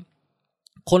มาณว่า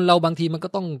คนเราบางทีมันก็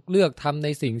ต้องเลือกทำใน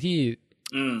สิ่งที่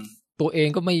ตัวเอง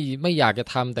ก็ไม่อยากจะ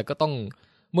ทำแต่ก็ต้อง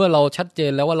เมื่อเราชัดเจ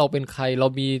นแล้วว่าเราเป็นใครเรา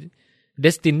มีเด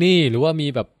สตินีหรือว่ามี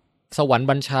แบบสวรรค์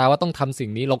บัญชาว่าต้องทำสิ่ง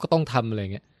นี้เราก็ต้องทำอะไร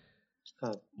เงี้ย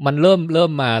มันเริ่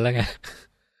มมาแล้วไง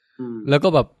แล้วก็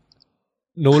แบบ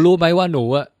หนูรู้ไหมว่าหนู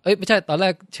ไม่ใช่ตอนแร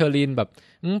กเชอรีนแบบ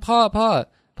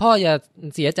พ่ออย่า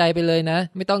เสียใจไปเลยนะ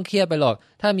ไม่ต้องเครียดไปหรอก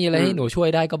ถ้ามีอะไรให้หนูช่วย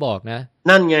ได้ก็บอกนะ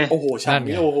นั่นไงโอ้โหฉาก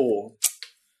นี้โอ้โห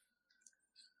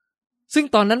ซึ่ง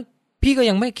ตอนนั้นพี่ก็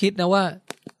ยังไม่คิดนะว่า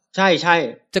ใช่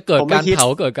จะเกิดการเผา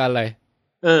เกิดการอะไร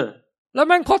แล้วแ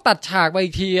ม่งพอตัดฉากไป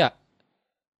อีกที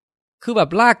คือแบบ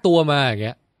ลากตัวมาอย่างเ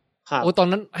งี้ยโอ้ตอน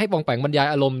นั้นให้ปองแปงบรรยาย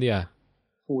อารมณ์เนี่ย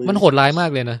มันโหดร้ายมา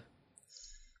กเลยนะ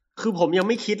คือผมยัง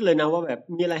ไม่คิดเลยนะว่าแบบ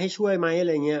มีอะไรให้ช่วยไหมอะไ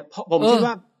รเงี้ยเพราะผมคิด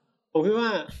ว่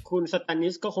าคุณสแตนนิ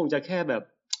สก็คงจะแค่แบบ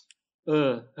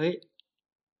เฮ้ย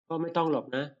ก็ไม่ต้องหรอก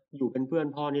นะ อยู่เป็นเพื่อน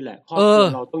พ่อนี่แหละครอบครัว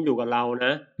เราต้องอยู่กับเราน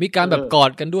ะมีการแบบกอ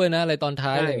ดกันด้วยนะอะไรตอนท้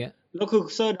ายอะไรเงี้ยแล้วคือ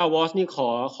เซอร์ดาวอสนี่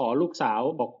ขอลูกสาว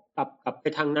บอกกลับไป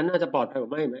ทางนั้นน่าจะปลอดภัยกว่า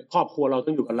ไม่ครอบครัวเราต้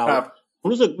องอยู่กับเราผม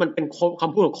รู้สึกมันเป็นค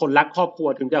ำพูดของคนรักครอบครัว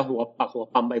ถึงจะหัวปักหัว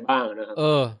ปั๊มไปบ้างนะครับ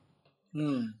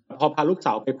พอพาลูกส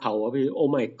าวไปเผาพี่โอ้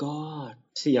my god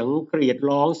เสียงกรีด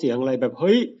ร้องเสียงอะไรแบบเ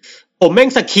ฮ้ยผมแม่ง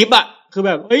สคริปต์อ่ะคือแ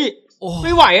บบเฮ้ยไ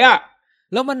ม่ไหวอ่ะ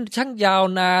แล้วมันช่างยาว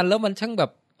นานแล้วมันช่างแบ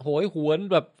บโหยหวน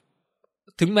แบบ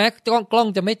ถึงแม้กล้อง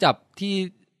จะไม่จับที่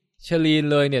เชลีน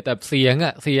เลยเนี่ยแต่เสียง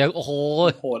โอ้โห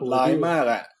โหดร้ายมาก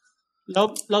อ่ะแ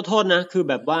ล้วโทษนะคือ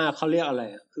แบบว่าเขาเรียกอะไร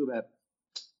คือแบบ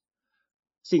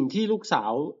สิ่งที่ลูกสา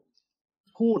ว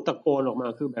พูดตะโกนออกมา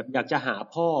คือแบบอยากจะหา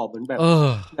พ่อเหมือนแบบ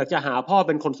อยากจะหาพ่อเ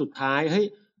ป็นคนสุดท้ายเฮ้ย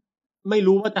ไม่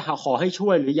รู้ว่าจะขอให้ช่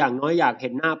วยหรืออย่างน้อยอยากเห็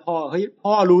นหน้าพ่อเฮ้ยพ่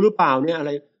อรู้หรือเปล่าเนี่ยอะไ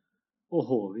รโอ้โ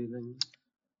หมัน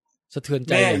สะเทือนใ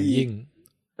จอย่างยิ่ง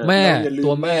แม่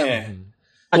ตัวแม่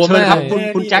ตัวแม่ครับ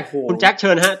คุณแจ็คเชิ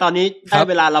ญฮะตอนนี้ได้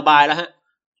เวลาระบายแล้วฮะ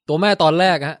ตัวแม่ตอนแร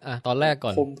กฮะตอนแรกก่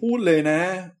อนผมพูดเลยนะ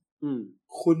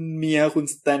คุณเมียคุณ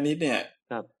สแตนนิสเนี่ย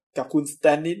กับคุณสแต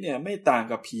นนิสเนี่ยไม่ต่าง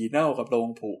กับผีเน่ากับโลง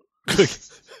ผุ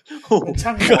มันช่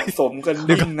างเหมาะสมกัน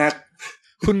ยิ่งนัก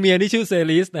คุณเมียนี่ชื่อเซ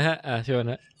ริสนะฮะเชิญ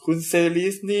นะคุณเซริ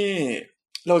สนี่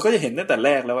เราก็จะเห็นตั้งแต่แร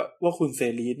กแล้วว่าคุณเซ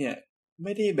ริสเนี่ยไ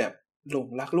ม่ได้แบบหลง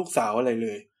รักลูกสาวอะไรเล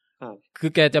ยคื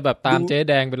อแกจะแบบตามเจ๊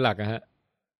แดงเป็นหลักฮะ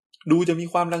ดูจะมี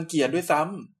ความรังเกียจด้วยซ้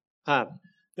ำครับ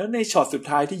แล้วในช็อตสุด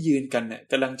ท้ายที่ยืนกันเนี่ย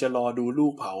กำลังจะรอดูลู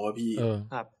กเผาอะพี่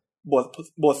ครับ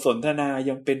บทสนทนา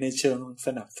ยังเป็นในเชิงส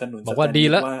นับสนุนบอกว่าดี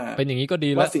แล้วเป็นอย่างนี้ก็ดี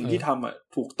แล้วว่าสิ่งที่ท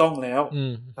ำถูกต้องแล้ว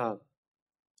ครับ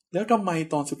แล้วทำไม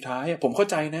ตอนสุดท้ายผมเข้า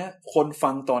ใจนะคน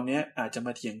ฟังตอนเนี้ยอาจจะม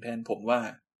าเถียงแทนผมว่า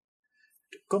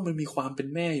ก็มันมีความเป็น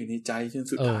แม่อยู่ในใจจน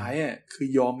สุดท้ายคือ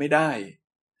ยอมไม่ได้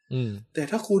แต่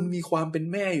ถ้าคุณมีความเป็น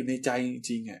แม่อยู่ในใจจ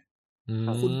ริง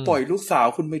ๆคุณปล่อยลูกสาว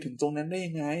คุณไปถึงตรงนั้นได้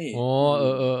ยังไงอ๋อ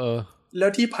แล้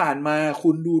วที่ผ่านมาคุ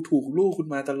ณดูถูกลูกคุณ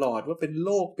มาตลอดว่าเป็นโ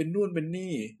รคเป็นนู่นเป็น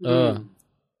นี่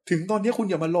ถึงตอนนี้คุณ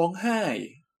อย่ามาร้องไห้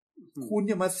คุณ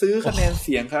อย่ามาซื้อคะแนนเ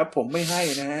สียงครับผมไม่ให้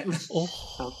นะฮะโอ้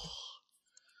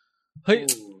เฮ้ย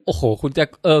โอ้โหคุณแ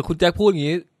จ็คพูดอย่าง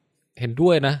นี้เห็นด้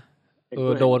วยนะ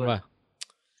โดนว่ะ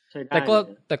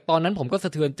แต่ตอนนั้นผมก็ส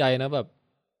ะเทือนใจนะแบบ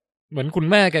เหมือนคุณ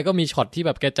แม่แกก็มีช็อตที่แ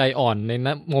บบแกใจอ่อนในน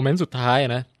ะโมเมนต์สุดท้าย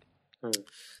นะ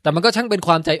แต่มันก็ช่างเป็นค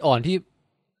วามใจอ่อนที่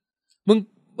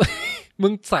มึ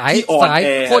งสาย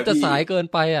โคตรจะสายเกิน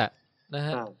ไปนะฮ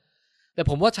ะแต่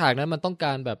ผมว่าฉากนั้นมันต้องก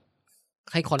ารแบบ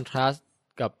ให้คอนทราสต์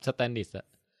กับสแตนดิส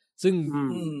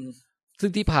ซึ่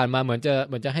งที่ผ่านมาเหมือ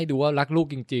นจะให้ดูว่ารักลูก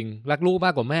จริงๆรักลูกม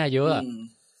ากกว่าแม่เยอะ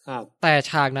แต่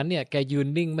ฉากนั้นเนี่ยแกยืน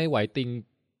นิ่งไม่ไหวติง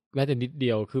แม้แต่นิดเดี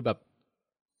ยวคือแบบ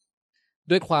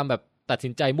ด้วยความแบบตัดสิ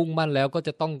นใจมุ่งมั่นแล้วก็จ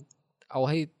ะต้องเอา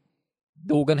ให้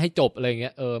ดูกันให้จบอะไรเงี้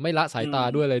ยไม่ละสายตา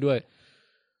ด้วยอะไรด้วย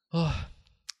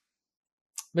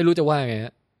ไม่รู้จะว่าไงฮ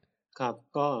ะครับ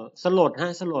ก็สลด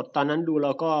สลดตอนนั้นดูแ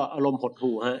ล้วก็อารมณ์หด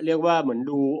หู่ฮะเรียกว่าเหมือน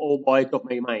ดูโอบอยจบใ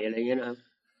หม่ๆอะไรเงี้ยนะครับ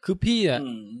คือพี่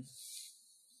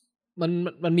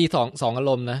มันมีสองอา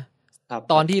รมณ์นะ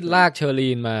ตอนที่ลากเชอรี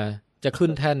นมาจะขึ้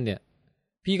นแท่นเนี่ย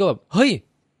พี่ก็แบบเฮ้ย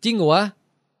จริงเหรอวะ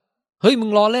เฮ้ยมึง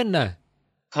ล้อเล่นน่ะ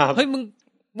เฮ้ยมึง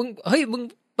เฮ้ยมึง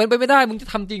เป็นไปไม่ได้มึงจะ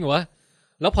ทำจริงเหรอวะ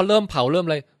แล้วพอเริ่มเผาเริ่มอ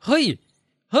ะไรเฮ้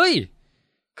ย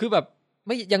คือแบบ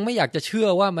ยังไม่อยากจะเชื่อ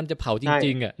ว่ามันจะเผาจ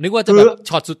ริงๆนึกว่าจะแบบ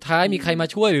ช็อตสุดท้ายมีใครมา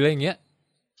ช่วยหรืออะไรอย่างเงี้ย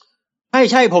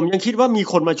ใช่ผมยังคิดว่ามี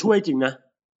คนมาช่วยจริงนะ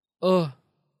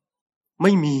ไ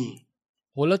ม่มี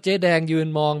โหแล้วเจ๊แดงยืน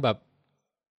มองแบบ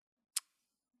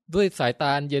ด้วยสายต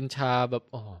าเย็นชาแบบ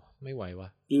ไม่ไหววะ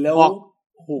แล้ว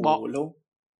โหแล้ว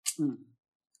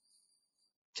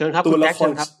เชิญครับตัวละคร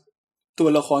ครับตัว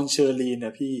ละครเชอร์ลีนน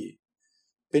ะพี่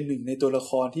เป็นหนึ่งในตัวละค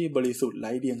รที่บริสุทธิ์ไ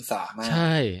ร้เดียงสามากใ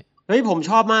ช่เฮ้ยผม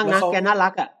ชอบมากนะแกน่ารั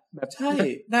กแบบใช่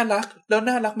น่ารักแล้ว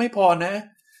น่ารักไม่พอนะ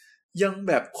ยังแ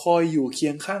บบคอยอยู่เคี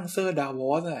ยงข้างเซอร์ดาว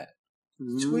อส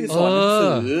ช่วยสอนหนังสื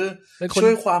อช่ว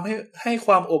ยให้ค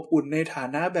วามอบอุ่นในฐา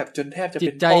นะแบบจนแทบจะเ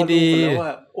ป็นพ่อลูกแ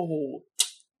ล้วโอ้โห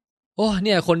เ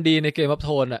นี่ยคนดีในเกมอัพโท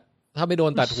นถ้าไม่โด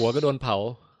นตัดหัวก็โดนเผา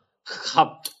ครับ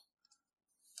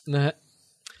นะฮะ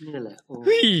นี่แหละ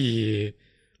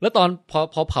แล้วตอน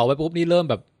พอเผาไปปุ๊บนี่เริ่ม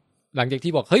แบบหลังจาก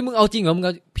ที่บอกเฮ้ยมึงเอาจริงเหรอมึง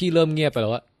พี่เริ่มเงียบไปแล้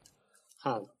ว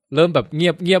เริ่มแบบเ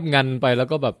งียบงันไปแล้ว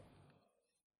ก็แบบ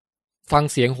ฟัง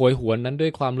เสียงโหยหวนนั้นด้ว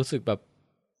ยความรู้สึกแบบ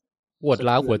ปวด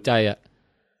ร้าวหัวใจ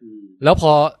แล้วพ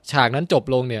อฉากนั้นจบ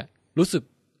ลงเนี่ยรู้สึก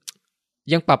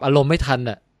ยังปรับอารมณ์ไม่ทัน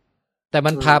แต่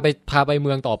มันพาไปเ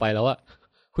มืองต่อไปแล้ว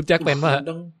คุณแจ็คเป็นว่า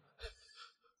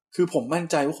คือผมมั่น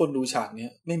ใจว่าคนดูฉากเนี้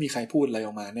ยไม่มีใครพูดอะไรอ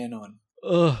อกมาแน่นอน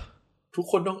ทุก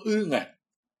คนต้องอึ้ง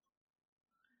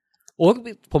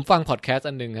ผมฟังพอดแคสต์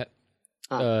อันนึงฮะ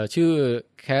ชื่อ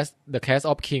The Cast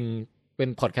of King เ เ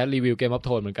ป็นพอดแคสต์รีวิว Game of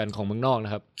Thrones เหมือนกันของเมืองนอกน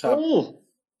ะครับครับ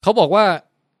เขาบอกว่า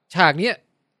ฉากเนี้ย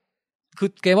คือ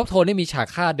Game of Thrones นี่มีฉาก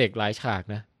ฆ่าเด็กหลายฉาก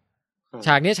นะฉ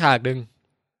ากนี้ฉากนึง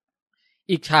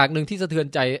อีกฉากนึงที่สะเทือน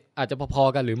ใจอาจจะพอ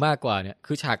ๆกันหรือมากกว่าเนี่ย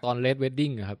คือฉากตอน Red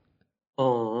Wedding ครับอ๋อ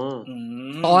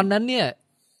ตอนนั้นเนี่ย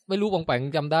ไม่รู้ปองแปง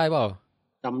จำได้เปล่า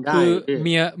จำได้คือเ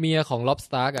มียของล็อบส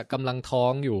ตาร์กกำลังท้อ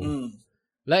งอยู่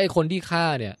และไอคนที่ฆ่า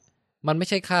เนี่ยมันไม่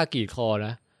ใช่ฆ่ากรีดคอน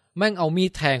ะแม่งเอามี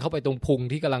ดแทงเข้าไปตรงพุง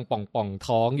ที่กำลังป่อง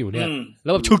ท้องอยู่เนี่ยแล้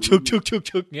วแบบ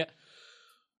ชึกเงี้ย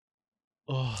โ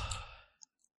อ้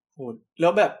โหแล้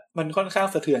วแบบมันค่อนข้าง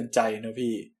สะเทือนใจนะ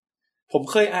พี่ผม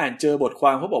เคยอ่านเจอบทคว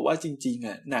ามเขาบอกว่าจริงๆ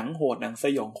อ่ะหนังโหดหนังส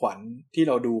ยองขวัญที่เ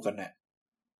ราดูกันน่ะ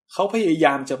เขาพยาย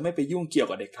ามจะไม่ไปยุ่งเกี่ยว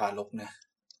กับเด็กทารกนะ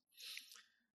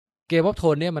เกมออฟโท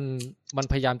นเนี่ยมัน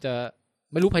พยายามจะ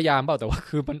ไม่รู้พยายามเปล่าแต่ว่า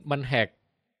คือมันแหก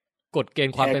กฎเกณ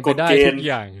ฑ์ความเป็นไปได้ทุก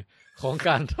อย่างของก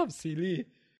ารทำซีรีส์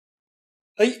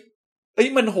เอ้ย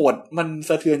มันโหดมัน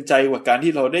สะเทือนใจกว่าการ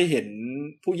ที่เราได้เห็น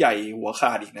ผู้ใหญ่หัวข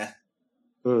าดอีกนะ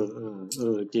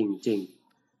จริง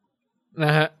น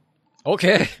ะฮะโอเค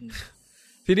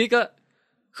ทีนี้ก็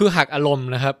คือหักอารมณ์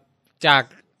นะครับจาก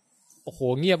โอ้โห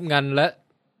เงียบงันและ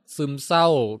ซึมเศร้า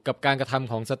กับการกระท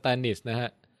ำของสแตนนิสนะฮะ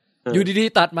อยู่ดี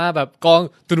ๆตัดมาแบบกอง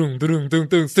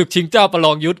ตึงศึกชิงเจ้าประล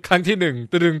องยุทธครั้งที่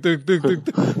1ตึง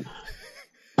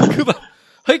คือแบบ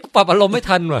เฮ้ยปรับอารมณ์ไม่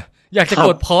ทันว่ะอยากจะก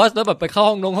ดพอสแล้วแบบไปเข้า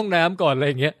ห้องน้ำก่อนอะไร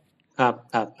อย่างเงี้ยครับ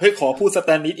เฮ้ยขอพูดสแต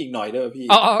นนิสอีกหน่อยเด้อพี่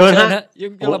นะยั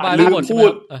งระบายไม่หมดพู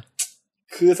ด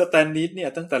คือสแตนนิสเนี่ย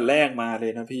ตั้งแต่แรกมาเล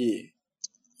ยนะพี่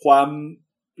ความ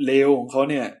เลวของเขา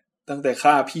เนี่ยตั้งแต่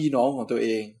ฆ่าพี่น้องของตัวเอ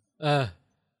ง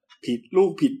ผิดลู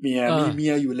กผิดเมียมีเมี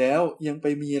ยอยู่แล้วยังไป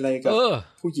มีอะไรกับ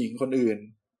ผู้หญิงคนอื่น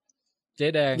เจ๊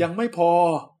แดงยังไม่พอ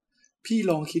พี่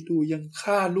ลองคิดดูยัง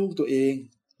ฆ่าลูกตัวเอง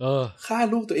ฆ่า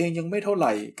ลูกตัวเองยังไม่เท่าไห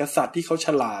ร่กษัตริย์ที่เขาฉ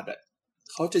ลาดอ่ะ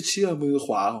เขาจะเชื่อมือข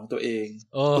วาของตัวเอง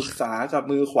ปรึกษากับ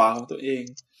มือขวาของตัวเอง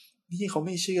นี่เขาไ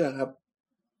ม่เชื่อครับ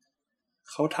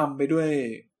เขาทำไปด้วย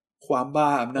ความบ้า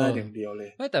อำนาจอย่างเดียวเลย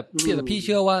ไม่แต่พี่เ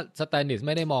ชื่อว่าสแตนนิสไ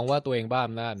ม่ได้มองว่าตัวเองบ้า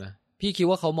อำนาจนะพี่คิด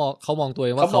ว่าเขามองตัวเอ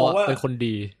งว่าเขาเป็นคน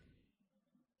ดี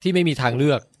ที่ไม่มีทางเลื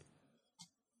อก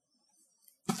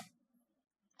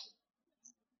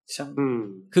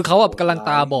คือเขาแบบกำลัง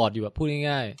ตาบอดอยู่แบบพูด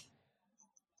ง่าย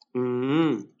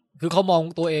ๆคือเขามอง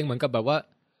ตัวเองเหมือนกับแบบว่า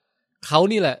เขา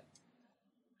นี่แหละ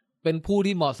เป็นผู้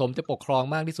ที่เหมาะสมจะปกครอง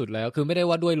มากที่สุดแล้วคือไม่ได้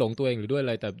ว่าด้วยหลงตัวเองหรือด้วยอะ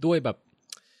ไรแต่ด้วยแบบ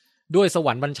ด้วยสว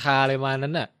รรค์บัญชาอะไรมา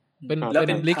นั้นน่ะเป็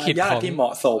นลิขิตของที่เหมา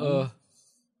ะสม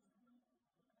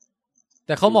แ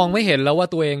ต่เขามองไม่เห็นแล้วว่า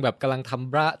ตัวเองแบบกำลังท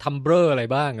ำเบ้ออะไร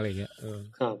บ้างอะไรเงี้ย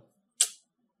ครับ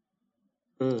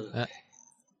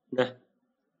นะ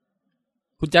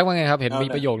คุณแจ็คว่าไงครับเห็นมี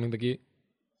ประโยคนึงตะกี้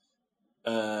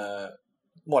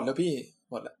หมดแล้วพี่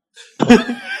หมดแล้ว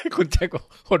คุณแจ็ค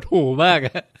หดหู่มากอ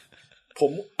ะผ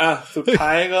มสุดท้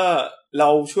ายก็เรา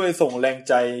ช่วยส่งแรง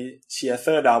ใจเชียร์เซ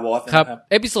อร์ดาวอสนะครับ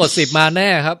เอพิโซด10มาแน่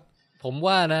ครับผม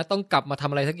ว่านะต้องกลับมาท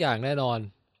ำอะไรสักอย่างแน่นอน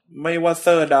ไม่ว่าเซ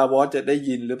อร์ดาวอสจะได้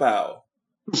ยินหรือเปล่า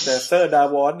แต่เซอร์ดา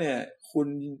วอสเนี่ยคุณ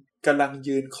กำลัง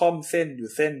ยืนค่อมเส้นอยู่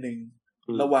เส้นหนึ่ง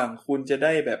ระหว่างคุณจะไ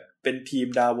ด้แบบเป็นทีม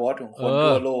ดาวอสของคน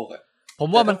ทั่วโลกอ่ะผม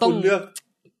ว่ามันต้องเลือก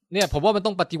เนี่ยผมว่ามันต้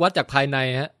องปฏิวัติจากภายใน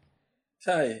ฮะใ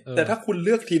ช่แต่ถ้าคุณเ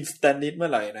ลือกทีมสแตนนิสเมื่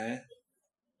อไหร่นะ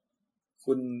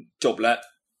คุณจบแล้ว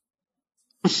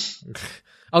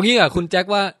เอางี้อ่ะคุณแจ็ค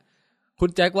ว่า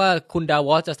คุณดาว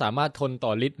อสจะสามารถทนต่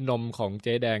อฤทธิ์นมของเ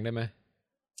จ๊แดงได้ไหม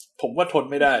ผมว่าทน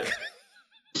ไม่ได้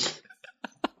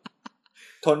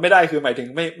ทนไม่ได้คือหมายถึง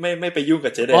ไม่ไปยุ่ง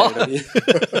กับเจ๊แดงนะพี่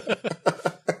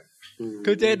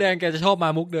คือเจ๊แดงแกจะชอบมา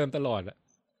มุกเดิมตลอดอ่ะ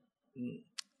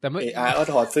แต่ไม่ก็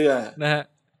ถอดเสื้อนะฮะ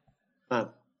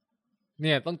เ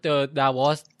นี่ยต้องเจอดาวอ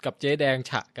สกับเจ๊แดง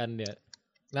ฉะกันเนี่ย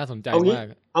น่าสนใจมาก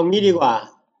เอางี้ดีกว่า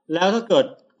แล้วถ้าเกิด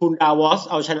คุณดาวอส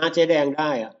เอาชนะเจ๊แดงได้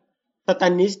อ่ะสแต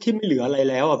นนิสที่ไม่เหลืออะไร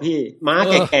แล้วอ่ะพี่ม้า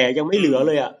แก่ๆยังไม่เหลือเ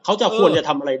ลยอ่ะเขาจะควรจะท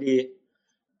ำอะไรดี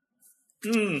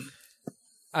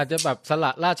อาจจะแบบสล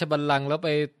ะราชบัลลังก์แล้วไป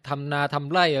ทำนาท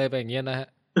ำไร่อะไรไปอย่างเงี้ยนะฮะ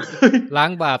ล้า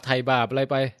งบาปไถ่บาปอะไร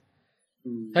ไป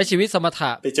ใช้ชีวิตสมถ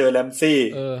ะไปเจอแรมซี่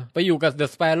ไปอยู่กับเดอะ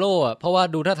สเปโร่อ่ะเพราะว่า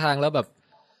ดูท่าทางแล้วแบบ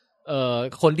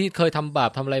คนที่เคยทำบา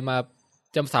ปทำอะไรมา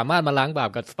จะสามารถมาล้างบาป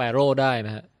กับสเปโร่ได้น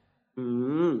ะฮะ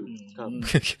ครับ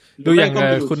ดูอย่าง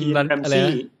คุณอะไร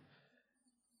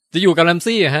จะอยู่กับแรม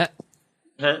ซี่ฮะ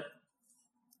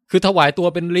คือถวายตัว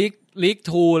เป็นลีก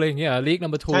2อะไรอย่างเงี้ยลีกนั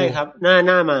มเบอร์2ใช่ครับห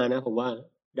น้ามานะผมว่า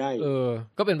ได้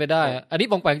ก็เป็นไปได้อันนี้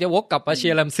ปองแปงจะวกกลับมาเชี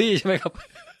ยร์แรมซี่ใช่ไหมครับ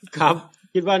ครับ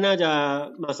คิดว่าน่าจะ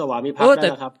มาสวามิภักดิ์ได้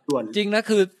แล้วครับส่วนจริงนะ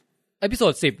คือเอพิโซ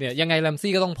ด10เนี่ยยังไงแรม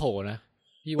ซี่ก็ต้องโผล่นะ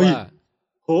พี่ว่า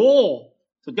โห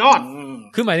สุดยอด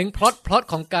คือหมายถึงพล็อต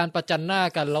ของการประจันหน้า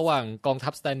กันระหว่างกองทั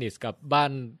พสแตนนิสกับบ้า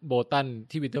นโบตัน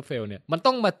ที่วินเทอร์เฟลเนี่ยมัน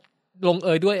ต้องมา ลงเอ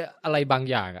ยด้วยอะไรบาง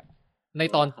อย่างอ่ะใน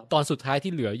ตอนสุดท้าย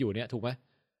ที่เหลืออยู่เนี่ยถูกไหม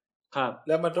ครับแ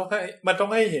ล้วมันต้อง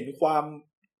ให้เห็นความ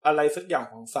อะไรสักอย่าง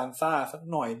ของซานซ่าสัก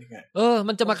หน่อยนึงอ่ะ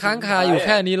มันจะมาค้างคาอยู่แ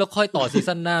ค่นี้แล้วค่อยต่อซี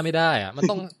ซั่นหน้าไม่ได้อ่ะมัน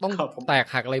ต้องแตก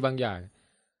หักอะไรบางอย่าง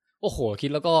โอ้โหคิด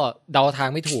แล้วก็เดาทาง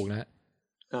ไม่ถูกนะ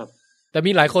ครับแต่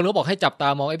มีหลายคนก็บอกให้จับตา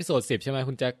มองเอพิโซด10ใช่ไหม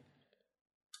คุณแจ็ค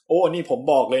นี่ผม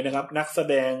บอกเลยนะครับนักแส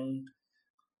ด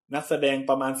ง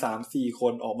ประมาณ 3-4 ค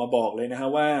นออกมาบอกเลยนะฮะ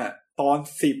ว่าตอน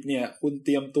10เนี่ยคุณเต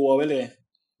รียมตัวไว้เลย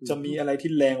จะมีอะไร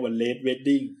ที่แรงกว่า Red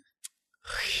Wedding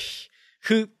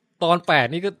คือตอน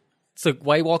8นี่ก็ศึกไ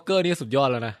วท์วอล์กเกอร์นี่สุดยอด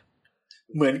แล้วนะ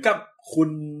เหมือนกับคุณ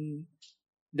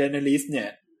เดนาริสเนี่ย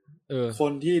ค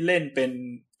นที่เล่นเป็น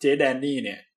เจแดนนี่เ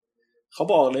นี่ยเขา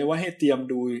บอกเลยว่าให้เตรียม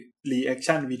ดูรีแอค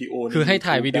ชั่นวิดีโอคือให้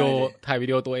ถ่ายวิดี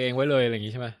โอตัวเองไว้เลยอะไรอย่าง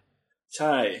งี้ใช่ไหมใ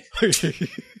ช่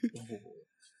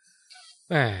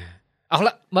เอาล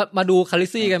ะมาดูคาลิ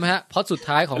ซี่กันไหมฮะเพราะสุด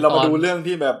ท้ายของเรามาดูเรื่อง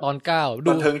ที่แบบตอน9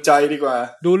บันเทิงใจดีกว่า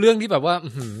ดูเรื่องที่แบบว่า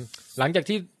หลังจาก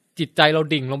ที่จิตใจเรา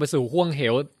ดิ่งลงไปสู่ห้วงเห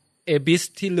วเอบิส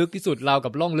ที่ลึกที่สุดราวกั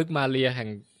บล่องลึกมาเรียแห่ง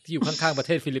ที่อยู่ข้างๆประเ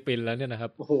ทศฟิลิปปินส์แล้วเนี่ยนะครั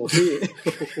บโอ้โหพี่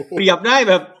เปรียบได้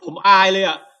แบบผมอายเลย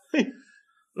อ่ะ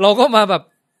เราก็มาแบบ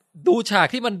ดูฉาก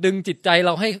ที่มันดึงจิตใจเ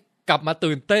ราให้กลับมา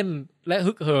ตื่นเต้นและ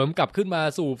ฮึกเหิมกลับขึ้นมา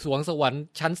สู่สวงสวรรค์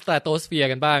ชั้นสแตรโตสเฟียร์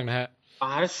กันบ้างนะฮะ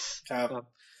ครับ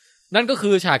นั่นก็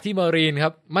คือฉากที่มารีนค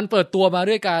รับมันเปิดตัวมา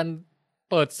ด้วยการ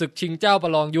เปิดศึกชิงเจ้าปร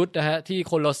ะลองยุทธนะฮะที่โ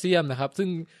คลอสเซียมนะครับซึ่ง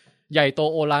ใหญ่โต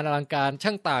โอฬารอลังการ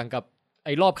ช่างต่างกับไ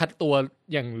อ้รอบคัดตัว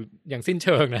อย่างสิ้นเ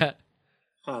ชิงนะฮะ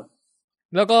ครับ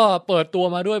แล้วก็เปิดตัว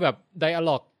มาด้วยแบบไดอะ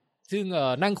ล็อกซึ่ง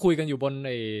นั่งคุยกันอยู่บนไ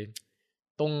อ้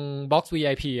ตรงบ็อกซ์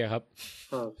VIP อ่ะครับ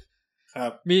ครั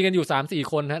บมีกันอยู่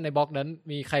 3-4 คนฮะในบล็อกนั้น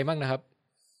มีใครบ้างนะครับ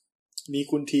มี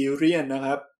คุณทีเรียนนะค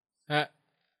รับฮะ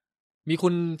มีคุ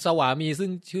ณสวามีซึ่ง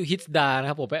ชื่อฮิสดานะ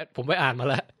ครับผมไปอ่านมา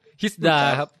แล้วฮิสดา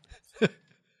ครับ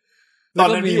ตอน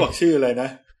นั้นพี่บอกชื่ออะไรนะ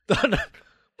ตอนนั้น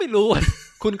ไม่รู้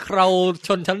คุณเคราช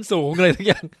นชั้นสูงเลยทุก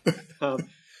อย่างครับ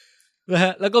นะฮ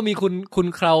ะแล้วก็มีคุณ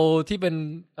เคราที่เป็น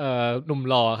หนุ่ม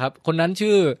หล่อครับคนนั้น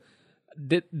ชื่อ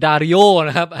ดาริโอ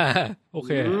นะครับโอเ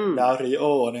คดาริโอ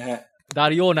นะฮะดา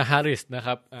ริโอนาฮาริสนะค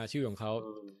รับชื่อของเขา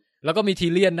แล้วก็มีที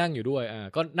เลียนนั่งอยู่ด้วย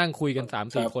ก็นั่งคุยกัน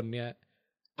 3-4 คนเนี้ย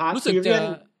รู้สึกจะ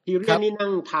ทีเรียนนี่นั่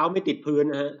งเท้าไม่ติดพื้น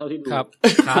นะฮะเท่าที่ดูครับ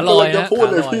ขาลอยนะขา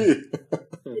ลอย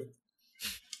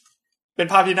เป็น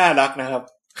ภาพที่น่ารักนะครับ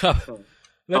ครับ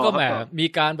แล้วก็แหมมี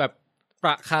การแบบป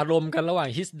ระคารมกันระหว่าง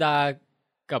ฮิสดา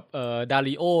กับดา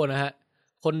ริโอนะฮะ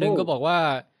คนนึงก็บอกว่า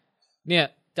เนี่ย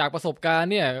จากประสบการ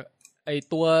ณ์เนี่ยไอ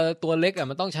ตัวเล็ก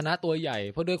มันต้องชนะตัวใหญ่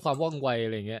เพราะด้วยความว่องไวอะ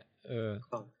ไรเงี้ย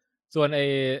ส่วนไอ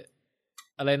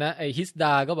อะไรนะไอฮิสด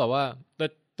าก็แบบว่าแ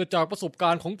ต่จากประสบกา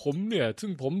รณ์ของผมเนี่ยซึ่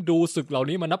งผมดูศึกเหล่า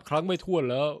นี้มานับครั้งไม่ถ้วน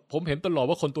แล้วผมเห็นตลอด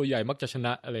ว่าคนตัวใหญ่มักจะชน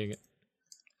ะอะไรเงี้ย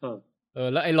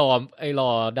แล้วไอหล่อ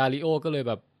ดาริโอก็เลย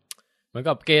แบบเหมือน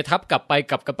กับเกทับกลั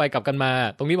บกันมา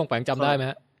ตรงนี้บางแปงจำได้ไหม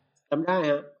ฮะจำได้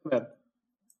ฮะแบบ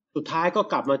สุดท้ายก็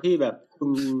กลับมาที่แบบคุ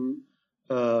ณ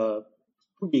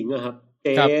ผู้หญิงอะครับ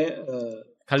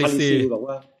คาลิซีบอก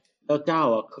ว่าแล้วเจ้า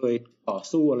เคยต่อ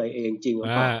สู้อะไรเองจริงหรือ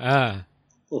เปล่า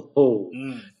โอ้โห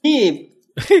นี่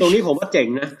ตรงนี้ผมว่าเจ๋ง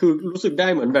นะคือรู้สึกได้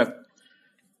เหมือนแบบ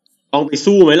ลองไป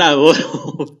สู้ไหมล่ะ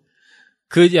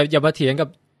คืออย่ามาเถียงกับ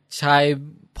ชาย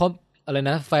เพราะอะไร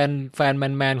นะแฟน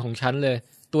แมนของฉันเลย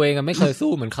ตัวเองไม่เคย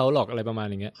สู้เหมือนเขาหรอกอะไรประมาณ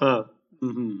อย่างเงี้ย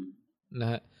นะ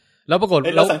ฮะแล้วปรากฏ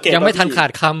เรายังไม่ทันขา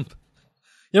ดค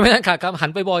ำหัน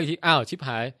ไปบอกอีกทีอ้าวชิบห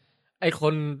ายไอค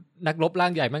นนักรบร่า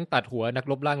งใหญ่แม่งตัดหัวนัก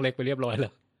รบร่างเล็กไปเรียบร้อยแล้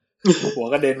วหัว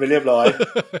ก็เด่นไปเรียบร้อย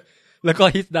แล้วก็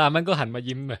ฮิสดามันก็หันมา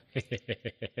ยิ้ม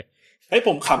เฮ้ยผ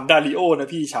มขำดาริโอนะ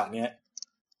พี่ฉากเนี้ย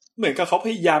เหมือนกับเขาพ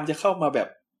ยายามจะเข้ามาแบบ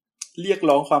เรียก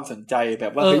ร้องความสนใจแบ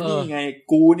บว่าเฮ้ยนี่ไง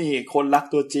กูนี่คนรัก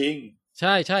ตัวจริงใ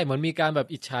ช่เหมือนมีการแบบ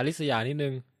อิจฉาริษยานิดนึ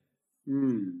ง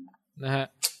นะฮะ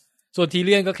ส่วนทีเ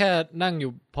ลียนก็แค่นั่งอ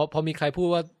ยู่พอมีใครพูด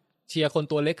ว่าเชียร์คน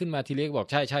ตัวเล็กขึ้นมาทีเลียนบอก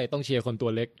ใช่ต้องเชียร์คนตั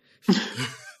วเล็ก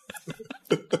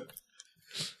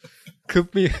คือ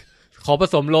มีขอผ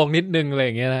สมโลงนิดนึงอะไรอ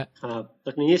ย่างเงี้ยนะครับต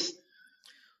อนนี้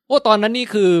ตอนนั้นนี่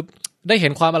คือได้เห็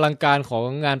นความอลังการของ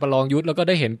งานประลองยุทธแล้วก็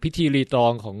ได้เห็นพิธีรีตรอ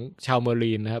งของชาวเมอ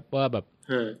รีนนะครับว่าแบบ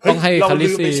ต้องให้คาลิ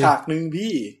ซีเราลืมไปฉากนึง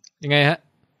พี่ยังไงฮะ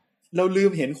เราลื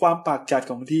มเห็นความปากจัด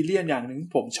ของทีเลียนอย่างนึง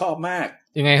ผมชอบมาก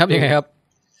ยังไงครับ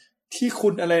ที่คุ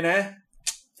ณอะไรนะ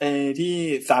ที่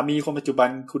สามีคนปัจจุบัน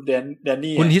คุณแดน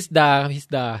นี่คุณฮิสดา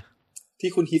ที่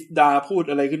คุณฮิสดาพูด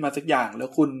อะไรขึ้นมาสักอย่างแล้ว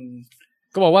คุณ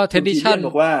ก็บอกว่าเทนดิชัน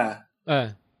บอกว่า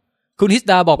คุณฮิส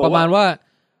ดาบอกประมาณว่า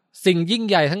สิ่งยิ่ง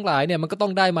ใหญ่ทั้งหลายเนี่ยมันก็ต้อ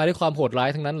งได้มาด้วยความโหดร้าย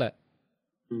ทั้งนั้นแหละ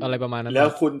อะไรประมาณนั้นแล้ว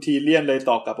คุณทีเลียนเลย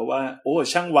ตอบกลับว่าโอ้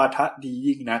ช่างวาทะดี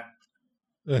ยิ่งนัก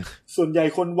ส่วนใหญ่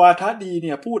คนวาทะดีเ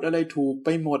นี่ยพูดอะไรถูกไป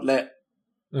หมดแหละ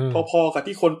พอๆกับ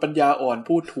ที่คนปัญญาอ่อน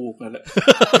พูดถูกนั่นแหละ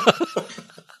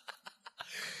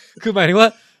คือหมายถึงว่า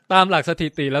ตามหลักสถิ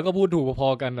ติแล้วก็พูดถูกพอ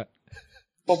ๆกันอ่ะ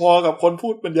พอๆกับคนพู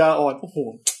ดปัญญาอ่อนโอ้โห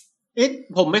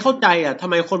ผมไม่เข้าใจทำ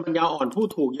ไมคนปัญญาอ่อนพูด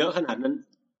ถูกเยอะขนาดนั้น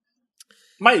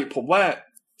ไม่ผมว่า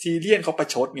ทีเลียนเขาประ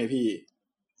ชดไงพี่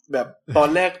แบบตอน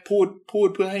แรกพูด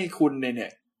เพื่อให้คุณเนี่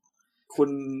ย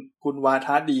คุณวาท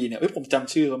ะดีเนี่ยผมจ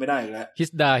ำชื่อเขาไม่ได้แล้วฮิ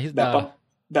สดา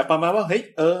แบบประมาณว่าเฮ้ย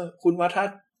คุณวาทะ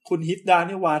คุณฮิสดาเ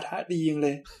นี่ยวาทะดีจริงเล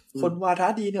ยคนวาทะ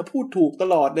ดีเนี่ยพูดถูกต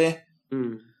ลอดเลย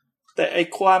แต่ไอ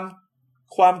คว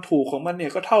ามถูกของมันเนี่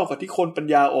ยก็เท่ากับที่คนปัญ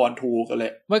ญาอ่อนถูกกันแหล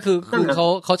ะไม่คือ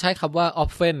เขาใช้คำว่า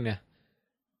often ไง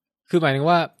คือหมายถึง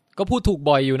ว่าก็พูดถูก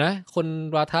บ่อยอยู่นะคน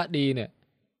วาทะดีเนี่ย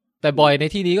แต่บ่อยใน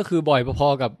ที่นี้ก็คือบ่อยพอ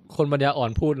ๆกับคนปัญญาอ่อ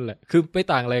นพูดแหละคือไม่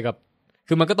ต่างอะไรกับ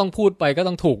คือมันก็ต้องพูดไปก็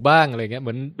ต้องถูกบ้างอะไรเงี้ยเห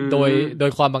มือนโด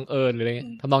ยความบังเอิญหรืออะไรเงี้ย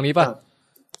ทำนองนี้ป่ะ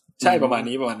ใช่ประมาณ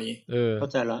นี้เข้า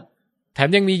ใจแล้วแถม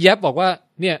ยังมีแยบบอกว่า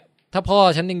เนี่ยถ้าพ่อ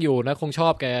ฉันยังอยู่นะคงชอ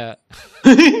บแก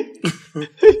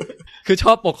คือช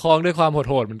อบปกครองด้วยความ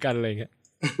โหดๆเหมือนกันอะไรเงี้ย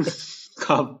ค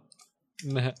รับ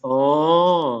นะฮะอ๋อ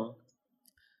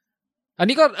อัน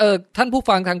นี้ก็ท่านผู้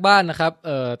ฟังทางบ้านนะครับ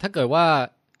ถ้าเกิดว่า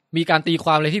มีการตีคว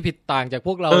ามอะไรที่ผิดต่างจากพ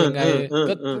วกเรายังไง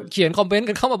ก็เขียนคอมเมนต์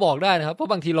กันเข้ามาบอกได้นะครับเพราะ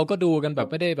บางทีเราก็ดูกันแบบ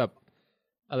ไม่ได้แบบ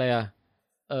อะไร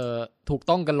ถูก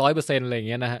ต้องกัน 100% อะไรอย่าง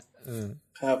เงี้ยนะฮะ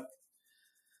ครับ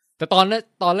แต่ตอ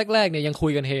นแรกๆเนี่ยยังคุ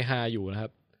ยกันเฮฮาอยู่นะครั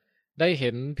บได้เห็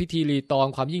นพิธีรีตอง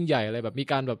ความยิ่งใหญ่อะไรแบบมี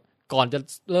การแบบก่อนจะ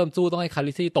เริ่มสู้ต้องให้คา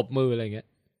ริซี่ตบมืออะไรอย่างเงี้ย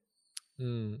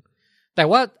แต่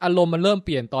ว่าอารมณ์มันเริ่มเป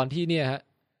ลี่ยนตอนที่เนี่ยฮะ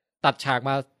ตัดฉาก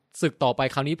มาศึกต่อไป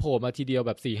คราวนี้โผล่มาทีเดียวแ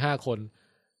บบ 4-5 คน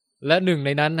และหนึ่งใน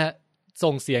นั้นฮะ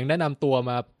ส่งเสียงแนะนำตัว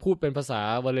มาพูดเป็นภาษา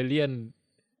วาเลเรียน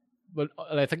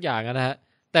อะไรสักอย่างนะฮะ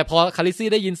แต่พอคาริซี่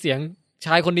ได้ยินเสียงช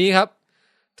ายคนนี้ครับ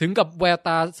ถึงกับแววต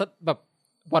าแบบ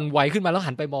หวั่นไหวขึ้นมาแล้ว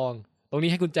หันไปมองตรงนี้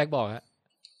ให้คุณแจ็คบอกฮะ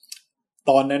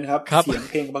ตอนนั้นครับเสียง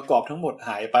เพลงประกอบทั้งหมดห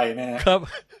ายไปนะฮะครับ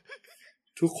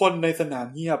ทุกคนในสนาม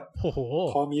เงียบ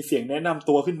พอมีเสียงแนะนำ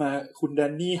ตัวขึ้นมาคุณแด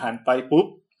นนี่หันไปปุ๊บ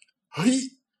เฮ้ย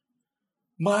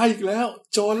มาอีกแล้ว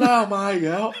โจล่ามาอีก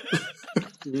แล้ว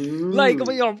ไล่ก็ไ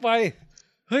ม่ยอมไป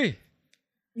เฮ้ย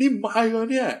นี่มาแล้ว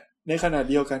เนี่ยในขณะ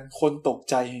เดียวกันคนตก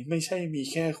ใจไม่ใช่มี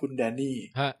แค่คุณแดนนี่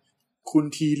คุณ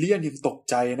ทีเลียนยังตก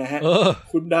ใจนะฮะ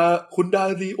คุณดา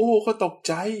ริโอก็ตกใ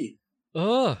จ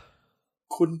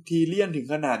คุณทีเลียนถึง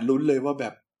ขนาดลุ้นเลยว่าแบ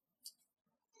บ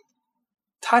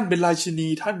ท่านเป็นราชินี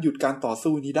ท่านหยุดการต่อ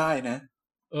สู้นี้ได้นะ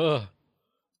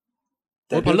แ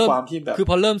ต่ด้วยความที่แบบคือ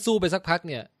พอเริ่มสู้ไปสักพัก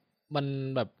เนี่ยมัน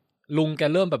แบบลุงแก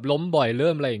เริ่มแบบล้มบ่อยเ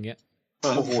ริ่มอะไรอย่างเงี้ย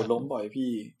โอ้โหล้มบ่อย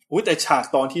พี่แต่ฉาก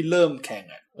ตอนที่เริ่มแข่ง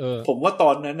ผมว่าต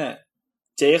อนนั้นน่ะ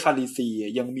เจคาริซี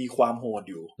ยังมีความโหด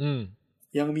อยู่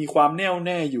ยังมีความแน่วแ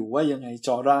น่อยู่ว่ายังไงจ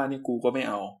อร่านี่กูก็ไม่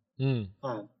เอา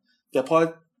แต่พอ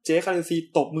เจคาริซี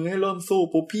ตบมือให้เริ่มสู้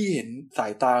ปุ๊บพี่เห็นสา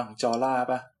ยตาของจอร่า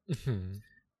ป่ะ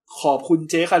ขอบคุณ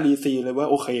เจคาริซีเลยว่า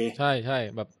โอเคใช่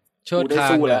ๆแบบเชิดทา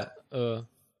งแล้ว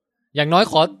อย่างน้อย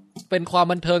ขอเป็นความ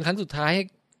บันเทิงครั้งสุดท้าย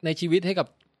ในชีวิตให้กับ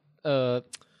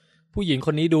ผู้หญิงค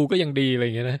นนี้ดูก็ยังดีอะไรอ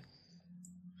ย่างเงี้ยนะ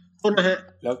ต้นนะฮะ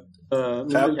แล้ว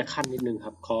มันจะขั้นนิดนึงค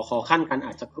รับขอขั้นกันอ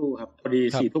าจจะครู่ครับพอดี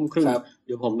 4:30 เ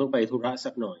ดี๋ยวผมต้องไปธุระสั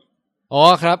กหน่อยอ๋อ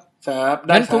ครับไ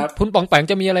ด้ครับคุณป๋องแปง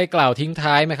จะมีอะไรกล่าวทิ้ง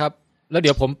ท้ายไหมครับแล้วเ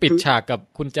ดี๋ยวผมปิดฉากกับ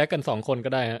คุณแจ็คกัน2คนก็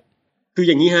ได้ฮะคืออ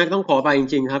ย่างนี้ฮะต้องขอไปจ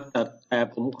ริงๆครับแต่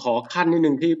ผมขอขั้นนิดนึ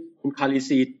งที่คุณคาริ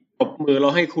ซีตบมือแล้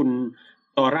วให้คุณ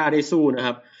ตอร่าได้สู้นะค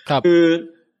รับคือ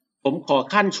ผมขอ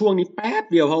ขั้นช่วงนี้แป๊บ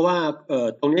เดียวเพราะว่า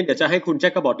ตรงนี้เดี๋ยวจะให้คุณแจ็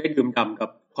คกระบอกได้ดื่มด่ำกับ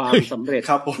ความสำเร็จ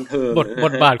ของเธอบ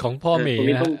ทบาทของพ่อเมย์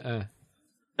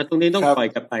นะตรงนี้ต้องปล่อย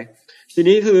กันไปที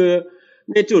นี้คือ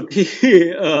ในจุดที่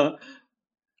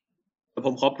ผ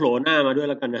มขอโผล่หน้ามาด้วย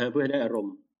แล้วกันนะฮะเพื่อให้ได้อารม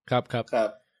ณ์ครับ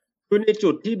คือในจุ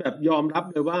ดที่แบบยอมรับ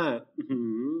เลยว่า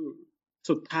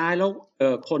สุดท้ายแล้ว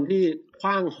คนที่ข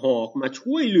ว้างหอกมา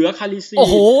ช่วยเหลือคาริซีโอ้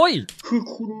โหคือ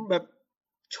คุณแบบ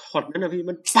ช็อตนั้นนะพี่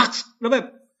มันปักแล้วแบบ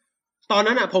ตอน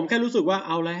นั้นอ่ะผมแค่รู้สึกว่าเ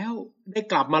อาแล้วได้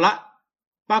กลับมาละ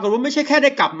ปรากฏว่าไม่ใช่แค่ไ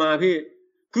ด้กลับมาพี่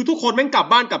คือทุกคนแม่งกลับ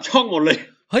บ้านกลับช่องหมดเลย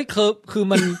เฮ้ยคือ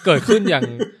มันเกิดขึ้นอย่าง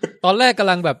ตอนแรกก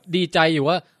ำลังแบบดีใจอยู่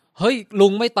ว่าเฮ้ยลุ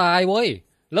งไม่ตายเว้ย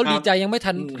แล้วดีใจยังไม่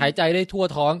ทันหายใจได้ทั่ว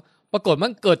ท้องปรากฏมั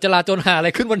นเกิดจลาจลหาอะไร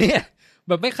ขึ้นวันนี้แ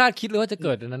บบไม่คาดคิดเลยว่าจะเ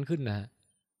กิดอันนั้นขึ้นนะ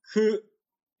คือ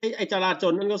ไอ้จลาจ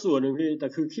ลนั่นก็ส่วนหนึ่งพี่แต่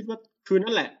คือคิดว่าคือ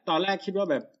นั่นแหละตอนแรกคิดว่า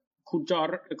แบบคุณ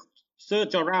เซอร์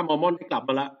จอร่ามอร์มอนได้กลับม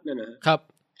าละนั่นนะครับ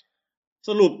ส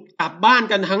รุปกลับบ้าน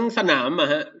กันทั้งสนาม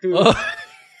ฮะคือ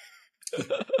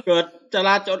เกิดจล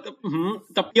าจล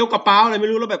กับเปี้ยวกับเป้าอะไรไม่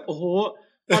รู้แล้วแบบโอ้โห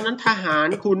ตอนนั้นทหาร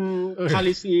คุณคา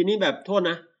ริซีนี่แบบโทษ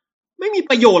นะไม่มี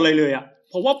ประโยชน์อะไรเลยอ่ะ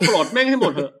ผมว่าปลดแม่งให้หม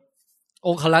ดเถอะอ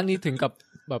งคลักษ์นี่ถึงกับ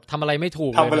แบบทำอะไรไม่ถู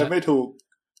กทำอะไรไม่ถูก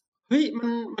เฮ้ย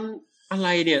มันอะไร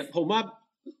เนี่ยผมว่า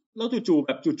แล้วจู่ๆแบ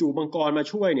บจู่ๆมังกรมา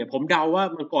ช่วยเนี่ยผมเดาว่า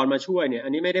มังกรมาช่วยเนี่ยอั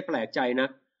นนี้ไม่ได้แปลกใจน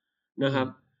ะครับ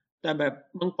แต่แบบ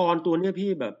มังกรตัวเนี้ยพี่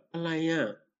แบบอะไรอ่ะ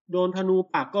โดนธนู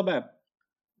ปักก็แบบ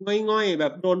ง่อยๆแบ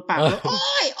บโดนปักแล้วโ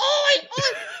อ๊ย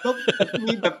แล้ว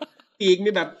มีแบบปีกมี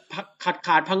แบบข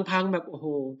าดพังๆแบบโอ้โห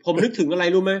ผมนึกถึงอะไร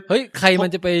รู้ไหมเฮ้ยใครมัน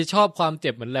จะไปชอบความเ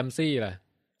จ็บเหมือนแรมซี่ล่ะ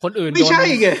คนอื่นไม่ใช่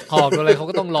ไงหอกอะไรเขา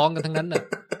ก็ต้องร้องกันทั้งนั้นน่ะ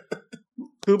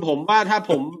คือผมว่าถ้า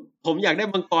ผมอยากได้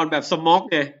มังกรแบบสม็อก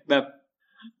ไงแบบ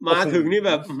มาถึงนี่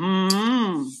แบบ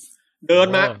เดิน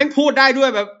มาไม่พูดได้ด้วย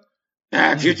แบบแต่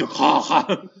คิดจะฆ่าค่ะ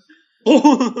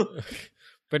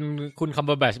เป็นคุณคัมเบ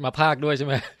อร์แบชมาพากด้วยใช่ไ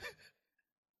หม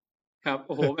ครับโ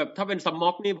อ้โหแบบถ้าเป็นสม็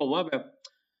อกนี่ผมว่าแบบ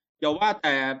อย่าว่าแ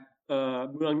ต่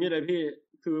เมืองนี่เลยพี่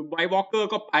คือไวท์วอล์กเกอร์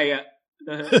ก็ไปอ่ะ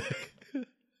นะฮะ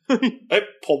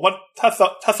ผมว่า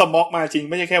ถ้าสม็อกมาจริง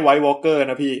ไม่ใช่แค่ไวท์วอล์กเกอร์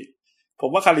นะพี่ผม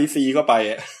ว่าคาริซีก็ไป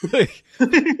อ่ะ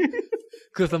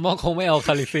คือสม็อกคงไม่เอาค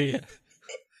าริซี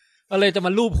อะไรจะม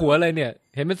าลูบหัวอะไรเนี่ย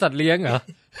เห็นเป็นสัตว์เลี้ยงเหรอ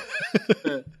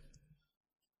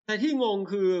แต่ที่งง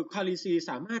คือคาริซี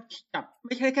สามารถจับไ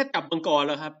ม่ใช่แค่จับมังกรแ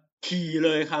ล้วครับขี่เล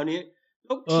ยคราวนี้แ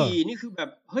ล้วขี่นี่คือแบบ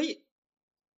เฮ้ย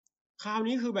คราว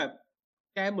นี้คือแบบ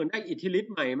แกเหมือนได้อิทธิฤท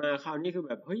ธิ์ใหม่มาคราวนี้คือแ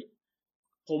บบเฮ้ย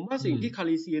ผมว่าสิ่งที่คา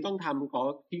ริซีต้องทำขอ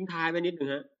ทิ้งท้ายไว้นิดนึง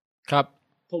ฮะครับ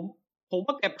ผม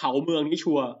ว่าแกเผาเมืองนี้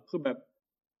ชัวร์คือแบบ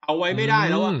เอาไว้ไม่ได้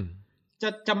แล้วอ่ะ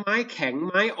จะไม้แข็ง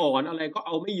ไม้อ่อนอะไรก็เอ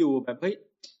าไม่อยู่แบบเฮ้ย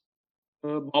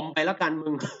บอมไปละกันมึ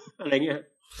ง อะไรเงี้ย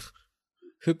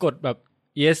คือกดแบบ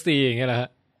ESC อย่างเงี้ยแหละฮะ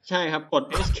ใช่ครับกด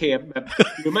escape แบบ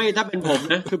หรือไม่ถ้าเป็นผม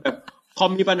นะคือแบบคอ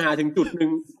มมีปัญหาถึงจุดนึ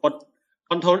งกด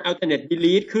control alternate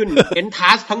delete ขึ้น end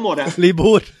task ทั้งหมดอะรี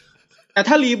บูตแต่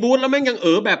ถ้ารีบูตแล้วแม่งยัง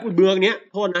แบบเมืองเนี้ย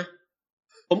โทษนะ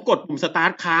ผมกดปุ่ม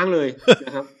start ค้างเลยน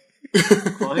ะครับ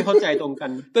ขอให้เข้าใจตรงกั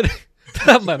นถ้า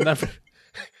ทำแบบ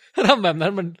นั้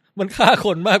นมันฆ่าค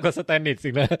นมากกว่าสแตนนิดสิ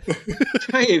นะใ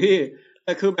ช่พี่แ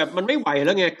ต่คือแบบมันไม่ไหวแ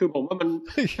ล้วไงคือผมว่ามัน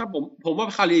ถ้าผมว่า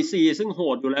คาริซีซึ่งโห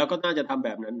ดอยู่แล้วก็น่าจะทำแบ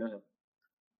บนั้นนะครับ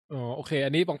อ๋อโอเคอั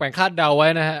นนี้ปองแปงคาดเดาไว้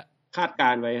นะฮะคาดกา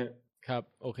รไว้ครับ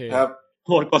โอเคครับโ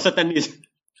หดกว่าสแตนนิส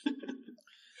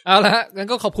เอาละฮะงั้น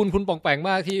ก็ขอบคุณคุณปองแปง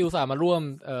มากที่อุตส่าห์มาร่วม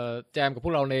แจมกับพ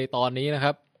วกเราในตอนนี้นะค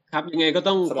รับครับยังไงก็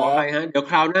ต้องขอไปฮะเดี๋ยว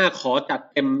คราวหน้าขอจัด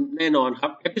เต็มแน่นอนครั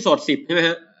บเอพิโซด10ใช่ไหมฮ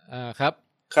ะครับ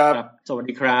สวัส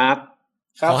ดีครับ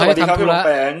ขอให้ทำธุระ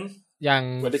อย่าง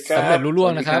สำเร็จรุ่ร่ว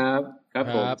งนะครับครับ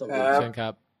ผมเชิญครั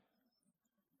บ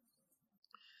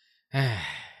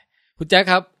คุณแจ็ค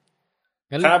ครับ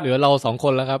งั้นเหลือเรา2ค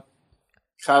นแล้วครับ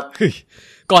ครับ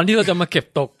ก่อนที่เราจะมาเก็บ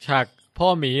ตกฉากพ่อ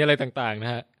หมีอะไรต่างๆน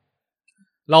ะฮะ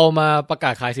เรามาประก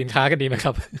าศขายสินค้ากันดีไหมค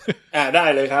รับได้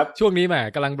เลยครับช่วงนี้แหม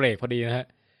กำลังเบรกพอดีนะฮะ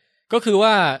ก็คือว่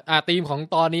าธีมของ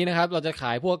ตอนนี้นะครับเราจะข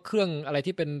ายพวกเครื่องอะไร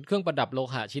ที่เป็นเครื่องประดับโล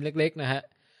หะชิ้นเล็กๆนะฮะ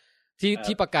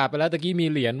ที่ประกาศไปแล้วตะกี้มี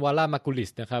เหรียญวาล่ามากุลิ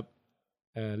สนะครับ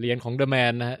เหรียญของเดอะแม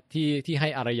นนะฮะที่ให้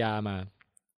อารยามา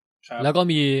แล้วก็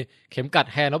มีเข็มกัด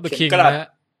แฮนด์ออฟเดอะคิงนะฮะ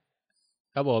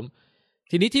ครับผม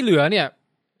ทีนี้ที่เหลือเนี่ย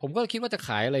ผมก็คิดว่าจะข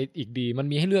ายอะไรอีกดีมัน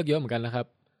มีให้เลือกเยอะเหมือนกันนะครับ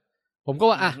ผมก็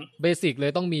ว่าเบสิกเล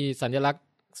ยต้องมีสัญลักษณ์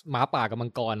หมาป่ากับมั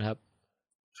งกรครับ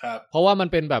เพราะว่ามัน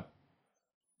เป็นแบบ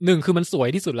1คือมันสวย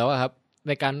ที่สุดแล้วครับใ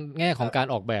นการแง่ของการ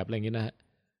ออกแบบอะไรอย่างงี้นะฮะ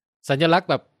สัญลักษณ์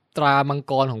แบบตรามัง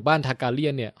กรของบ้านทาการเลี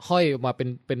ยนเนี่ยห้อยออกมาเ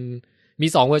ป็นมี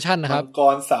2เวอร์ชันนะครับมังก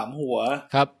ร3หัว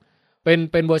ครับเ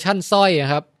ป็นเวอร์ชันสร้อยน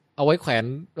ะครับเอาไว้แขวน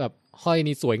แบบห้อย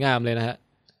นี่สวยงามเลยนะฮะ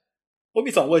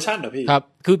มี2เวอร์ชันเหรอพี่ครับ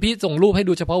คือพี่ส่งรูปให้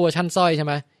ดูเฉพาะเวอร์ชันสร้อยใช่ไ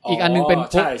หมอีกอันนึงเป็น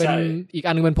อีก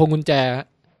อันนึงเป็นพวงกุญแจ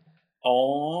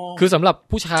คือสำหรับ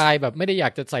ผู้ชายแบบไม่ได้อยา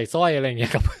กจะใส่สร้อยอะไรอย่างเงี้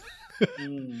ยครับ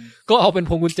ก็เอาเป็น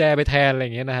พวงกุญแจไปแทนอะไรอ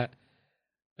ย่างเงี้ยนะฮะ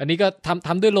อันนี้ก็ท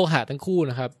ำด้วยโลหะทั้งคู่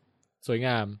นะครับสวยง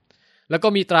ามแล้วก็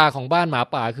มีตราของบ้านหมา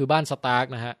ป่าคือบ้านสตาร์ก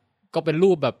นะฮะก็เป็น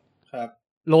รูปแบบ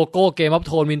โลโก้เกมออฟโ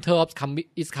ทนวินเทอร์ออฟ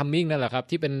อิสคัมมิ่งนั่นแหละครับ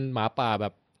ที่เป็นหมาป่าแบ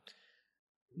บ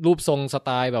รูปทรงสไต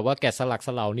ล์แบบว่าแกะสลักส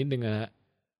ลาวนิดนึงนะฮะ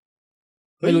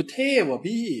ไม่รู้เท่ว่ะ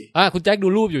พี่คุณแจ็คดู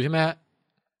รูปอยู่ใช่ไหมฮะ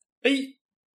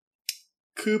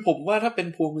คือผมว่าถ้าเป็น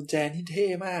พวงกุญแจนี่เท่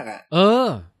มาก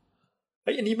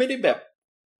อันนี้ไม่ได้แบบ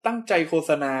ตั้งใจโฆษ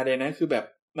ณาเลยนะคือแบบ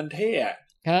มันเท่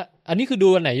ฮะอันนี้คือดู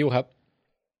อันไหนอยู่ครับ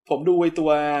ผมดูไอ้ตั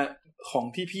วของ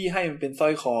ที่พี่ให้มันเป็นสร้อ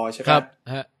ยคอใช่ไหมครับ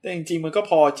แต่จริงๆมันก็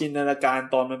พอจินตนาการ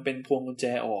ตอนมันเป็นพวงกุญแจ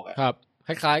ออกครับค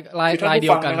ล้ายๆลายเดี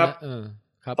ยวกันนะครับ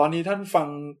ครับตอนนี้ท่าน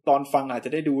ฟังอาจจะ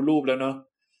ได้ดูรูปแล้วเนาะ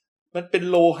มันเป็น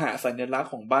โลหะสัญลักษ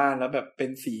ณ์ของบ้านแล้วแบบเป็น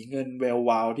สีเงินแวว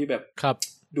วาวที่แบบ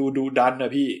ดูดันน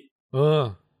ะพี่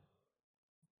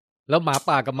แล้วหมา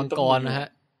ป่ากับมังกรนะฮะ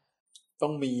ต้อ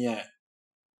งมี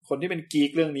คนที่เป็นกี๊ก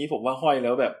เรื่องนี้ผมว่าห้อยแล้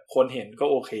วแบบคนเห็นก็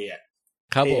โอเค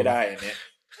ครับผมได้อันนี้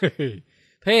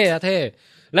เท่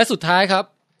และสุดท้ายครับ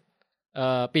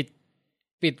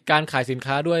ปิดการขายสิน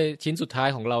ค้าด้วยชิ้นสุดท้าย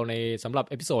ของเราในสำหรับ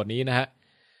เอพิโซดนี้นะฮะ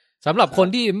สำหรับคน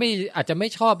ที่อาจจะไม่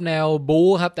ชอบแนวบู๊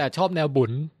ครับแต่ชอบแนวบุ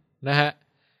ญนะฮะ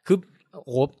คือโ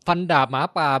อ้โหฟันดาบหมา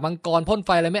ป่ามังกรพ่นไฟ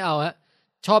อะไรไม่เอาฮะ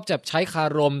ชอบจะใช้คา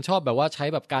รมชอบแบบว่าใช้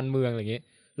แบบการเมืองอะไรอย่างงี้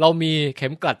เรามีเข็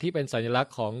มกลัดที่เป็นสัญลักษ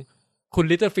ณ์ของคุณ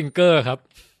Little Finger ครับ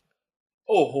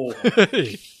โอ้โห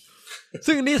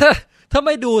ซึ่งนี่ถ้าไ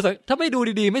ม่ดู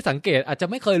ดีๆไม่สังเกตอาจจะ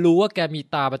ไม่เคยรู้ว่าแกมี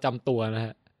ตาประจำตัวนะฮ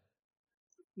ะ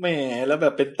แหมแล้วแบ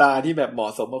บเป็นตาที่แบบเหมาะ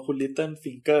สมกับคุณ Little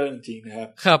Finger จริงๆนะครับ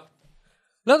ครับ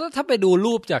แล้วถ้าไปดู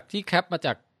รูปจากที่แคปมาจ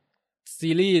าก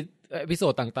ซีรีส์เอพิโซ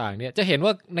ดต่างๆเนี่ยจะเห็นว่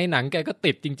าในหนังแกก็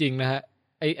ติดจริงๆนะฮะ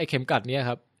ไอเข็มกลัดเนี้ย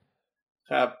ครับ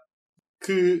ครับ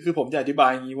คือผมจะอธิบาย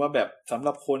อย่างนี้ว่าแบบสำห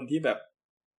รับคนที่แบบ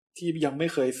ที่ยังไม่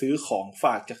เคยซื้อของฝ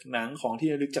ากจากหนังของที่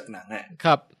ระลึกจากหนังอ่ะค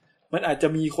รับมันอาจจะ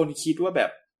มีคนคิดว่าแบบ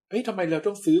เฮ้ยทำไมเรา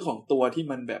ต้องซื้อของตัวที่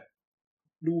มันแบบ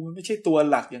ดูมันไม่ใช่ตัว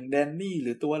หลักอย่างแดนนี่ห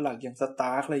รือตัวหลักอย่างสต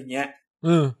าร์คอะไรเงี้ย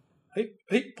เ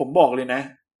ฮ้ยผมบอกเลยนะ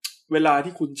เวลา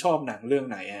ที่คุณชอบหนังเรื่อง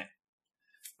ไหนอ่ะ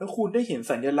แล้วคุณได้เห็น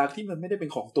สัญลักษณ์ที่มันไม่ได้เป็น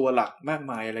ของตัวหลักมาก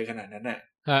มายอะไรขนาดนั้นน่ะ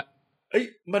เอ้ย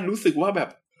มันรู้สึกว่าแบบ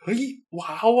เฮ้ย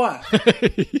ว้าวอ่ะ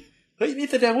เฮ้ยนี่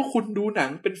แสดงว่าคุณดูหนัง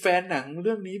เป็นแฟนหนังเ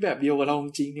รื่องนี้แบบเดียวกับเราจ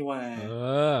ริงนี่ว่า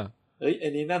เฮ้ยอั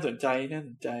นนี้น่าสนใจ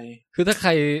คือถ้าใคร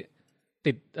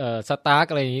ติดสตาร์ก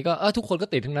อะไรอย่างงี้ก็ทุกคนก็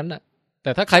ติดทั้งนั้นน่ะแ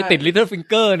ต่ถ้าใครติด Little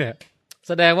Finger เนี่ยแ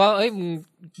สดงว่าเอ้ยมึง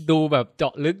ดูแบบเจา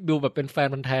ะลึกดูแบบเป็นแฟน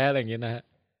พันธุ์แท้อะไรอย่างเงี้ยนะฮะ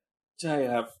ใช่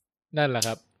ครับนั่นแหละค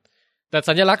รับแต่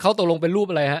สัญลักษณ์เขาตกลงเป็นรูป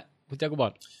อะไรฮะคุณแจ็คก็บอ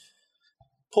ก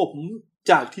ผม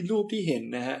จากที่รูปที่เห็น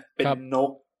นะฮะเป็น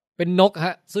นกฮ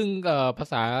ะซึ่งภา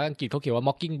ษาอังกฤษเขาเขียนว่า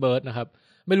Mockingbird นะครับ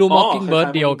ไม่รู้ Mockingbird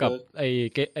เดียวกับไ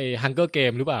อ้ Hunger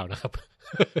Game หรือเปล่านะครับ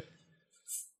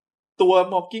ตัว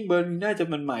Mockingbird น่าจะ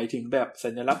มันหมายถึงแบบสั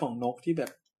ญลักษณ์ของนกที่แบบ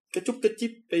กระจุบกระจิ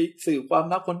บไปสื่อความ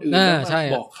ลับคนอื่นแล้วมา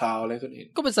บอกข่าวอะไรคนอื่น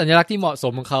ก็เป็นสัญลักษณ์ที่เหมาะส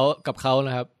มของเขากับเขาน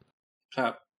ะครับครั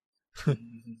บ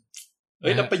แ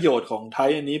ล้วประโยชน์ของไทย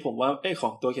อันนี้ผมว่าขอ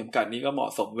งตัวเข็มกัดนี้ก็เหมาะ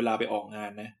สมเวลาไปออกงา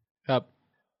นนะครับ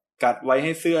กัดไว้ใ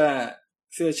ห้เสื้อ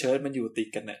เชิ้ตมันอยู่ติด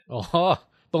กันน่ะอ๋อ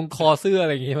ตรงคอเสื้ออะ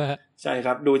ไรอย่างงี้มั้ยใช่ค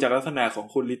รับดูจากลักษณะของ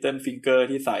คุณ Little Finger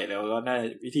ที่ใส่แล้วก็น่า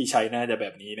วิธีใช้น่าจะแบ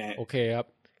บนี้นะโอเคครับ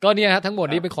ก็เนี่ยฮะทั้งหมด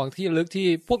นี้เป็นของที่ระลึกที่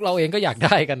พวกเราเองก็อยากไ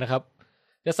ด้กันนะครับ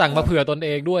จะสั่งมาเผื่อตนเอ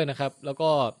งด้วยนะครับแล้วก็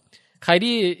ใคร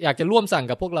ที่อยากจะร่วมสั่ง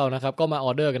กับพวกเรานะครับก็มาออ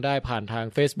เดอร์กันได้ผ่านทาง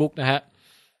Facebook นะฮะ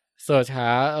เสิร์ชหา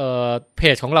เพ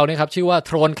จของเราเนี่ยครับชื่อว่า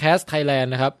Thronecast Thailand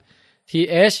นะครับ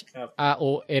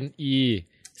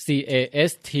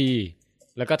THRONECAST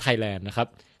แล้วก็ Thailand นะครับ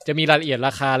จะมีรายละเอียดร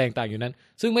าคาอะไรต่างๆอยู่นั้น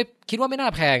ซึ่งไม่คิดว่าไม่น่า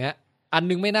แพงฮะอัน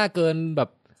นึงไม่น่าเกินแบบ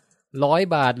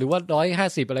100 บาทหรือว่า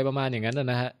150อะไรประมาณอย่างนั้น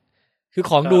นะฮะคือ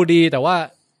ของดูดีแต่ว่า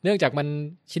เนื่องจากมัน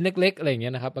ชิ้นเล็กๆอะไรอย่างเงี้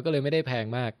ยนะครับมันก็เลยไม่ได้แพง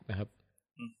มากนะครับ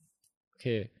โอเค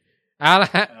เอาละ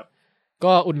ฮะ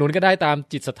ก็อุดหนุนก็ได้ตาม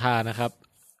จิตศรัทธานะครับ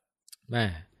แม่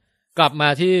กลับมา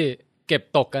ที่เก็บ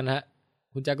ตกกันฮะ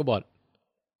คุณแจ็คก็บอก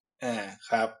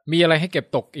ครับมีอะไรให้เก็บ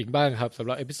ตกอีกบ้างครับสำห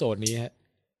รับเอพิโซดนี้ฮะ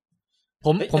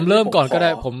ผมเริ่มก่อนก็ได้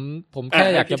ผมแค่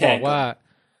อยากจะบอกว่า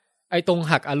ไอ้ตรง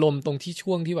หักอารมณ์ตรงที่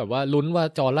ช่วงที่แบบว่าลุ้นว่า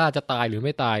จอร่าจะตายหรือไ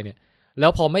ม่ตายเนี่ยแล้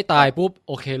วพอไม่ตายปุ๊บ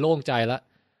โอเคโล่งใจละ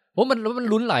เพราะมัน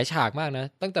ลุ้นหลายฉากมากนะ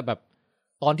ตั้งแต่แบบ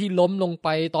ตอนที่ล้มลงไป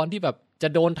ตอนที่แบบจะ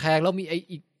โดนแทงแล้วมีไอ้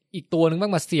อีกตัวนึง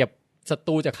มาเสียบศัต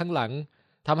รูจากข้างหลัง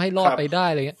ทำให้รอดไปได้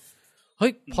อะไรเงี้ยเฮ้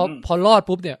ยพอรอด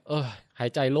ปุ๊บเนี่ยหาย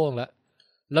ใจโล่งแ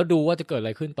ล้วดูว่าจะเกิดอะไ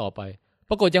รขึ้นต่อไป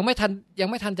ปรากฏยังไม่ทั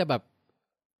นจะแบบ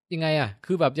ยังไงอ่ะ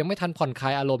คือแบบยังไม่ทันผ่อนคลา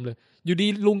ยอารมณ์เลยอยู่ดี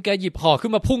ลุงแกหยิบห่อขึ้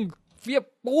นมาพุ่งเฟียบ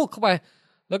ปุ๊บเข้าไป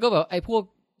แล้วก็แบบไอ้พวก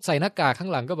ใส่หน้ากากข้า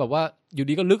งหลังก็แบบว่าอยู่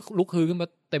ดีก็ลุกฮือขึ้นมา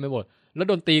เต็มไปหมดแล้ว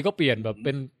ดนตรีก็เปลี่ยนแบบเ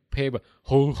ป็นเพลงแบบโ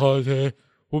ฮคาเท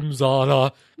ฮุมซาลา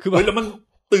คือแบบแล้วมัน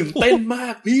ตื่นเต้นมา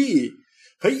กพี่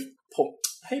เฮ้ยผม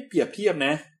ให้เปรียบเทียบน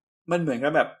ะมันเหมือนกั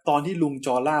บแบบตอนที่ลุงจ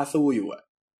อร่าสู้อยู่อ่ะ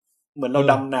เหมือนเรา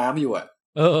ดำน้ำอยู่อ่ะ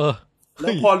แล้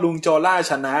วพอลุงจอร่า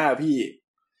ชนะอ่ะพี่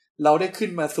เราได้ขึ้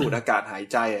นมาสูดอากาศหาย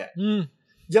ใจอ่ะ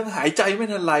ยังหายใจไม่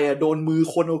ทันไรอ่ะโดนมือ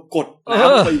คนเอากดน้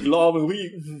ำไปอีกรอบนึงพี่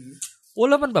โอ้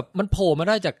แล้วมันแบบมันโผล่มา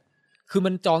ได้จากคือ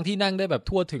มันจองที่นั่งได้แบบ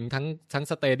ทั่วถึงทั้ง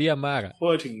สเตเดียมมากอ่ะทั่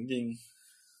วถึงจริง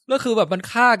แล้วคือแบบมัน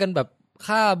ฆ่ากันแบบ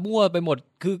ฆ่ามั่วไปหมด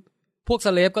คือพวกส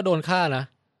เลฟก็โดนฆ่านะ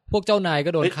พวกเจ้านาย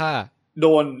ก็โดนฆ่าโด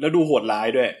นแล้วดูโหดร้าย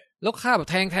ด้วยแล้วฆ่าแบบ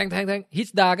แทงฮิส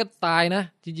ดาก็ตายนะ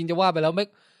จริงๆจะว่าไปแล้วไ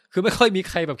ม่ค่อยมี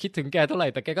ใครแบบคิดถึงแกเท่าไหร่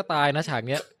แต่แกก็ตายนะฉาก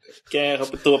เนี้ยแกเขา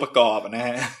เป็นตัวประกอบนะฮ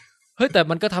ะเฮ้ยแต่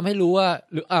มันก็ทำให้รู้ว่า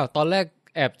หรือตอนแรก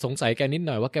แอบสงสัยแกนิดห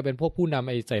น่อยว่าแกเป็นพวกผู้นำ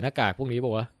ไอ้ใส่หน้ากากพวกนี้ป่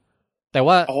ะวะแต่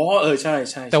ว่าใช่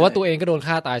แต่ว่าตัวเองก็โดน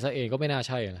ฆ่าตายซะเองก็ไม่น่า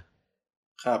ใช่นะ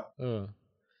ครับ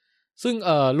ซึ่ง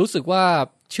รู้สึกว่า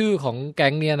ชื่อของแก๊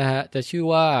งเนี่ยนะฮะจะชื่อ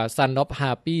ว่า Son of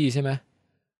Harpy ใช่ไหม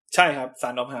ใช่ครับ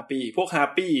Son of Harpy พวก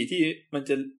Harpy ที่มัน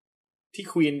จะที่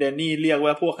Queen Dany เรียกว่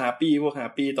าพวก Harpy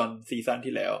ตอนซีซั่น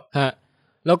ที่แล้วฮะ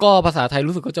แล้วก็ภาษาไทย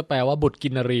รู้สึกก็จะแปลว่าบุตรกิ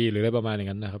นนรีหรืออะไรประมาณอย่า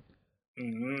งนั้นนะครับ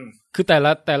คือแต่ล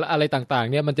ะอะไรต่างๆ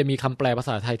เนี่ยมันจะมีคำแปลภา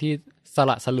ษาไทยที่ส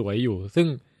ละสลวยอยู่ซึ่ง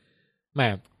แหม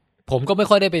ผมก็ไม่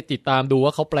ค่อยได้ไปติดตามดูว่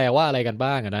าเขาแปลว่าอะไรกัน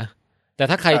บ้างนะแต่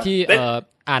ถ้าใครที่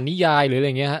อ่านนิยายหรืออะไร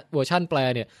เงี้ยฮะเวอร์ชั่นแปล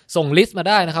เนี่ยส่งลิสต์มา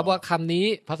ได้นะครับว่าคำนี้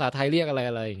ภาษาไทยเรียกอะ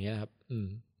ไรอย่างเงี้ยครับ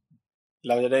เ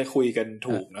ราจะได้คุยกัน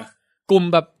ถูกนะก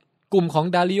ลุ่มของ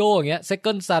ดาริโออย่างเงี้ย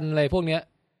Second Son อะไรพวกเนี้ย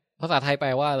ภาษาไทยแปล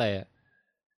ว่าอะไร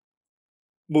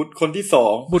บุตรคนที่สอ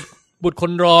งบุตรค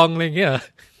นรองอะไรเงี้ย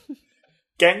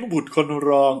แก๊งบุตรคน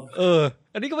รอง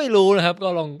อันนี้ก็ไม่รู้นะครับก็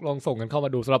ลองส่งกันเข้ามา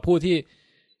ดูสำหรับผู้ที่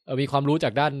มีความรู้จา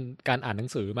กด้านการอ่านหนั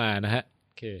งสือมานะฮะโ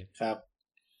อเคครับ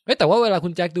แต่ว่าเวลาคุ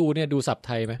ณแจ็คดูเนี่ยดูซับไ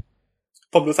ทยไหม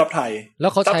ผมดูซับไทยแล้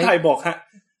วเขาใช้ซับไทยบอกฮะ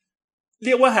เ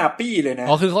รียกว่าแฮปปี้เลยนะ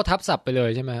อ๋อคือเขาทับศัพท์ไปเลย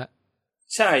ใช่ไหมฮะ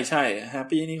ใช่แฮป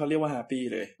ปี้นี่เขาเรียกว่าแฮปปี้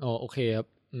เลยอ๋อโอเคครับ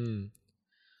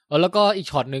แล้วก็อีก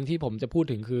ช็อตนึงที่ผมจะพูด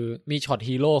ถึงคือมีช็อต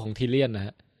ฮีโร่ของทีเลียนนะฮ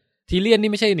ะทีเลียน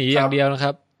นี่ไม่ใช่หนีอย่างเดียวนะค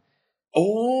รับโอ้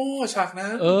ฉากนั้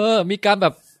นมีการแบ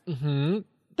บ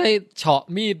ได้เฉาะ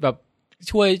มีดแบบ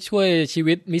ช่วยชี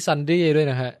วิตมิซันดี้ด้วย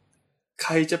นะฮะใค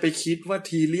รจะไปคิดว่า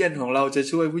ทีเลียนของเราจะ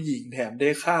ช่วยผู้หญิงแถมได้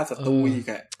ฆ่าศัตรูอีก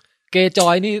อ่ะเกย์จอ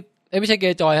ยนี่ไม่ใช่เก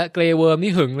ย์จอยฮะเกรย์เวิร์ม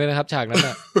นี่หึงเลยนะครับฉากนั้น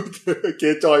น่ะ เก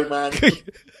ย์จอยมา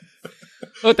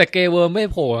แต่เกย์เวิร์มไม่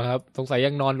โผล่ครับสงสัย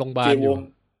ยังนอนโรงพยาบาลอยู่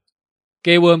เก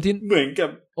ย์เวิร์มที่เหมือนกับ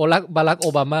บารักโอ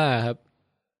บามาครับ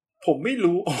ผมไม่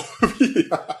รู้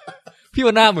พี่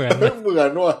ว่าหน้าเหมือนเหมือ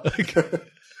นว่ะ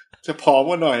จะผอมก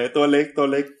ว่าหน่อยตัวเล็ก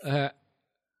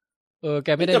แก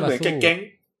ไม่ได้มาสู้เหมือนแ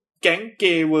ก๊งเก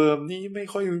ย์เวิร์มนี่ไม่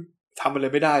ค่อยทำอะไร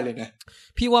ไม่ได้เลยนะ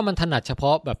พี่ว่ามันถนัดเฉพ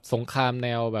าะแบบสงครามแน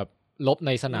วแบบลบใ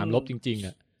นสนามรบจริงๆ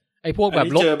อ่ะไอ้พวกแบบ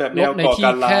ลบในที่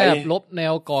แคบลบแน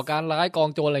วก่อการร้ายกอง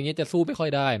โจรอะไรเงี้ยจะสู้ไม่ค่อย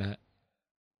ได้นะ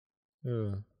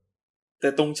แต่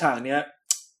ตรงฉากเนี้ย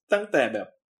ตั้งแต่แบบ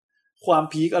ความ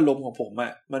พีคอารมณ์ของผมอ่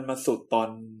ะมันมาสุดตอน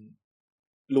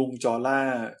ลุงจอร่า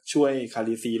ช่วยคา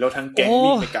ริซีแล้วทั้งแก๊ง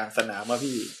วิ่งในกลางสนามมา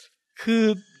พี่คือ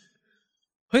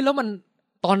เฮ้ยแล้วมัน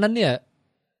ตอนนั้นเนี่ย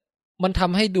มันท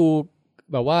ำให้ดู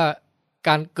แบบว่าก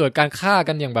ารเกิดการฆ่า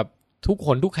กันอย่างแบบทุกห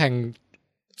นทุกแห่ง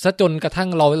ซะจนกระทั่ง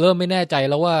เราเริ่มไม่แน่ใจ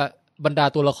แล้วว่าบรรดา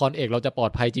ตัวละครเอกเราจะปลอ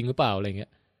ดภัยจริงหรือเปล่าอะไรเงี้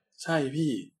ยใช่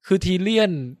พี่คือทีเลีย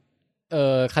น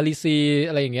คาริซี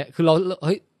อะไรอย่างเงี้ยคือเราเ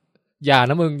ฮ้ยอย่า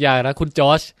นะมึงอย่านะคุณจ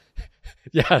อช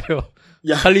อย่าเลย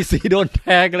คาริซีโดนแท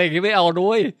งอะไรอย่างเงี้ยไม่เอาด้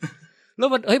วยแล้ว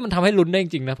มันทำให้ลุ้นได้จ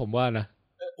ริงนะผมว่านะ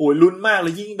โอ้ยลุ้นมากเล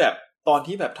ยยิ่งแบบตอน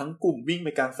ที่แบบทั้งกลุ่มวิ่งไป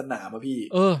กลางสนามอะพี่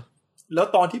แล้ว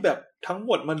ตอนที่แบบทั้งห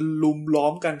มดมันลุมล้อ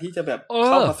มกันที่จะแบบเ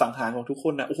ข้ามาสังหารของทุกค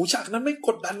นนะโอ้โหฉากนั้นไม่ก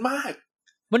ดดันมาก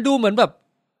มันดูเหมือนแบบ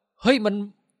เฮ้ย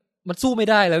มันสู้ไม่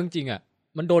ได้แล้วจริงๆอ่ะ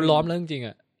มันโดนล้อมแล้วจริงๆ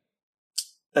อ่ะ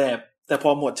แต่พ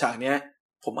อหมดฉากเนี้ย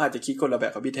ผมอาจจะคิดคนละแบ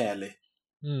บกับพี่แทนเลย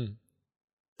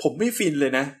ผมไม่ฟินเล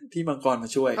ยนะที่มังกรมา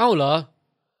ช่วยเอ้าเหรอ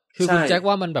คือคุณแจ็ค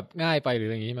ว่ามันแบบง่ายไปหรือ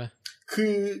อย่างงี้มั้ย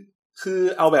คือ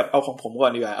เอาของผมก่อ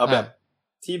นดีกว่าเอาแบบ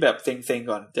ที่แบบเซ็งๆ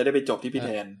ก่อนจะได้ไปจบที่พี่แท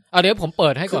นเดี๋ยวผมเปิ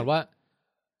ดให้ก่อนว่า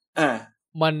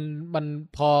มัน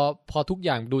พอทุกอ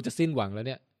ย่างดูจะสิ้นหวังแล้วเ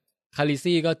นี่ยคาริ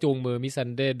ซี่ก็จูงมือมิซัน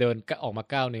เดเดินออกมา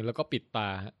ก้าวนึงแล้วก็ปิดตา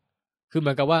คือเห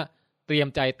มือนกับว่าเตรียม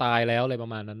ใจตายแล้วอะไรปร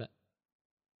ะมาณนั้นนะ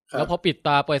แล้วพอปิดต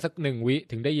าไปสัก1 วิ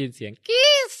ถึงได้ยินเสียงกี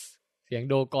สเสียง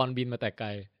โดกรบินมาแต่ไกล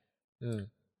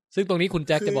ซึ่งตรงนี้คุณแ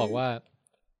จ็คจะบอกว่า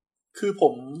คือผ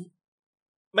ม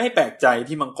ไม่แปลกใจ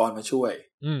ที่มังกรมาช่วย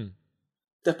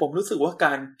แต่ผมรู้สึกว่าก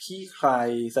ารคลี่คลาย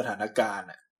สถานการณ์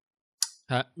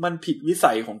มันผิดวิ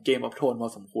สัยของเกมออฟโทนพอ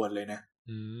สมควรเลยนะ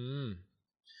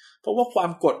เพราะว่าควา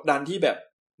มกดดันที่แบบ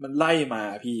มันไล่มา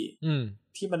พี่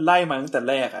ที่มันไล่มาตั้งแต่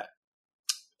แรกอะ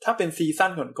ถ้าเป็นซีซั่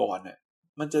นก่อน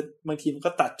ๆมันจะบางทีมัน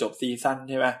ก็ตัดจบซีซั่น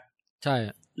ใช่ไหมใช่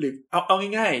หรือเอา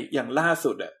ง่ายๆอย่างล่าสุ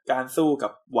ดการสู้กั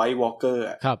บไวท์วอล์กเกอร์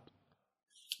ครับ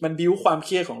มันบิ้วความเค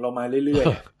รียดของเรามาเรื่อย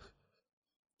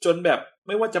ๆจนแบบไ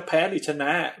ม่ว่าจะแพ้หรือชน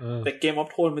ะแต่เกมออฟ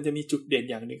โทนมันจะมีจุดเด่น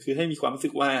อย่างนึงคือให้มีความรู้สึ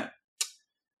กว่า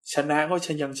ชนะก็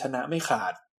ยังชนะไม่ขา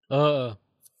ด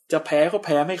จะแพ้ก็แ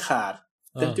พ้ไม่ขาด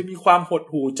แต่จะมีความหด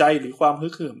หู่ใจหรือความฮึ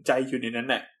กเหิมใจอยู่ในนั้น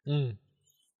แหละ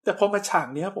แต่พอมาฉาก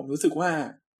เนี้ยผมรู้สึกว่า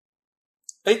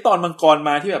ตอนมังกรม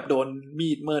าที่แบบโดนมี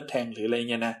ดเมิดแทงหรืออะไร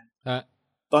เงี้ยนะ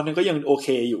ตอนนั้นก็ยังโอเค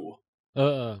อยู่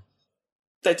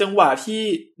แต่จังหวะที่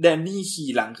แดนนี่ขี่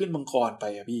หลังขึ้นมังกรไป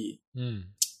อะพี่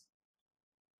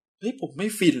ผมไม่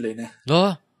ฟินเลยนะเหรอ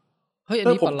เฮ้ยอัน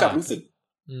นี้ผมกลับรู้สึก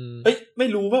ไม่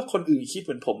รู้ว่าคนอื่นคิดเห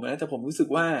มือนผมนะแต่ผมรู้สึก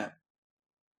ว่า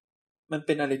มันเ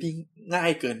ป็นอะไรที่ง่า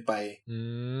ยเกินไป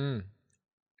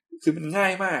คือมันง่า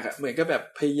ยมากอะเหมือนกับแบบ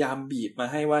พยายามบีบมา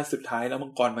ให้ว่าสุดท้ายแล้วมั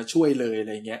งกรมาช่วยเลยอะไ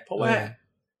รเงี้ยเพราะว่า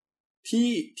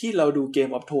ที่เราดูเกม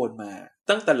ออฟโทนมา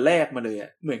ตั้งแต่แรกมาเลยอะ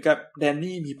เหมือนกับแดน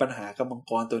นี่มีปัญหากับมัง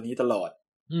กรตัวนี้ตลอด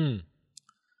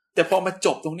แต่พอมาจ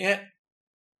บตรงเนี้ย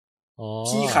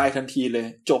ขี้คายทันทีเลย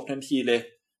จบทันทีเลย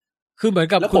คือเหมือน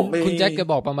กับคุณแจ็คจะ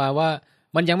บอกประมาณว่า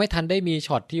มันยังไม่ทันได้มี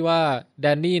ช็อตที่ว่าแด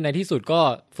นนี่ในที่สุดก็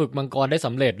ฝึกมังกรได้ส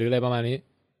ำเร็จหรืออะไรประมาณนี้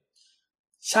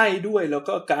ใช่ด้วยแล้ว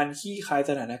ก็การขี้คาย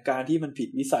สถานการณ์ที่มันผิด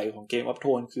วิสัยของเกมออฟโท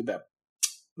นคือแบบ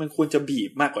มันควรจะบี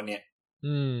บมากกว่านี้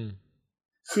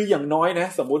คืออย่างน้อยนะ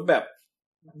สมมุติแบบ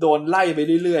โดนไล่ไป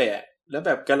เรื่อยๆอ่ะแล้วแ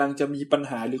บบกำลังจะมีปัญ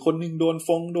หาหรือคนนึงโด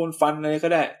นฟันอะไรก็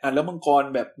ได้แล้วมังกร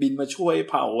แบบบินมาช่วย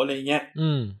เผาอะไรเงี้ย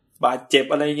บาดเจ็บ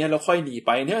อะไรเงี้ยแล้วค่อยหนีไ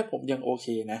ปเนี่ยผมยังโอเค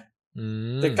นะ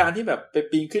แต่การที่แบบไป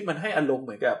ปีนขึ้นมันให้อารมณ์เห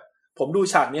มือนกับผมดู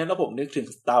ฉากนี้แล้วผมนึกถึง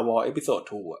Star Wars Episode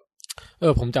 2 อ่ะ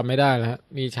ผมจำไม่ได้แล้วฮะ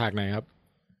มีฉากไหนครับ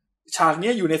ฉาก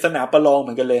นี้อยู่ในสนามประลองเห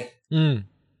มือนกันเลย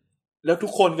แล้วทุ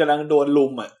กคนกำลังโดนลุ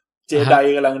มอ่ะเจได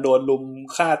กำลังโดนลุม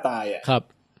ฆ่าตายอ่ะครับ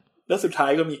แล้วสุดท้า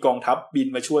ยก็มีกองทัพบิน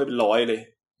มาช่วยเป็นร้อยเลย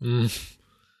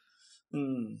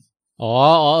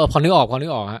พอนึกออก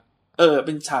ฮะเ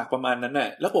ป็นฉากประมาณนั้นน่ะ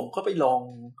แล้วผมก็ไปลอง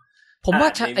ผมว่า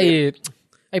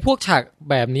ไอ้พวกฉาก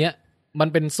แบบเนี้ยมัน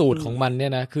เป็นสูตรของมันเนี่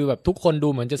ยนะคือแบบทุกคนดู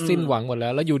เหมือนจะสิ้นหวังหมดแล้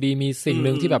วอยู่ดีมีสิ่ง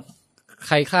นึงที่แบบใ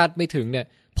ครคาดไม่ถึงเนี่ย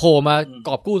โผล่มาก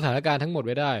อบกู้สถานการณ์ทั้งหมดไ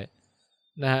ว้ได้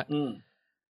นะฮะ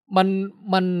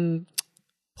มัน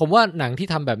ผมว่าหนังที่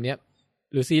ทำแบบเนี้ย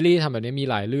หรือซีรีส์ทำแบบนี้มี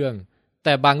หลายเรื่องแ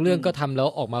ต่บางเรื่องก็ทำแล้ว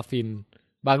ออกมาฟิน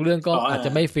บางเรื่องก็อาจจ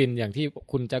ะไม่ฟินอย่างที่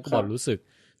คุณแจ็คบอกรู้สึก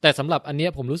แต่สำหรับอันเนี้ย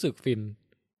ผมรู้สึกฟิน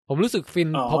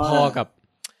พอ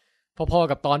ๆ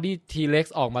กับตอนที่ T-Rex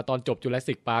ออกมาตอนจบ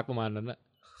Jurassic Park ประมาณนั้นน่ะ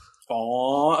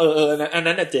อัน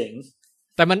นั้นน่ะเจ๋ง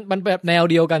แต่มันแบบแนว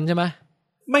เดียวกันใช่ไหม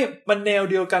ไม่มันแนว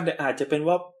เดียวกันแต่อาจจะเป็น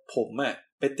ว่าผมอ่ะ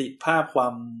ไปติดภาพควา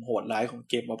มโหดร้ายของ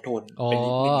เกมออฟโทนเป็นนิ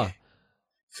ดนึงไง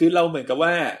คือเราเหมือนกับว่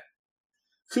า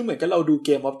คือเหมือนกับเราดูเก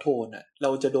มออฟโทนอ่ะเร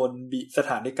าจะโดนส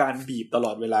ถานการณ์บีบตล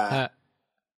อดเวลา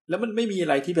แล้วมันไม่มีอะ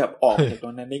ไรที่แบบออกจากตร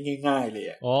งนั้นได้ง่ายๆเลย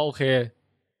โอเค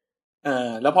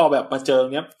แล้วพอแบบมาเจอ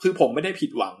เนี้ยคือผมไม่ได้ผิ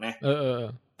ดหวังนะ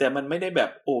แต่มันไม่ได้แบบ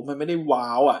มันไม่ได้ว้า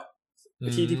วอ่ะ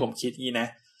ที่ผมคิดงี้นะ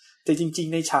แต่จริง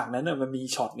ๆในฉากนั้นมันมี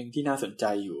ช็อตนึงที่น่าสนใจ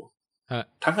อยู่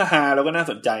ทั้งฮาแล้วก็น่า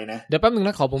สนใจนะเดี๋ยวแป๊บนึงน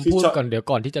ะขอผมพูดก่อนเดี๋ยว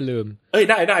ก่อนที่จะลืม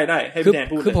ได้ให้พี่แนน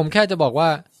พูดคือผมแค่จะบอกว่า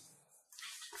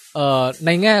ใน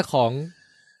แง่ของ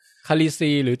คาลิ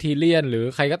ซีหรือทีเลียนหรือ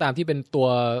ใครก็ตามที่เป็นตั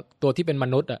วที่เป็นม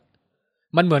นุษย์อ่ะ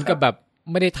มันเหมือนกับแบบ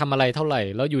ไม่ได้ทำอะไรเท่าไหร่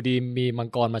แล้วอยู่ดีมีมัง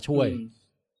กรมาช่วย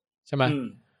ใช่ไหม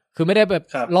คือไม่ได้แบบ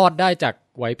รอดได้จาก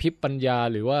ไหวพริบปัญญา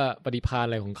หรือว่าปฏิภาณอ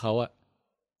ะไรของเขาอ่ะ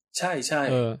ใช่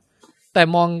แต่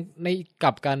มองในก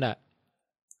ลับกันอ่ะ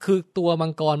คือตัวมั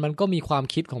งกรมันก็มีความ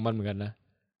คิดของมันเหมือนกันนะ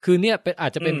คือเนี่ยเป็นอา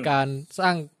จจะเป็นการสร้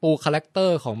างปูคาแรคเตอ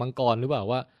ร์ของมังกรหรือเปล่า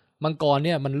ว่ามังกรเ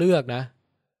นี่ยมันเลือกนะ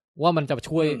ว่ามันจะ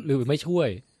ช่วยหรือไม่ช่วย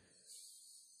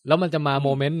แล้วมันจะมาโม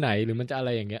เมนต์ไหนหรือมันจะอะไร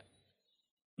อย่างเงี้ย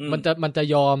มันจะ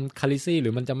ยอมคาลิซี่หรื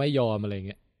อมันจะไม่ยอมอะไรอย่างเ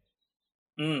งี้ย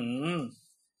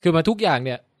คือมาทุกอย่างเ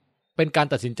นี่ยเป็นการ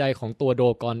ตัดสินใจของตัวโด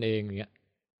กอนเองอย่างเงี้ย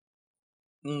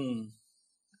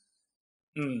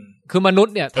คือมนุษ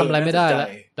ย์เนี่ยทำอะไรไม่ได้แล้ว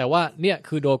แต่ว่าเนี่ย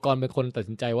คือโดกอนเป็นคนตัด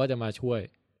สินใจว่าจะมาช่วย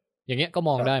อย่างเงี้ยก็ม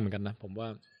องได้เหมือนกันนะผมว่า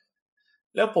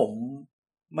แล้วผม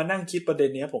มานั่งคิดประเด็น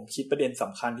นี้ผมคิดประเด็นส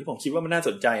ำคัญที่ผมคิดว่ามันน่าส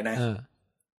นใจนะ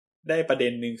ได้ประเด็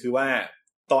นนึงคือว่า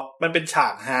ตอนมันเป็นฉา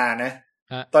กฮานะ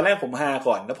ตอนแรกผมฮา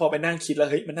ก่อนแล้วพอไปนั่งคิดแล้ว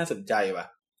เฮ้ยมันน่าสนใจว่ะ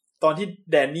ตอนที่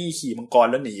แดนนี่ขี่มังกร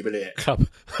แล้วหนีไปเลยครับ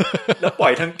แล้วปล่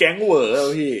อยทั้งแก๊งเหวอ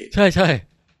พี่ใช่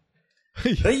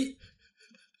เฮ้ย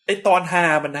ไอตอนฮา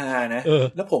มันฮานะ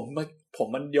แล้วผม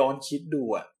มันย้อนคิดดู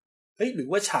อ่ะเฮ้ยหรือ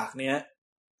ว่าฉากเนี้ย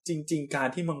จริงๆการ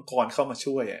ที่มังกรเข้ามา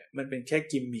ช่วยอ่ะมันเป็นแค่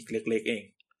กิมมิคเล็กๆเอง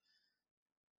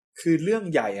คือเรื่อง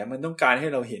ใหญ่อ่ะมันต้องการให้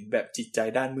เราเห็นแบบจิตใจ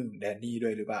ด้านมือของแดนนี่ด้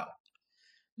วยหรือเปล่า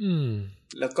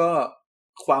แล้วก็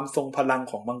ความทรงพลัง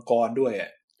ของมังกรด้วยอ่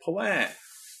ะเพราะว่า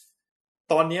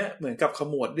ตอนนี้เหมือนกับข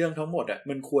มวดเรื่องทั้งหมดอ่ะ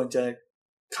มันควรจะ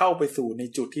เข้าไปสู่ใน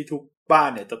จุดที่ทุกบ้าน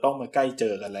เนี่ยจะต้องมาใกล้เจ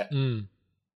อกันแล้ว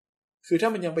คือถ้า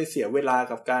มันยังไปเสียเวลา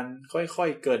กับการค่อย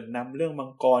ๆเกิดนำเรื่องมั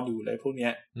งกรอยู่อะไรพวกเนี้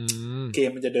ยเก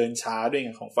มมันจะเดินช้าด้วยไ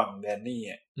งของฝั่งแดนนี่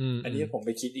อ่ะอันนี้ผมไป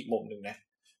คิดอีกมุมนึงนะ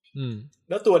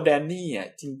แล้วตัวแดนนี่อ่ะ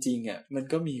จริงๆอ่ะมัน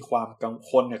ก็มีความ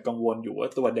กังวลอยู่ว่า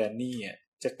ตัวแดนนี่อ่ะ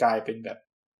จะกลายเป็นแบบ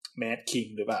แมดคิง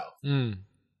หรือเปล่า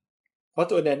เพราะ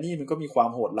ตัวแดนนี่มันก็มีความ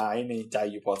โหดร้ายในใจ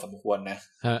อยู่พอสมควรนะ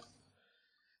ฮะ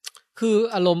คือ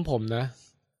อารมณ์ผมนะ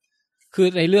คือ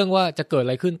ในเรื่องว่าจะเกิดอะ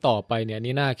ไรขึ้นต่อไปเนี่ย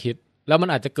นี่น่าคิดแล้วมัน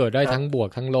อาจจะเกิดได้ทั้งบวก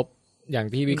ทั้งลบอย่าง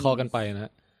ที่วิเคราะห์กันไปน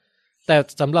ะแต่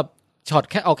สำหรับช็อต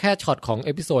แค่ช็อตของเ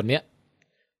อพิโซดเนี้ย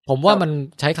ผมว่ามัน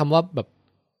ใช้คำว่าแบบ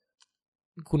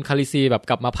คุณคาริซีแบบ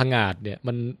กลับมาผงาดเนี่ย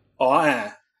มัน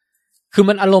คือ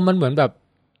มันอารมณ์มันเหมือนแบบ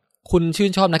คุณชื่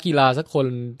นชอบนักกีฬาสักคน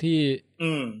ที่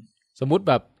สมมุติ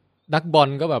แบบนักบอล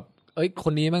ก็แบบค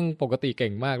นนี้มั่งปกติเก่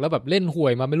งมากแล้วแบบเล่นห่ว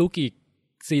ยมาไม่รู้กี่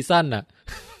ซีซั่นน่ะ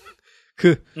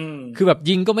คือแบบ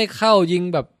ยิงก็ไม่เข้ายิง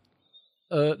แบบ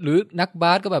หรือนักบ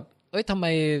าสก็แบบทำไม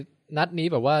นัดนี้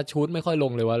แบบว่าชูตไม่ค่อยล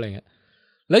งเลยวะอะไรเงี้ย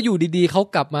แล้วอยู่ดีๆเขา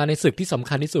กลับมาในศึกที่สำ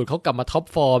คัญที่สุดเขากลับมาท็อป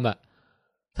ฟอร์มอ่ะ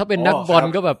ถ้าเป็นนักบอล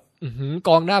ก็แบบก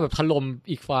องหน้าแบบถล่ม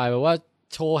อีกฝ่ายแบบว่า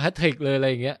โชว์แฮตทริกเลยอะไร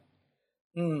อย่างเงี้ย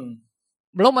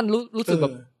แล้วมันรู้สึกแบ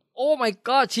บโอ้ my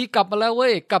god ชี้กลับมาแล้วเว้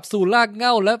ยกลับสู่รากเหง้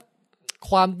าและ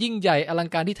ความยิ่งใหญ่อลัง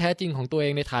การที่แท้จริงของตัวเอ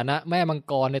งในฐานะแม่มัง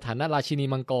กรในฐานะราชินี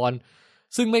มังกร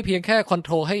ซึ่งไม่เพียงแค่คอนโท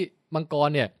รลให้มังกร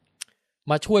เนี่ย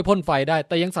มาช่วยพ่นไฟได้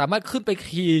แต่ยังสามารถขึ้นไป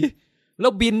ขี่แล้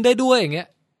วบินได้ด้วยอย่างเงี้ย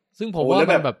ซึ่งผมว่า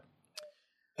มันแบบ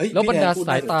แล้วบรรดาส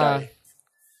ายตา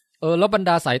แล้วบรรด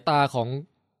าสายตาของ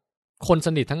คนส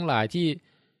นิททั้งหลายที่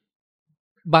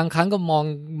บางครั้งก็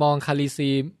มองคาลิซี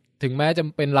ถึงแม้จะ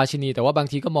เป็นราชินีแต่ว่าบาง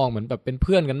ทีก็มองเหมือนแบบเป็นเ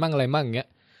พื่อนกันมั่งอะไรมั่งอย่างเงี้ย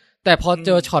แต่พอเจ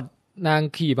อช็อตนาง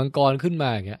ขี่มังกรขึ้นมา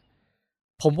อย่างเงี้ย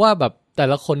ผมว่าแบบแต่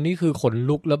ละคนนี่คือขน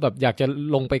ลุกแล้วแบบอยากจะ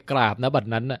ลงไปกราบนะบัด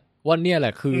นั้นน่ะว่าเนี่ยแหล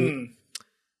ะคือ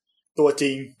ตัวจ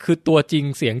ริงคือตัวจริง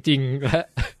เสียงจริง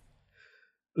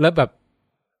และแบบ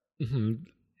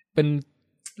เป็น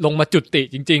ลงมาจุติ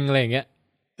จริงๆอะไรอย่างเงี้ย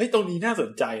เฮ้ยตรงนี้น่าส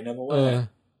นใจนะเพราะว่า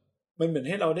มันเหมือนใ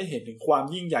ห้เราได้เห็นถึงความ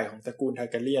ยิ่งใหญ่ของตระกูลทา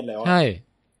การเลียนแล้วใช่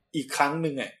อีกครั้งห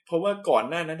นึ่งเพราะว่าก่อน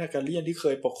หน้านั้นทาการเลียนที่เค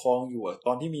ยปกครองอยู่ต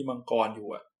อนที่มีมังกรอยู่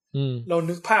เรา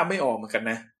นึกภาพไม่ออกเหมือนกัน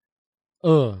นะ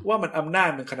ว่ามันอำนาจ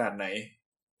มันขนาดไหน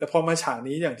แต่พอมาฉาก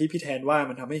นี้อย่างที่พี่แทนว่า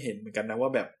มันทำให้เห็นเหมือนกันนะว่า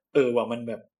แบบว่ามัน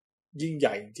แบบยิ่งให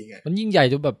ญ่จริงๆมันยิ่งใหญ่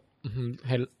จนแบบ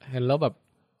เห็นแล้วแบบ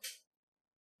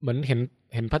เหมือนเ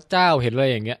ห็นพระเจ้าเห็นอะไร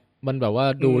อย่างเงี้ยมันแบบว่า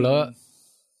ดูแล้ว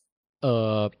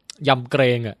ยำเกร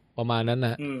งประมาณนั้นน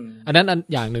ะอันนั้น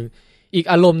อย่างนึงอีก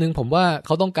อารมณ์นึงผมว่าเข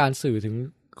าต้องการสื่อถึง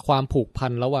ความผูกพั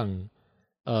นระหว่าง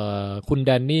คุณแด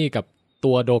นนี่กับ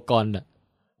ตัวโดกอน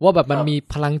ว่าแบบมันมี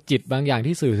พลังจิตบางอย่าง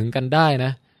ที่สื่อถึงกันได้น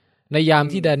ะในยาม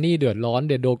ที่แดนนี่เดือดร้อน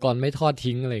โดกอนไม่ทอด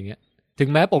ทิ้งอะไรอย่างเงี้ยถึง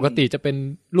แม้ปกติจะเป็น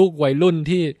ลูกวัยรุ่น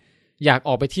ที่อยากอ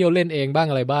อกไปเที่ยวเล่นเองบ้าง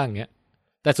อะไรบ้างเงี้ย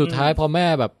แต่สุดท้ายพอแม่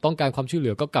แบบต้องการความช่วยเหลื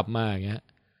อก็กลับมาอย่างเงี้ย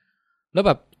แล้วแ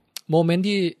บบโมเมนต์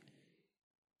ที่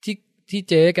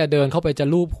เจ๊แกเดินเข้าไปจะ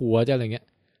ลูบหัวจะอะไรเงี้ย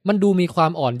มันดูมีควา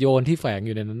มอ่อนโยนที่แฝงอ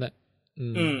ยู่ในนั้นแหละ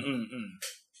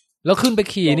แล้วขึ้นไป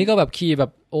ขี่นี่ก็แบบขี่แบ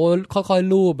บโอ้ค่อย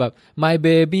ๆลูบแบบ my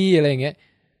baby อะไรอย่างเงี้ย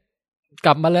ก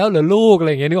ลับมาแล้วเหรอลูกอะไร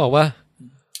อย่างเงี้ยนึกออกว่า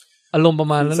อารมณ์ประ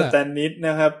มาณนั้นแหละสแตนนิดน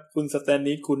ะครับคุณสแตน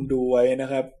นิดคุณดูไว้นะ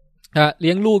ครับเ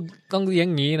ลี้ยงลูกต้องเลี้ยง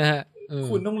อย่างนี้นะฮะ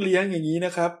คุณต้องเลี้ยงอย่างนี้น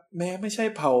ะครับแม้ไม่ใช่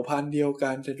เผ่าพันธุ์เดียวกั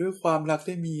นแต่ด้วยความรัก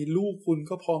ที่มีลูกคุณ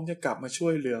ก็พร้อมจะกลับมาช่ว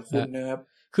ยเหลือคุณนะครับ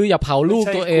คืออย่าเผาลูก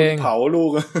ตัวเองเผาลู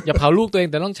กอย่าเผาลูกตัวเอง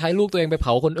แต่ต้องใช้ลูกตัวเองไปเผ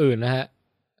าคนอื่นนะฮะ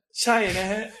ใช่นะ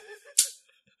ฮะ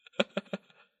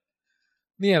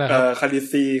เนี่ยแหละครับคาริ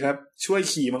ซีครับช่วย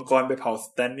ขี่มังกรไปเผาส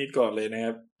แตนนิดก่อนเลยนะค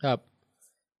รับครับ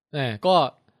ก็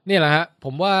เนี่ยแหละฮะผ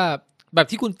มว่าแบบ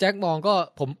ที่คุณแจ็คมองก็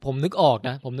ผมนึกออกน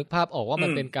ะผมนึกภาพออกว่ามัน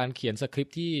เป็นการเขียนสคริป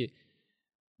ต์ที่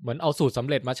เหมือนเอาสูตรสำ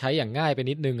เร็จมาใช้อย่างง่ายไป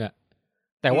นิดนึง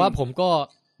แต่ว่าผมก็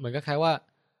เหมือนกับคล้ายว่า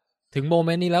ถึงโมเม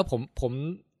นต์นี้แล้วผ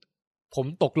ม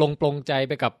ตกลงปลงใจ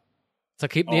ไปกับส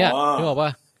คริปต์เนี้ยนึกออกป่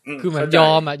ะคือเหมือนย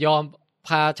อมพ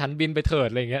าฉันบินไปเถิด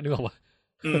อะไรอย่างเงี้ยนึกออกป่ะ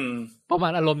ประมา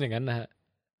ณอารมณ์อย่างนั้นนะฮะ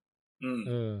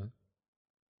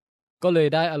ก็เลย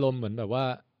ได้อารมณ์เหมือนแบบว่า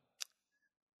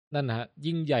นั่นนะฮะ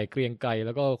ยิ่งใหญ่เกรียงไกรแ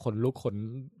ล้วก็ขนลุก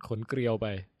ขนเกลียวไป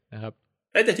นะครับ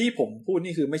แต่ที่ผมพูด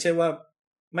นี่คือไม่ใช่ว่า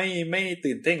ไม่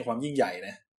ตื่นเต้นกับความยิ่งใหญ่น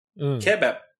ะแค่แบ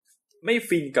บไม่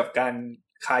ฟินกับการ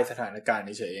คลายสถานการณ์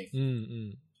เฉยๆเอง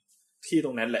ที่ต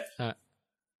รงนั้นแหละ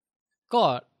ก็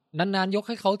นานๆยกใ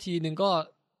ห้เขาทีนึงก็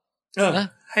นะ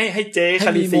ให้เจค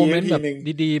าริซีทีนึง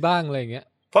ดีๆบ้างอะไรอย่างเงี้ย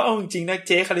เพราะเอาจริงๆนะเ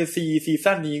จคาริซีซี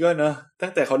ซั่นนี้ก็เนาะตั้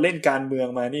งแต่เขาเล่นการเมือง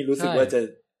มานี่รู้สึกว่าจะ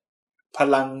พ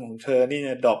ลังของเธอนี่เ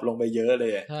นี่ยดรอปลงไปเยอะเล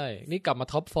ยใช่นี่กลับมา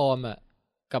ท็อปฟอร์ม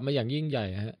กลับมาอย่างยิ่งใหญ่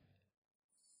ฮะ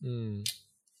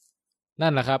นั่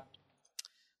นแหละครับ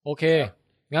โอเค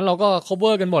งั้นเราก็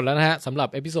cover กันหมดแล้วนะฮะสำหรับ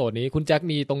เอพิโซดนี้คุณแจ็ค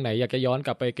มีตรงไหนอยากจะย้อนก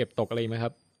ลับไปเก็บตกอะไรไหมค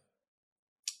รับ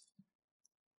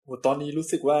โหตอนนี้รู้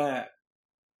สึกว่า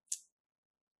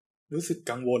รู้สึก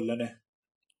กังวลแล้วนะ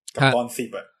กับตอน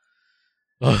10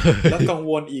แล้วกัง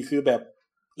วลอีกคือแบบ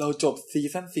เราจบซี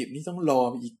ซั่น10นี่ต้องรอ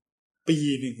อีกปี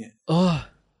นึง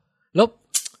แล้ว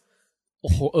โ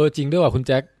อ้โหจริงด้วยว่ะคุณแ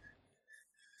จ็ค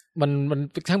มัน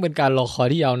ช่างเป็นการรอคอย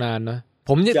ที่ยาวนานนะ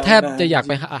ผมแทบจะอยากไ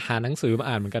ปหาหนังสือมา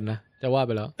อ่านเหมือนกันนะจะว่าไ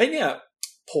ปแล้วเนี่ย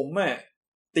ผม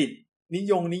ติด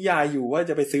นิยายอยู่ว่า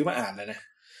จะไปซื้อมาอ่านแล้วนะ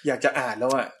อยากจะอ่านแล้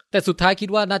วแต่สุดท้ายคิด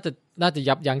ว่าน่าจะ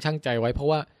ยับยั้งชั่งใจไว้เพราะ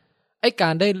ว่าไอ้กา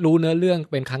รได้รู้เนื้อเรื่อง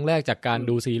เป็นครั้งแรกจากการ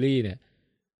ดูซีรีส์เนี่ย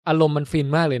อารมณ์มันฟิน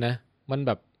มากเลยนะมันแ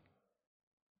บบ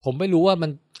ผมไม่รู้ว่ามั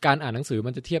นการอ่านหนังสือ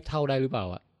มันจะเทียบเท่าได้หรือเปล่า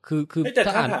คือถ้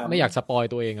าอ่านไม่อยากสปอย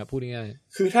ตัวเองพูดง่าย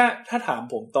ๆคือถ้าถาม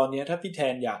ผมตอนนี้ถ้าพี่แท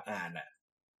นอยากอ่าน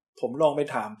ผมลองไป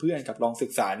ถามเพื่อนกับลองศึ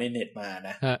กษาในเน็ตมาน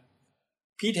ะ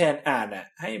พี่แทนอ่าน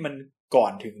ให้มันก่อ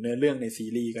นถึงเนื้อเรื่องในซี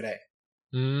รีส์ก็ได้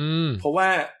เพราะว่า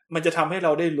มันจะทำให้เร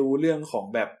าได้รู้เรื่องของ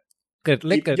แบบเกิดเ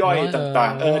ล็กเกิดย่อยต่า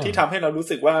งๆที่ทำให้เรารู้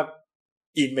สึกว่า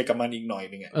อินไปกับมันอีกหน่อย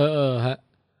นึงฮะ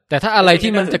แต่ถ้าอะไร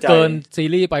ที่มันจะเกินซี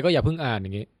รีส์ไปก็อย่าเพิ่งอ่านอ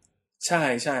ย่างงี้ใ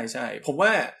ช่ๆๆผมว่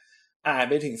าอ่าน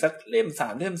ไปถึงสักเล่ม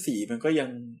3เล่ม4มันก็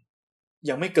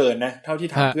ยังไม่เกินนะเท่าที่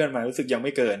ถามเพื่อนมารู้สึกยังไ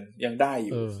ม่เกินยังได้อ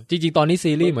ยู่จริงๆตอนนี้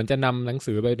ซีรีส์เหมือนจะนำหนัง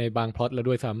สือไปในบางพล็อตแล้ว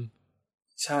ด้วยซ้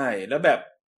ำใช่แล้วแบบ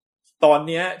ตอน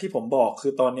เนี้ยที่ผมบอกคื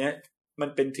อตอนเนี้ยมัน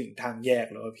เป็นถึงทางแยก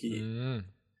แล้วพี่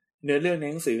เนื้อเรื่องใน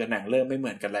หนังสือกับหนังเริ่มไม่เห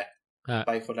มือนกันแล้วไ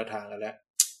ปคนละทางแล้วแ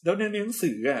ล้วในหนัง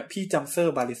สือพี่จำเซอ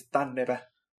ร์บาริสตันได้ปะ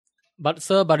เซ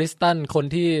อร์บาริสตันคน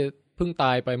ที่เพิ่งต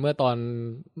ายไปเมื่อตอน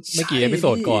ไม่กี่เอพิโซ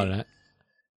ดก่อนนะ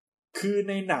คือ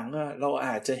ในหนังเราอ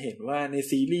าจจะเห็นว่าใน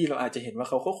ซีรีส์เราอาจจะเห็นว่า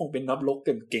เขาก็คงเป็นนักรบเ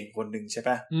ก่งๆคนหนึ่งใช่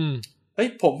ปะ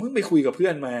ผมเพิ่งไปคุยกับเพื่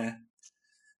อนมา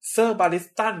เซอร์บาริส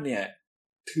ตันเนี่ย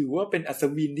ถือว่าเป็นอัศ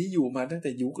วินที่อยู่มาตั้งแ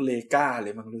ต่ยุคเลกาเล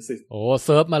ยมั้งรู้สึกโอ้เ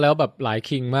ซิร์ฟมาแล้วแบบหลาย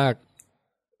คิงมาก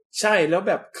ใช่แล้วแ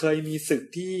บบเคยมีศึก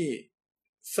ที่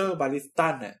เซอร์บาริสตั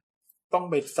นเนี่ยต้อง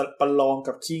ไปประลอง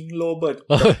กับคิงโรเบิร์ต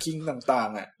กับคิงต่าง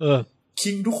ๆ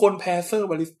คิงทุกคนแพ้เซอร์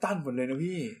บาริสตันหมดเลยนะ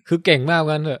พี่คือเก่งมาก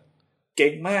กันเถอะเก่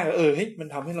งมากเฮ้ยมัน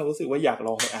ทำให้เรารู้สึกว่าอยากล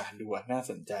องไปอ่านดูน่า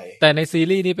สนใจแต่ในซี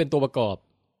รีส์นี่เป็นตัวประก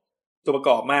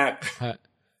อบมากฮะ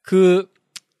คือ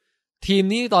ทีม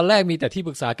นี้ตอนแรกมีแต่ที่ป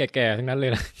รึกษาแก่ๆทั้งนั้นเล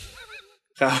ยนะ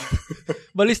ครับ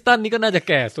บาริสตันนี่ก็น่าจะ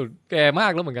แก่สุดแก่มา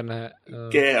กแล้วเหมือนกันนะฮะ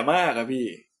แก่มากอะพี่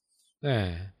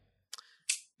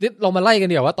เรามาไล่กัน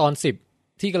เดี๋ยวว่าตอน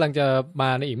10ที่กำลังจะมา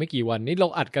ในอีกไม่กี่วันนี้เรา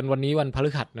อัดกันวันนี้วันพฤ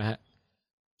หัสนะฮะ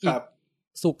ครับ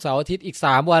ศุกร์เสาร์อาทิตย์อีก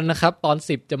3วันนะครับตอน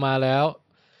10จะมาแ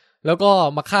ล้วก็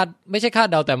มาไม่ใช่คาด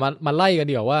เดาแต่มาไล่กัน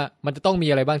เดี๋ยวว่ามันจะต้องมี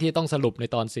อะไรบ้างที่ต้องสรุปใน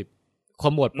ตอน10ข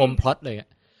มวดปมพล็อตเลย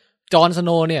จอห์นสโน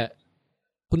ว์เนี่ย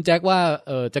คุณแจ็คว่า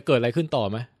จะเกิดอะไรขึ้นต่อ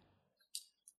ไหม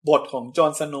บทของจอห์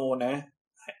นสโนว์นะ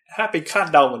ถ้าเป็นคาด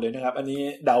เดาหมดเลยนะครับอันนี้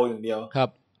เดาอย่างเดียวครับ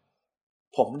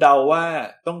ผมเดาว่า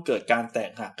ต้องเกิดการแต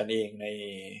กหักกันเองใน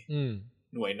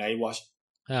หน่วย Night Watch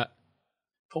ฮะ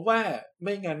เพราะว่าไ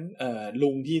ม่งั้นลุ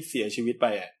งที่เสียชีวิตไป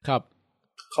ครับ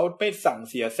เขาไปสั่ง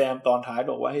เสียแซมตอนท้าย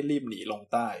บอกว่าให้รีบหนีลง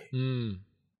ใต้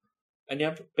อันนี้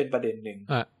เป็นประเด็นหนึ่ง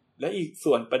และอีก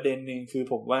ส่วนประเด็นหนึ่งคือ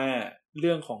ผมว่าเ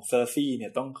รื่องของเซอร์ซี่เนี่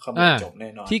ยต้องขมวดจบแน่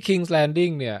นอนที่ King's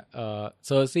Landing เนี่ยเ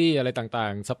ซอร์ซี่อะไรต่า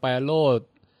งๆสเปโร่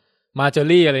มาเจอ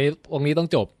รี่อะไรตรงนี้ต้อง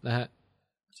จบนะฮะ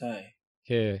ใช่โอเ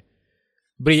ค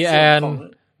บรีแอน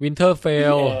วินเทอร์เฟ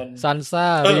ลซันซ่า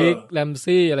ริกแรม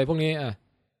ซี่อะไรพวกนี้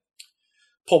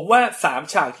ผมว่า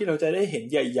3ฉากที่เราจะได้เห็น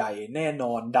ใหญ่ๆแน่น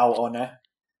อนเดาเอานะ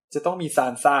จะต้องมีซา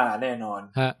นซ่าแน่นอน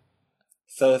ฮะ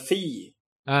เซอร์ซี่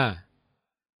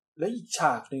และอีกฉ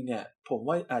ากนึงเนี่ยผม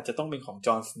ว่าอาจจะต้องเป็นของจ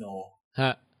อห์นสโนว์ฮ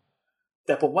ะแ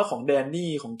ต่ผมว่าของแดน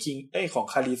นี่ของคิงของ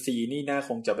คาริซีนี่น่าค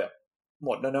งจะแบบหม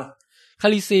ดแล้วเนาะคา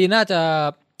ริซีน่า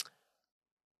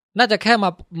จะแค่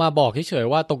มาบอกเฉย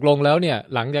ๆว่าตกลงแล้วเนี่ย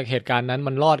หลังจากเหตุการณ์นั้น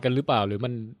มันรอดกันหรือเปล่าหรือมั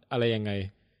นอะไรยังไง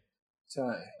ใช่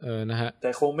นะฮะแต่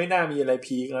คงไม่น่ามีอะไร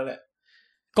พีคแล้วแหละ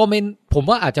ก็ไม่ผม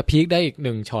ว่าอาจจะพีคได้อีก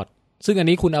1ช็อตซึ่งอัน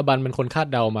นี้คุณอบันเป็นคนคาด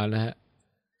เดามานะฮะ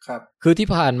ครับคือที่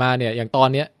ผ่านมาเนี่ยอย่างตอน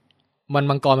เนี้ยมัน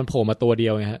มังกรมันโผล่มาตัวเดี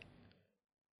ยวไงฮะ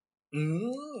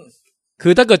คื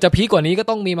อถ้าเกิดจะพีคกว่านี้ก็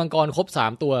ต้องมีมังกรครบ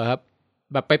3ตัวครับ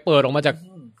แบบไปเปิดออกมาจาก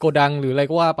โกดังหรืออะไร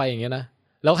ก็ว่าไปอย่างเงี้ยนะ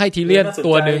แล้วให้ทีเลียน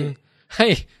ตัวนึง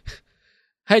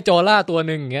ให้จอร่าตัว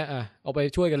นึงอย่างเงี้ยเอาไป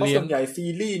ช่วยกันเลี้ยงส่วนใหญ่ซี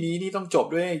รีส์นี้นี่ต้องจบ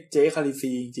ด้วยเจ๊คาริ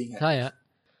ซีจริงๆใช่ฮะ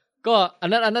ก็อัน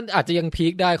นั้นอาจจะยังพี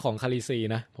คได้ของคาริซี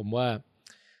นะผมว่า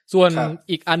ส่วน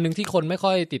อีกอันนึงที่คนไม่ค่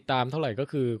อยติดตามเท่าไหร่ก็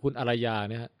คือคุณอารยา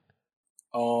เนี่ยฮะ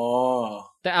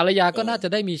แต่อารยาก็น่าจะ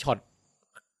ได้มีช็อต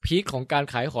พีคของการ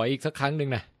ขายหอยอีกสักครั้งนึง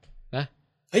นะ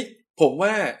เฮ้ยผมว่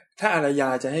าถ้าอารยา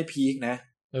จะให้พีคนะ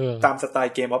ตามสไต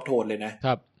ล์เกมออฟโทนเลยนะค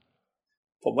รับ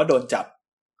ผมว่าโดนจับ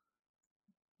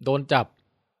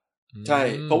ใช่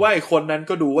เพราะว่าไอ้คนนั้น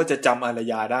ก็ดูว่าจะจำอาร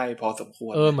ยาได้พอสมคว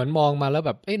รเหมือนมองมาแล้วแ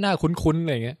บบหน้าคุ้นๆอะ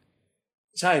ไรเงี้ย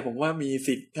ใช่ผมว่ามี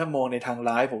สิทธิ์ถ้ามองในทาง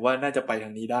ร้ายผมว่าน่าจะไปท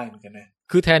างนี้ได้เหมือนกันนะ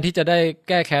คือแทนที่จะได้แ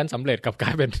ก้แค้นสำเร็จกับกล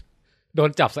ายเป็นโดน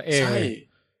จับซะเองใช่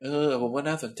ผมว่า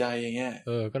น่าสนใจอย่างเงี้ย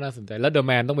ก็น่าสนใจแล้วเดอะแ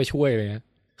มนต้องไปช่วยเลยนะ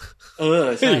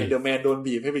ใช่เดอะแมนโดน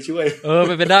บีบให้ไปช่วย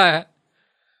เป็นได้ฮะ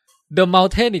เดอะเมล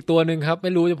เทนอีกตัวนึงครับไ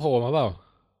ม่รู้จะโผล่มาเปล่า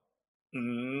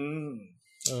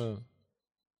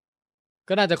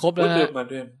ก็น่าจะครบแล้วนะ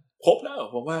ครบแล้ว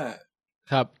ผมว่า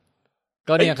ครับ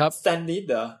ก็เนี่ยครับสแตนดิส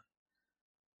เหรอ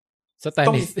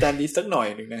ต้องมีสแตนดิสสักหน่อย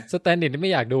นึงนะสแตนดิสไ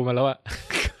ม่อยากดูมันแล้วอะ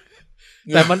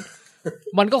แต่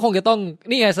มันก็คงจะต้อง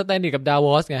นี่ไงสแตนดิสกับดาว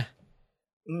อสไง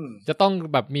จะต้อง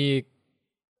แบบมี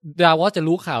ดาวอสจะ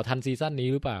รู้ข่าวทันซีซั่นนี้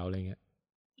หรือเปล่าอะไรเงี้ย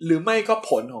หรือไม่ก็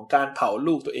ผลของการเผา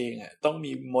ลูกตัวเองต้อง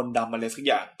มีมนต์ดำอะไรสัก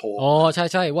อย่างโผล่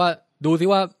ใช่ว่าดูซิ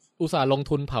ว่าอุตส่าห์ลง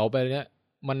ทุนเผาไปเนี่ย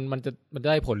มันจะ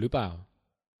ได้ผลหรือเปล่า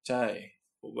ใช่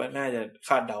ผมว่าน่าจะค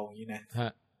าดเดาอย่างนี้นะฮ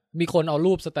ะมีคนเอา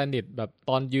รูปสแตนดิดแบบ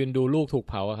ตอนยืนดูลูกถูก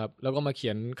เผาครับแล้วก็มาเขี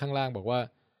ยนข้างล่างบอกว่า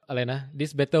อะไรนะ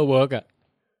this better work อ่ะ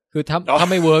คือถ้า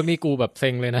ไม่เวิร์กนี่กูแบบเซ็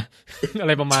งเลยนะ อะไ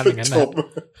รประมาณอย่างนั้นนะ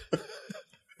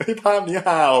ภาพนี้ฮ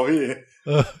าวพี่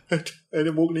ไอ้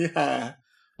มุกนี้ฮา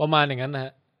ประมาณอย่างนั้นนะฮ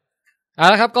ะ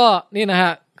แล้วครับก็นี่นะฮ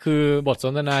ะคือบทส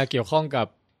นทนาเกี่ยวข้องกับ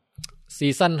ซี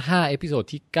ซั่น5เอพิโซด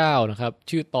ที่9นะครับ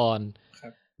ชื่อตอน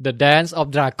The Dance of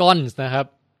Dragons นะครับ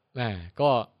ก็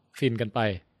ฟินกันไป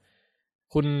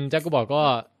คุณแจ็คก็บอกก็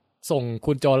ส่ง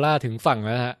คุณจอล่าถึงฝั่งแ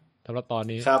ล้วฮะสำหรับตอน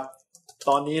นี้ครับต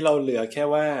อนนี้เราเหลือแค่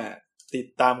ว่าติด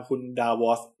ตามคุณดาว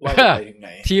อสว่าจะไปถึงไหน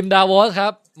ทีมดาวอสครั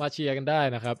บมาเชียร์กันได้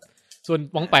นะครับส่วน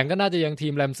ปองแปงก็น่าจะยังที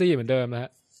มแรมซี่เหมือนเดิมนะฮ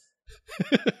ะ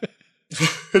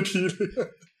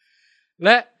แล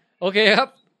ะโอเคครับ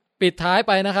ปิดท้ายไ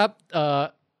ปนะครับ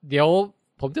เดี๋ยว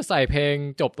ผมจะใส่เพลง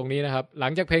จบตรงนี้นะครับหลั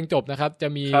งจากเพลงจบนะครับจะ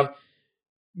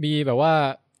มีแบบว่า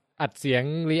อัดเสียง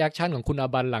รีแอคชั่นของคุณอา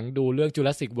บันหลังดูเรื่อง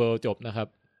Jurassic World จบนะครับ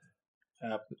ค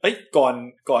รับ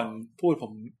ก่อนพูดผ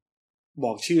มบ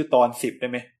อกชื่อตอน10ได้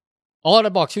ไหมแล้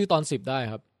วบอกชื่อตอน10ได้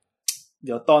ครับเ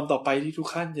ดี๋ยวตอนต่อไปที่ทุก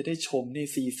ท่านจะได้ชมใน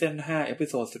ซีซั่น5เอพิ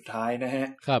โซดสุดท้ายนะฮะ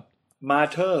ครับ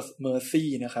Martyrs Mercy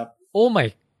นะครับโอ้ my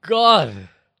god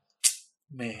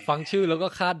แหมฟังชื่อแล้วก็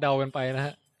คาดเดากันไปนะฮ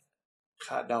ะค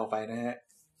าดเดาไปนะฮะ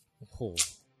โอ้โห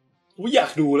อยา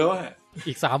กดูแล้วอ่ะ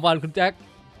อีก3วันคุณแจ็ค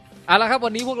เอาละครับวั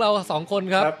นนี้พวกเรา2คน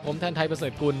ครับผมแทนไทยประเสริ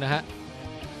ฐกุลนะฮะ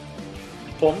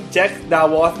ผมแจ็คดา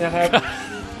วอสนะครับ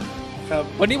ครับ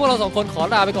วันนี้พวกเรา2คนขอ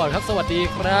ลาไปก่อนครับสวัสดี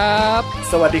ครับ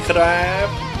สวัสดีครับ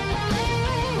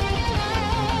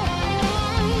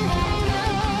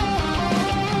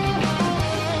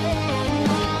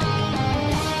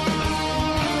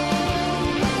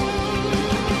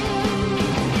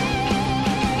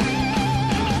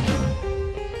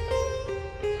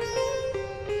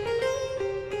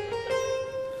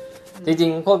จริ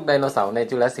งๆพวกไดโนเสาร์ใน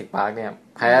Jurassic Park เนี่ย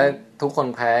แพ้ทุกคน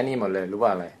แพ้นี่หมดเลยรู้ว่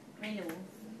าอะไรไม่รู้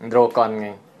โดรกอนไง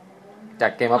จา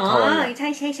กเกมออฟโธรน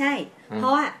ส์ใช่เพรา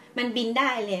ะว่ามันบินได้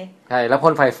เลยใช่แล้ว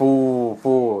พ่นไฟฟู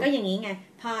ก็อย่างนี้ไง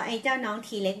พอไอ้เจ้าน้อง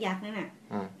ทีเล็กยักษ์นั่นน่ะ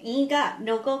นี่ก็โด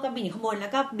โก้ก็บินข้างบนแล้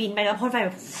วก็บินไปแล้วพ่นไฟแบ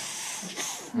บ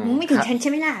ไม่ถึงฉันใช่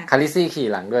ไหมล่ะคาริซี่ขี่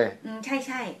หลังด้วย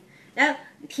ใช่แล้ว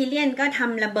ทีเลียนก็ท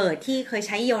ำระเบิดที่เคยใ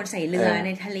ช้โยนใส่เรือใน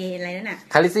ทะเลอะไรนั่นน่ะ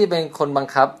คาริซี่เป็นคนบัง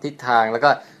คับทิศทางแล้ว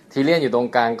ก็ทีเลียนอยู่ตรง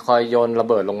กลางคอยโยนระ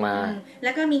เบิดลงมาแ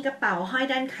ล้วก็มีกระเป๋าห้อย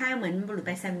ด้านข้างเหมือนบุรุษไ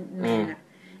ปแซมแมนอ่ะ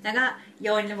แล้วก็โย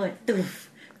นระเบิดตู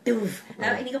ฟแล้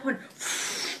วไอ้นี่ก็พ่น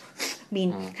บิน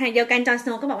ขณะเดียวกันจอห์นสโน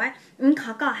ว์ก็บอกว่าขอ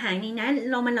เกาะหางนี่นะ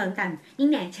ลงมาหล่นกันนี่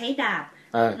แหน่ใช้ดาบ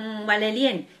วาเลเรี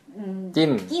ยนจิ้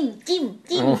ม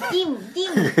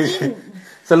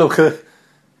สรุปคือ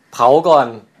เผาก่อน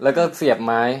แล้วก็เสียบไ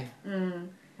ม้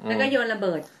แล้วก็โยนระเ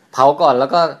บิดเผาก่อนแล้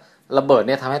วก็ระเบิดเ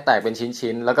นี่ยทำให้แตกเป็น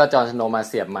ชิ้นๆแล้วก็จอห์นสโนว์มา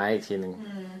เสียบไม้อีกทีนึง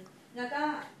แล้วก็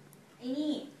ไอ้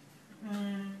นี่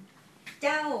เ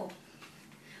จ้า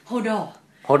โฮด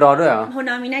อด้วยเหรอโฮด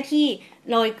อมีหน้าที่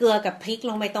โรยเกลือกับพริก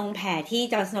ลงไปตรงแผลที่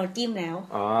จอห์นสโนว์จิ้มแล้ว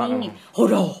นี่โฮ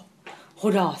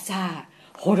ดอซ่า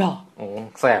โฮดอ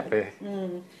แสบเลย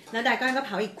แล้วดราก้อนก็เผ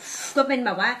าอีกก็เป็นแบ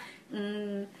บว่า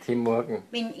ทีมเวิร์ก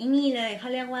เป็นไอ้นี่เลยเขา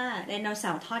เรียกว่าไดโนเส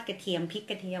าร์ทอดกระเทียมพริก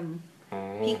กระเทียม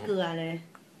พริกเกลือเลย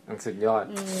สุดยอด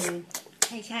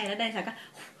ใช่แล้วไดโนเสาร์ก็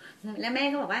แล้วแม่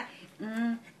ก็บอกว่า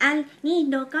นี่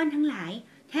โดก้อนทั้งหลาย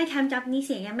ถ้าทำจ็อบนี้เ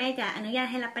สียแม่จะอนุญาต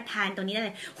ให้รับประทานตัวนี้ได้เล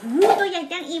ยตัวใหญ่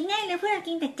จังอิ่มง่ายเลยเพื่อ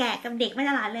กินแต่แกะกับเด็กมา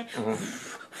ตลาดเลย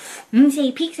ใส่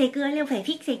พริกใส่เกลือเร็วใส่พ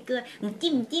ริกใส่เกลือ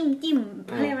จิ้ม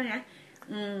เรียกว่านะ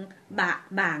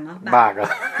บางเหรอบากเหรอ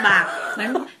บากเห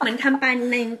มือนทำปลา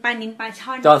นินปลาช่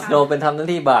อนจอห์นสโนว์เป็นทำหน้า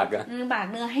ที่บากเหรอบาก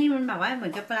เนื้อให้มันแบบว่าเหมื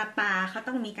อนกับปลาเขา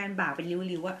ต้องมีการบากเป็น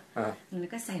ริ้วๆอ่ะแล้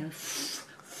วก็ใส่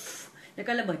แล้ว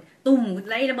ก็ระเบิดตุ่ม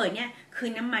ไล่ระเบิดเนี่ยคือ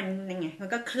น้ำมันยังไงมัน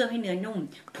ก็เคลือบให้เนื้อนุ่ม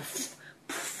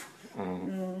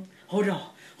โฮ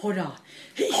ดอ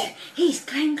ฮิสแ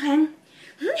คลง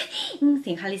เ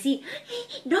สียงคาริซี่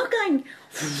ดอกกัน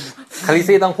คาริ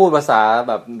ซี่ต้องพูดภาษาแ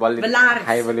บบไ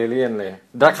ฮวาเลเรียนเลย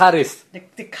ดราคาริส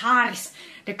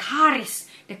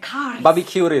บาร์บี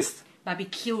คิวริ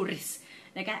ส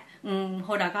แล้วก็โฮ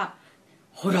ดอก็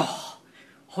โฮ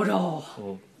ดอ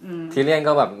ทีเลียน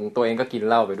ก็แบบตัวเองก็กิน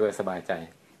เหล้าไปด้วยสบายใจ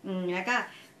แล้วก็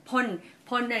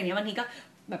พ่นอย่างเงี้ยบางทีก็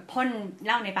แบบพ่นเห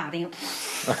ล้าในปากเอง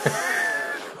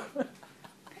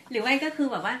หรือว่าก็คือ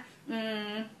แบบว่า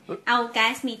เอาแก๊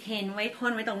สมีเทนไว้พ่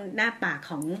นไว้ตรงหน้าปาก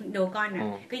ของโดกอนน่ะ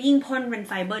ก็ยิ่งพ่นเป็นไ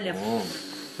ฟเบอร์เลย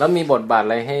แล้วมีบทบาทอะ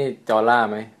ไรให้จอร่า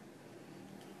ไหม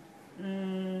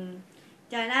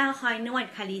จอร่าคอยนวด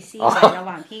คาริซี่ระห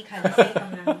ว่างที่คาริซี่ก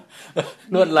ำลัง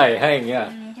นวดไหล่ให้อย่างเงี้ย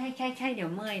ใช่เดี๋ย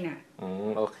วเมื่อยน่ะ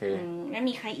โอเคแล้ว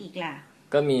มีใครอีกล่ะ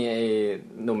ก็มีไอ้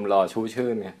หนุ่มหล่อชูชื่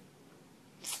นไง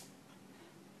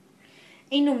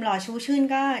ไอ้หนุ่มหล่อชูชื่น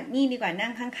ก็นี่ดีกว่านั่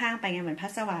งข้างๆไปไงเหมือนพั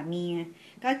สวามีไง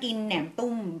ก็กินแหนม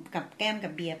ตุ้มกับแก้มกั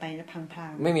บเบียร์ไปแล้วพลา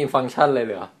งๆไม่มีฟังก์ชันเลยเ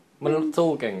หรอมันสู้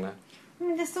เก่งนะ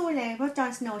มันจะสู้เลยเพราะจอห์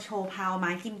นสโนว์โชว์พาวไ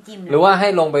ม้จิ้มหรือว่าให้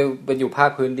ลงไปอยู่ภาค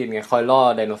พื้นดินไงคอยล่อ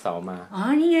ไดโนเสาร์มาอ๋อ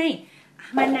นี่ไง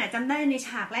มันน่ะจำได้ในฉ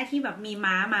ากแรกที่แบบมี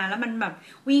ม้ามาแล้วมันแบบ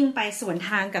วิ่งไปสวนท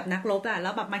างกับนักรบอ่ะแล้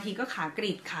วแบบบางทีก็ขาก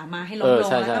รีดขามาให้ล้มลง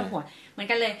แล้วก็หัวเหมือน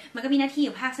กันเลยมันก็มีหน้าที่อ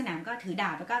ยู่ภาคสนามก็ถือด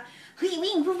าบแล้วก็เฮ้ย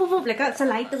วิ่งปุ๊บๆแล้วก็ส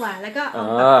ไลด์ตัวแล้วก็เอา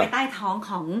แบบไปใต้ท้อง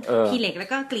ของทีเล็กแล้ว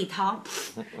ก็กรีดท้อง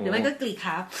หรือไม่ก็กรีดข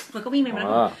ามันก็วิ่งไปแล้ว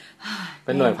เ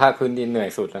ป็นหน่วยภาคพื้นดินเหนื่อย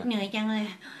สุดแล้วเหนื่อยจังเลย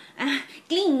อ่ะ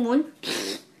กลิ้งหมุน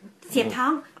เสียบท้อ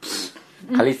ง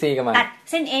คาริซี่ก็มาตัด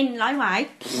เส้นเอ็นร้อยหวาย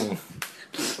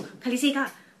คาริซี่ก็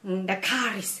the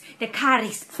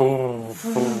caris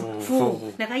ฟู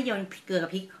แล้วก็โยนเกลือกับ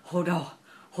พริกโฮด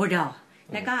อ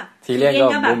แล้วก็ทีเรียก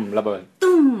ก็บุ้มระเบิด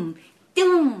ตุ้ม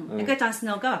แล้วก็จอห์นสโน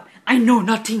ว์ก็แบบ I know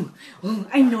nothing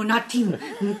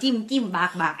จิ้มบา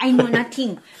ก I know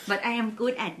nothing but I am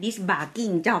good at this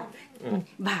barking job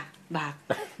บาก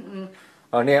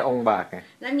อ๋อเนี่ยองค์บากไง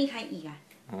แล้วมีใครอีกอ่ะ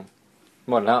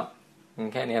หมดแล้ว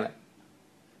แค่นี้แหละ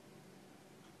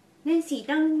นั่นสิ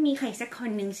ต้องมีใครสักค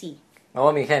นนึงสิเพราะว่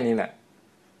ามีแค่นี้แหละ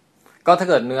ก็ถ้า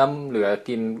เกิดเนื้อเหลือ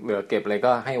กินเหลือเก็บอะไร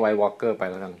ก็ให้ไวท์วอล์กเกอร์ไป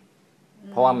แล้วกัน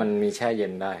เพราะว่ามันมีแช่เย็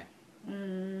นได้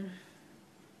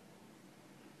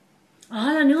อ๋อ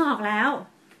เรานึกออกแล้ว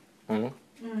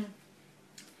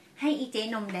ให้อีเจ๊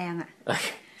นมแดงอ่ะ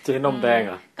เจ๊นมแดงเ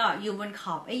หรอเกาะอยู่บนข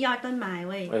อบไอ้ยอดต้นไม้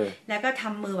เว้ยแล้วก็ท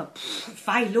ำมือแบบไฟ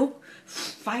ลุก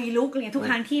อะไรทุก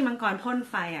ครั้งที่มังกรพ่น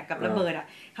ไฟอ่ะกับระเบิดอ่ะ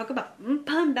เขาก็แบบเ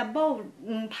พิ่ม double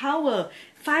power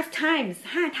 5 times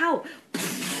 5 เท่า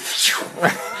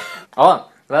อ๋อ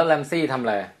แล้วแรมซี่ทำอะ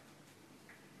ไร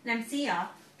แรมซี่เหรอ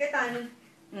ก็ตอน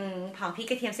เผาพริก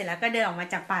กระเทียมเสร็จแล้วก็เดินออกมา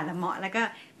จากป่าละเมาะแล้วก็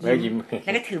ยิ้มแ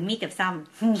ล้วก็ถือมีดกับซ้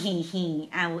ำฮี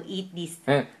I will eat this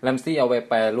แรมซี่เอาไป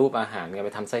แปรรูปอาหารไงไ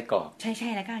ปทำไส้กรอกใช่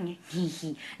ๆแล้วก็อย่างเงี้ยฮี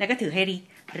แล้วก็ถือให้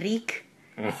ริก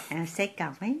ไส้กรอ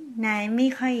กไหมนายไม่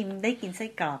ค่อยได้กินไส้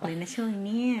กรอกเลยนะช่วง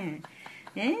นี้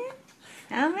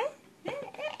เอาไหม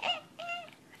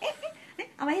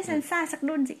เอาไว้ให้ซันซ่าสัก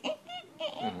รุ่นสิ